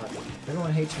sniper spot.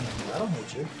 Everyone hates me. I don't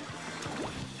hate you.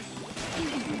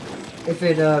 If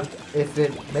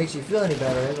it makes you feel any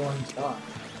better, everyone's gone.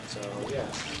 So yeah.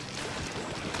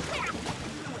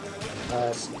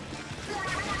 As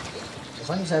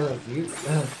long as I have a view,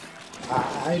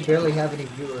 I barely have any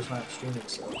viewers when I'm streaming,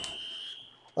 so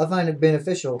I find it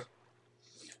beneficial.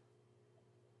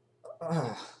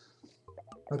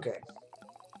 Okay.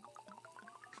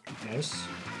 Nice.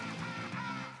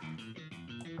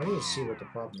 I need to see what the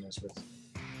problem is with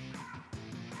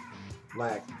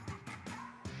lag.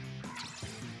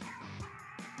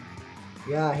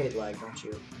 Yeah, I hate lag, don't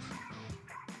you?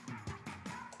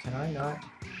 Can I not?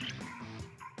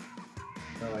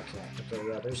 No, I can't. Okay,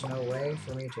 yeah, there's no way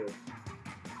for me to...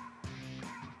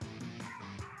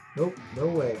 Nope, no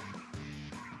way.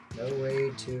 No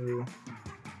way to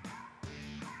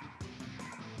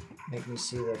make me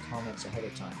see the comments ahead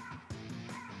of time.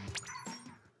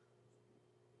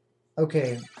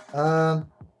 Okay, oh,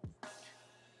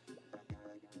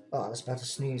 I was about to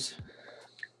sneeze.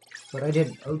 But I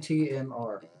didn't.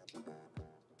 OTMR.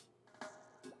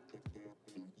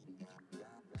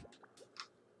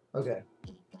 Okay.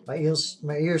 My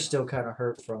ears still kind of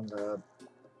hurt from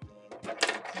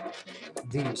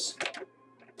these.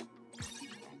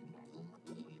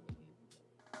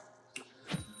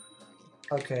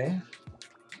 Okay.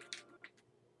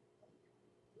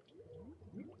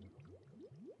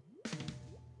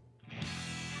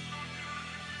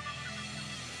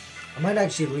 I might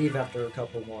actually leave after a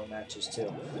couple more matches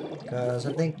too, because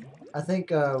I think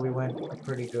we went a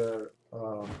pretty good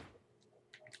time.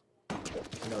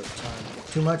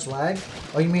 Too much lag?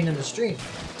 Oh, you mean in the stream?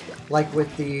 Like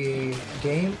with the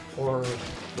game, or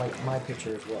like my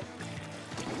picture as well?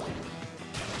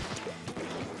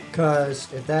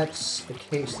 Because if that's the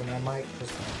case, then I might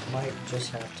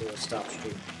just have to stop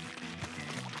streaming.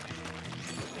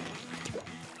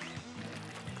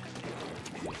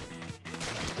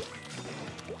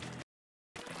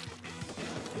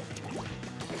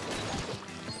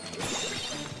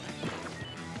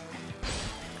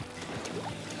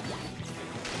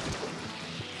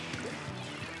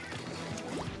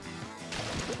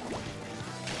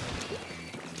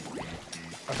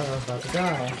 I thought I was about to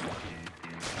die.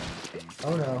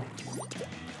 Oh no.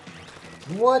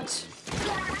 What?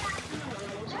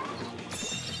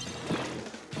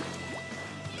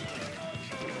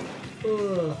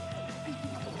 Ugh.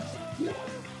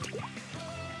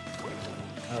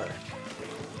 Alright.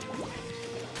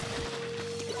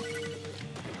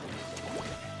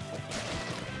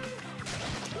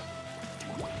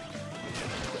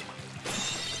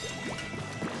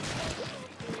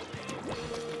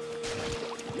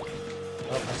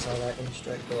 Oh, I saw that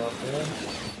strike go off there.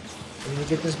 We need to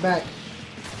get this back.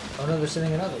 Oh no, they're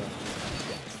sending another one.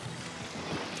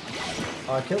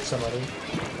 Oh, I killed somebody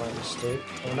by mistake.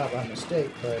 Well, not by mistake,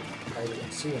 but I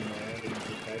didn't see him there. I didn't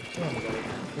think I'd kill anybody.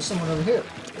 There's someone over here.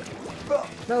 Oh,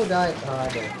 no, die. Oh, I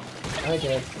did. I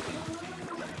did.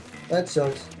 That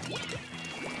sucks.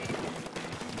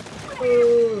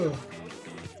 Ugh.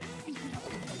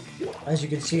 As you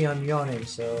can see, I'm yawning,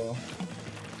 so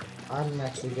I'm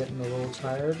actually getting a little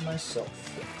tired myself.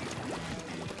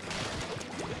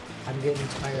 I'm getting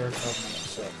tired of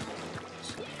myself.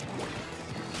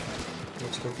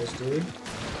 Let's get this dude.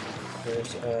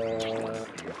 There's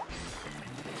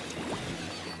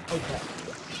okay.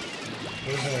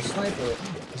 There's a sniper.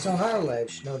 It's on our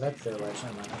ledge. No, that's their ledge.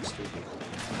 Never mind, I'm stupid.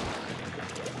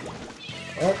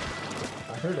 Oh,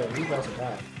 I heard him. You guys are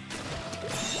back.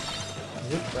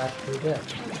 You're practically dead.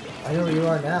 I know where you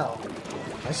are now.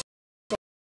 I saw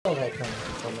that coming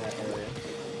from that area.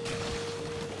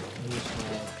 Use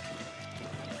my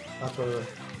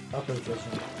upper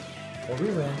vision. Well, we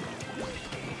win.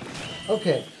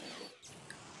 Okay.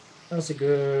 That was a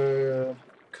good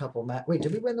couple match. Wait,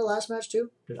 did we win the last match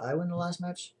too? Did I win the last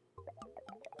match?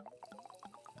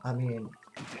 I mean,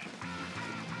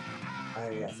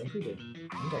 I think we did.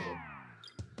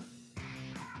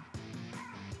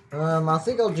 I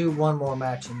think I'll do one more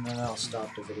match and then I'll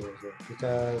stop the video here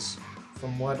because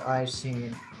from what I've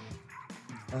seen,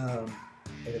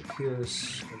 it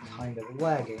appears kind of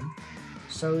lagging.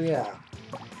 So yeah,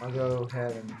 I'll go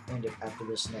ahead and end it after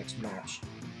this next match.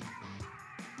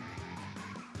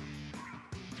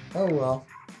 Oh well.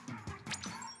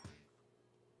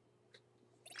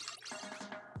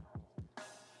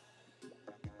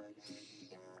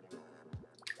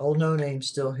 Old No Name's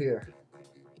still here.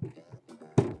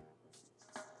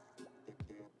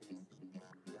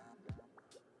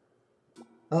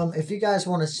 If you guys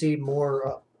want to see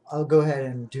more, I'll go ahead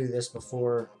and do this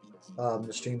before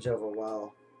the stream's over a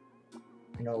while.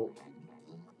 You know,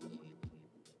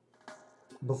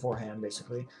 beforehand,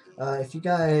 basically. If you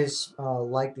guys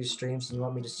like these streams and you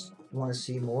want to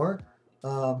see more,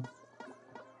 go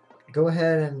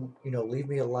ahead and leave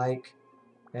me a like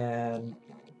and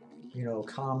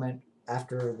comment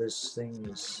after this thing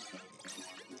is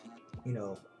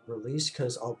released,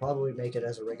 because I'll probably make it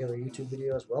as a regular YouTube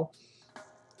video as well.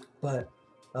 But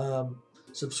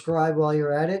subscribe while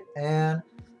you're at it, and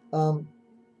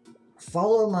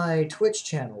follow my Twitch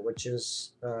channel, which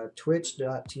is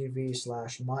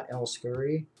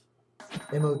twitch.tv/mottscurray,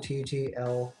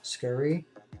 MOTTL scurry,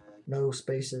 no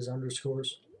spaces,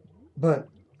 underscores. But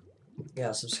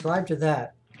yeah, subscribe to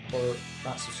that, or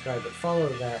not subscribe, but follow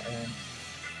that. And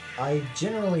I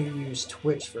generally use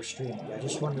Twitch for streaming. I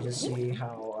just wanted to see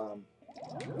how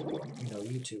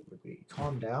YouTube would be.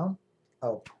 Calm down.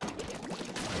 Oh,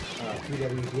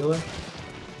 PW dealer.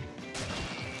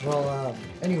 Well,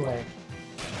 anyway,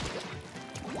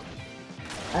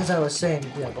 as I was saying,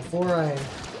 yeah, before I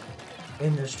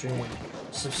end the stream,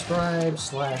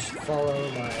 subscribe/follow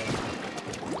my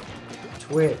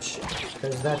Twitch,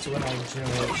 because that's when I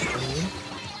generally stream.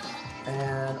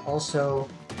 And also,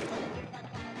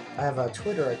 I have a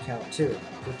Twitter account too,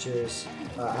 which is,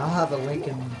 I'll have a link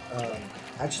in,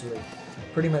 actually,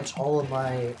 pretty much all of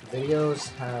my videos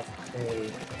have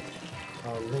a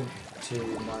link to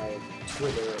my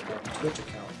Twitter and Twitch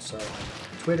account. So,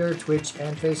 Twitter, Twitch,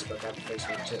 and Facebook. I have a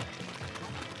Facebook too.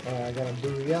 I got a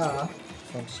booyah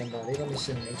from somebody. Let me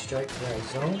send an H-strike to that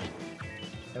zone,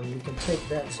 and we can take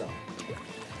that zone.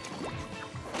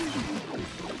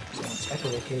 Someone's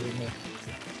echolocating me.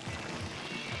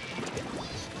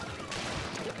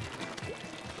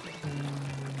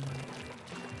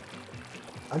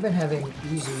 I've been having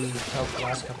easy help the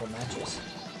last couple matches,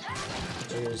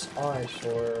 which is odd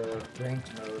for ranked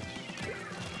mode.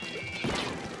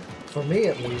 For me,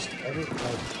 at least, I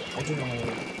generally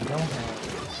don't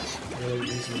have really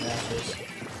easy matches.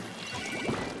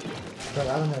 But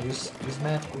I don't know, these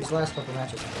last couple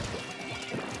matches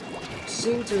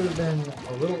seem to have been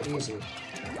a little easy, a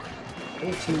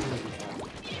little too easy.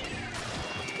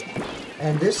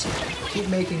 And this keep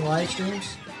making live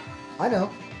streams. I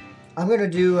know. I'm gonna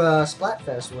do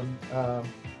Splatfest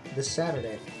this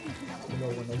Saturday.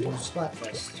 When they do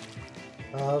Splatfest.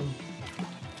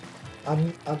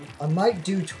 I might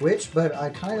do Twitch, but I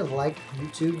kind of like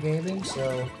YouTube gaming,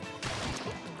 so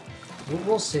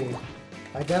we'll see.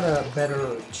 I got a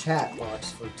better chat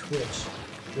box for Twitch,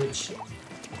 which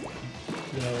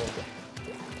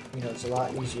it's a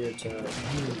lot easier to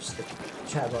use the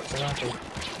chat box. I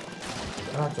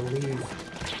don't have to leave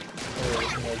or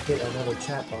get another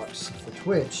chat box for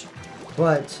Twitch,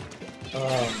 but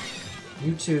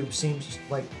YouTube seems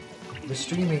like the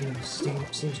streaming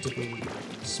seems to be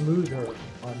smoother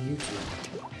on YouTube.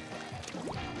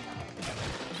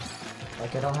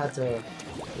 Like, I don't have to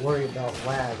worry about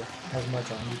lag as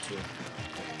much on YouTube.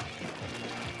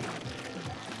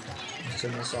 Let's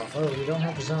turn this off. Oh, we don't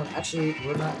have the zone. Actually,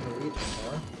 we're not in the lead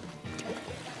anymore.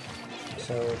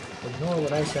 So, ignore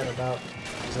what I said about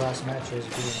his last matches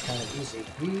being kind of easy.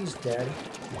 He's dead.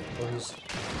 Or he's...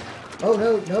 Oh,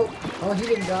 no. Oh, he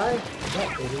didn't die?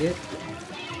 That idiot.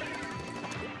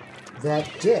 That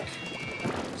dick.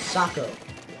 Sako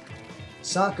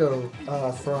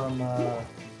from, oh,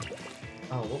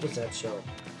 what was that show?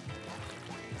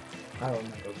 I don't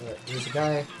remember, but there's a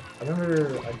guy, I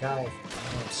remember a guy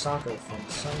named Sako from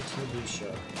some TV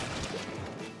show.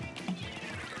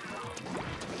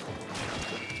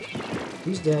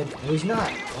 He's dead. No, he's not.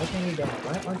 Why can't he die?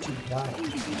 Why aren't you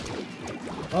dying?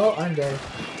 Oh, I'm dead.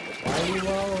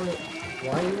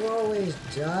 Why are you always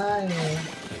dying?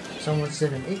 Someone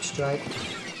sent an ink strike.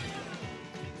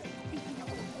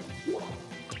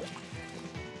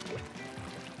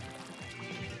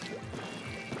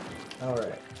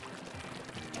 Alright.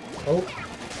 Oh.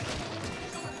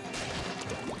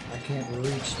 I can't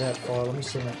reach that far. Let me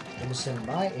send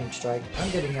my ink strike.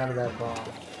 I'm getting out of that bomb.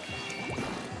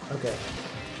 Okay.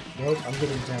 Nope, I'm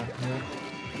getting down here.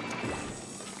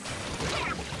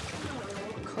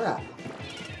 Crap.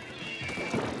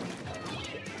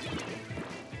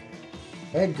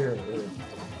 Edgar.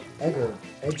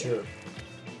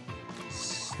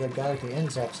 The guy with the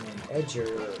N-Zap's name. Edgar.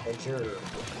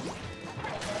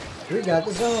 We got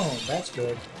the zone. That's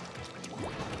good.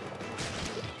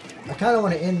 I kind of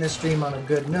want to end this stream on a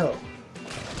good note.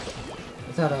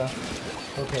 Without a...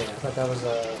 Okay, I thought that was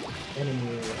a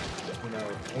enemy, you know,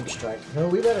 ink strike. No,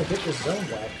 we better get this zone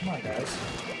back. Come on, guys.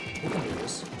 We can do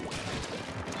this.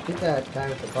 Get that guy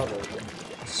with the bubble.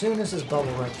 As soon as his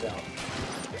bubble runs out.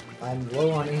 I'm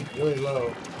low on ink, really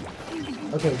low.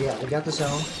 Okay, yeah, we got the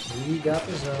zone. We got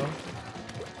the zone.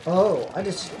 Oh, I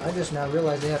just now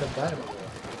realized they had a dynamo there.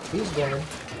 He's dead.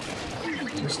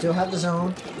 We still have the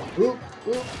zone. Oop,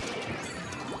 oop.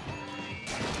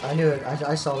 I knew it.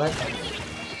 I saw that coming.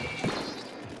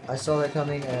 I saw that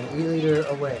coming, and E-leader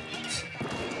away.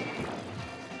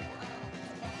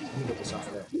 Let me get this off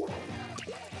of there.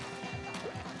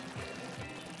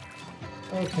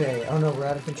 Okay, oh no, we're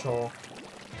out of control.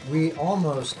 We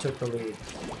almost took the lead.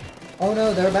 Oh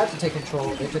no, they're about to take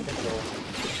control. They took control.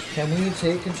 Can we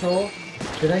take control?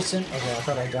 Did I send? Okay, I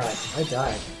thought I died. I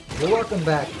died. Well, welcome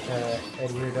back,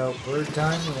 Ed Weirdo. We're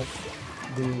done with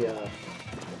the,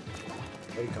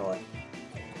 what do you call it?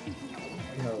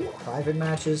 You know, private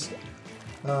matches.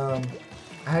 I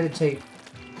had to take,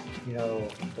 you know,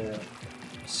 the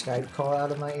Skype call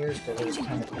out of my ears because it was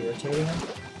kind of irritating them.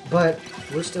 But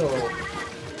we're still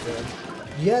good.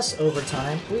 Yes,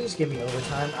 overtime. Please give me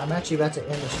overtime. I'm actually about to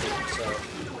end the stream,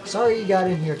 so sorry you got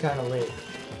in here kind of late.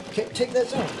 Take that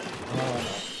zone.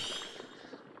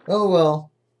 Oh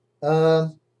well.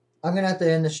 I'm gonna have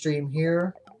to end the stream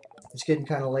here. It's getting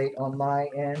kind of late on my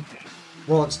end.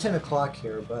 Well, it's 10 o'clock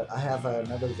here, but I have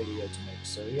another video to make,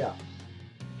 so yeah.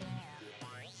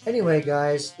 Anyway,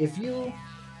 guys, if you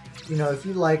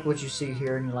like what you see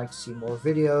here and you'd like to see more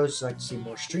videos, like to see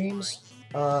more streams,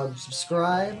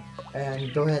 subscribe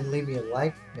and go ahead and leave me a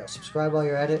like. You know, subscribe while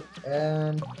you're at it.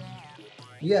 And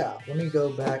yeah, let me go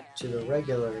back to the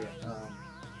regular,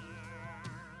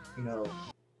 you know,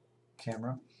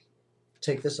 camera.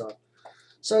 Take this off.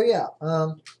 So yeah,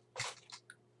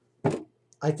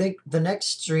 I think the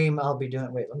next stream I'll be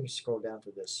doing. Wait, let me scroll down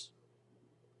through this.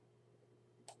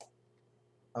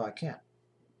 Oh, I can't.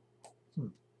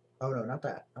 Oh no, not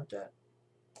that. Not that.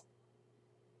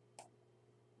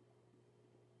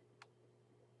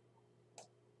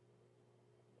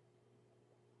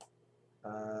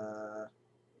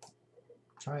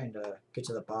 Trying to get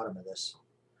to the bottom of this.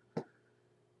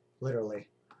 Literally.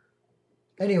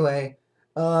 Anyway,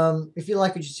 if you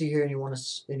like what you see here and you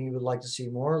would like to see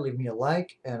more, leave me a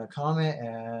like and a comment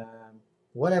and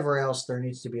whatever else there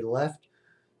needs to be left.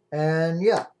 And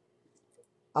yeah,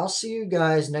 I'll see you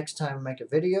guys next time I make a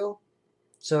video.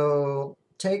 So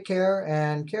take care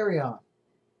and carry on.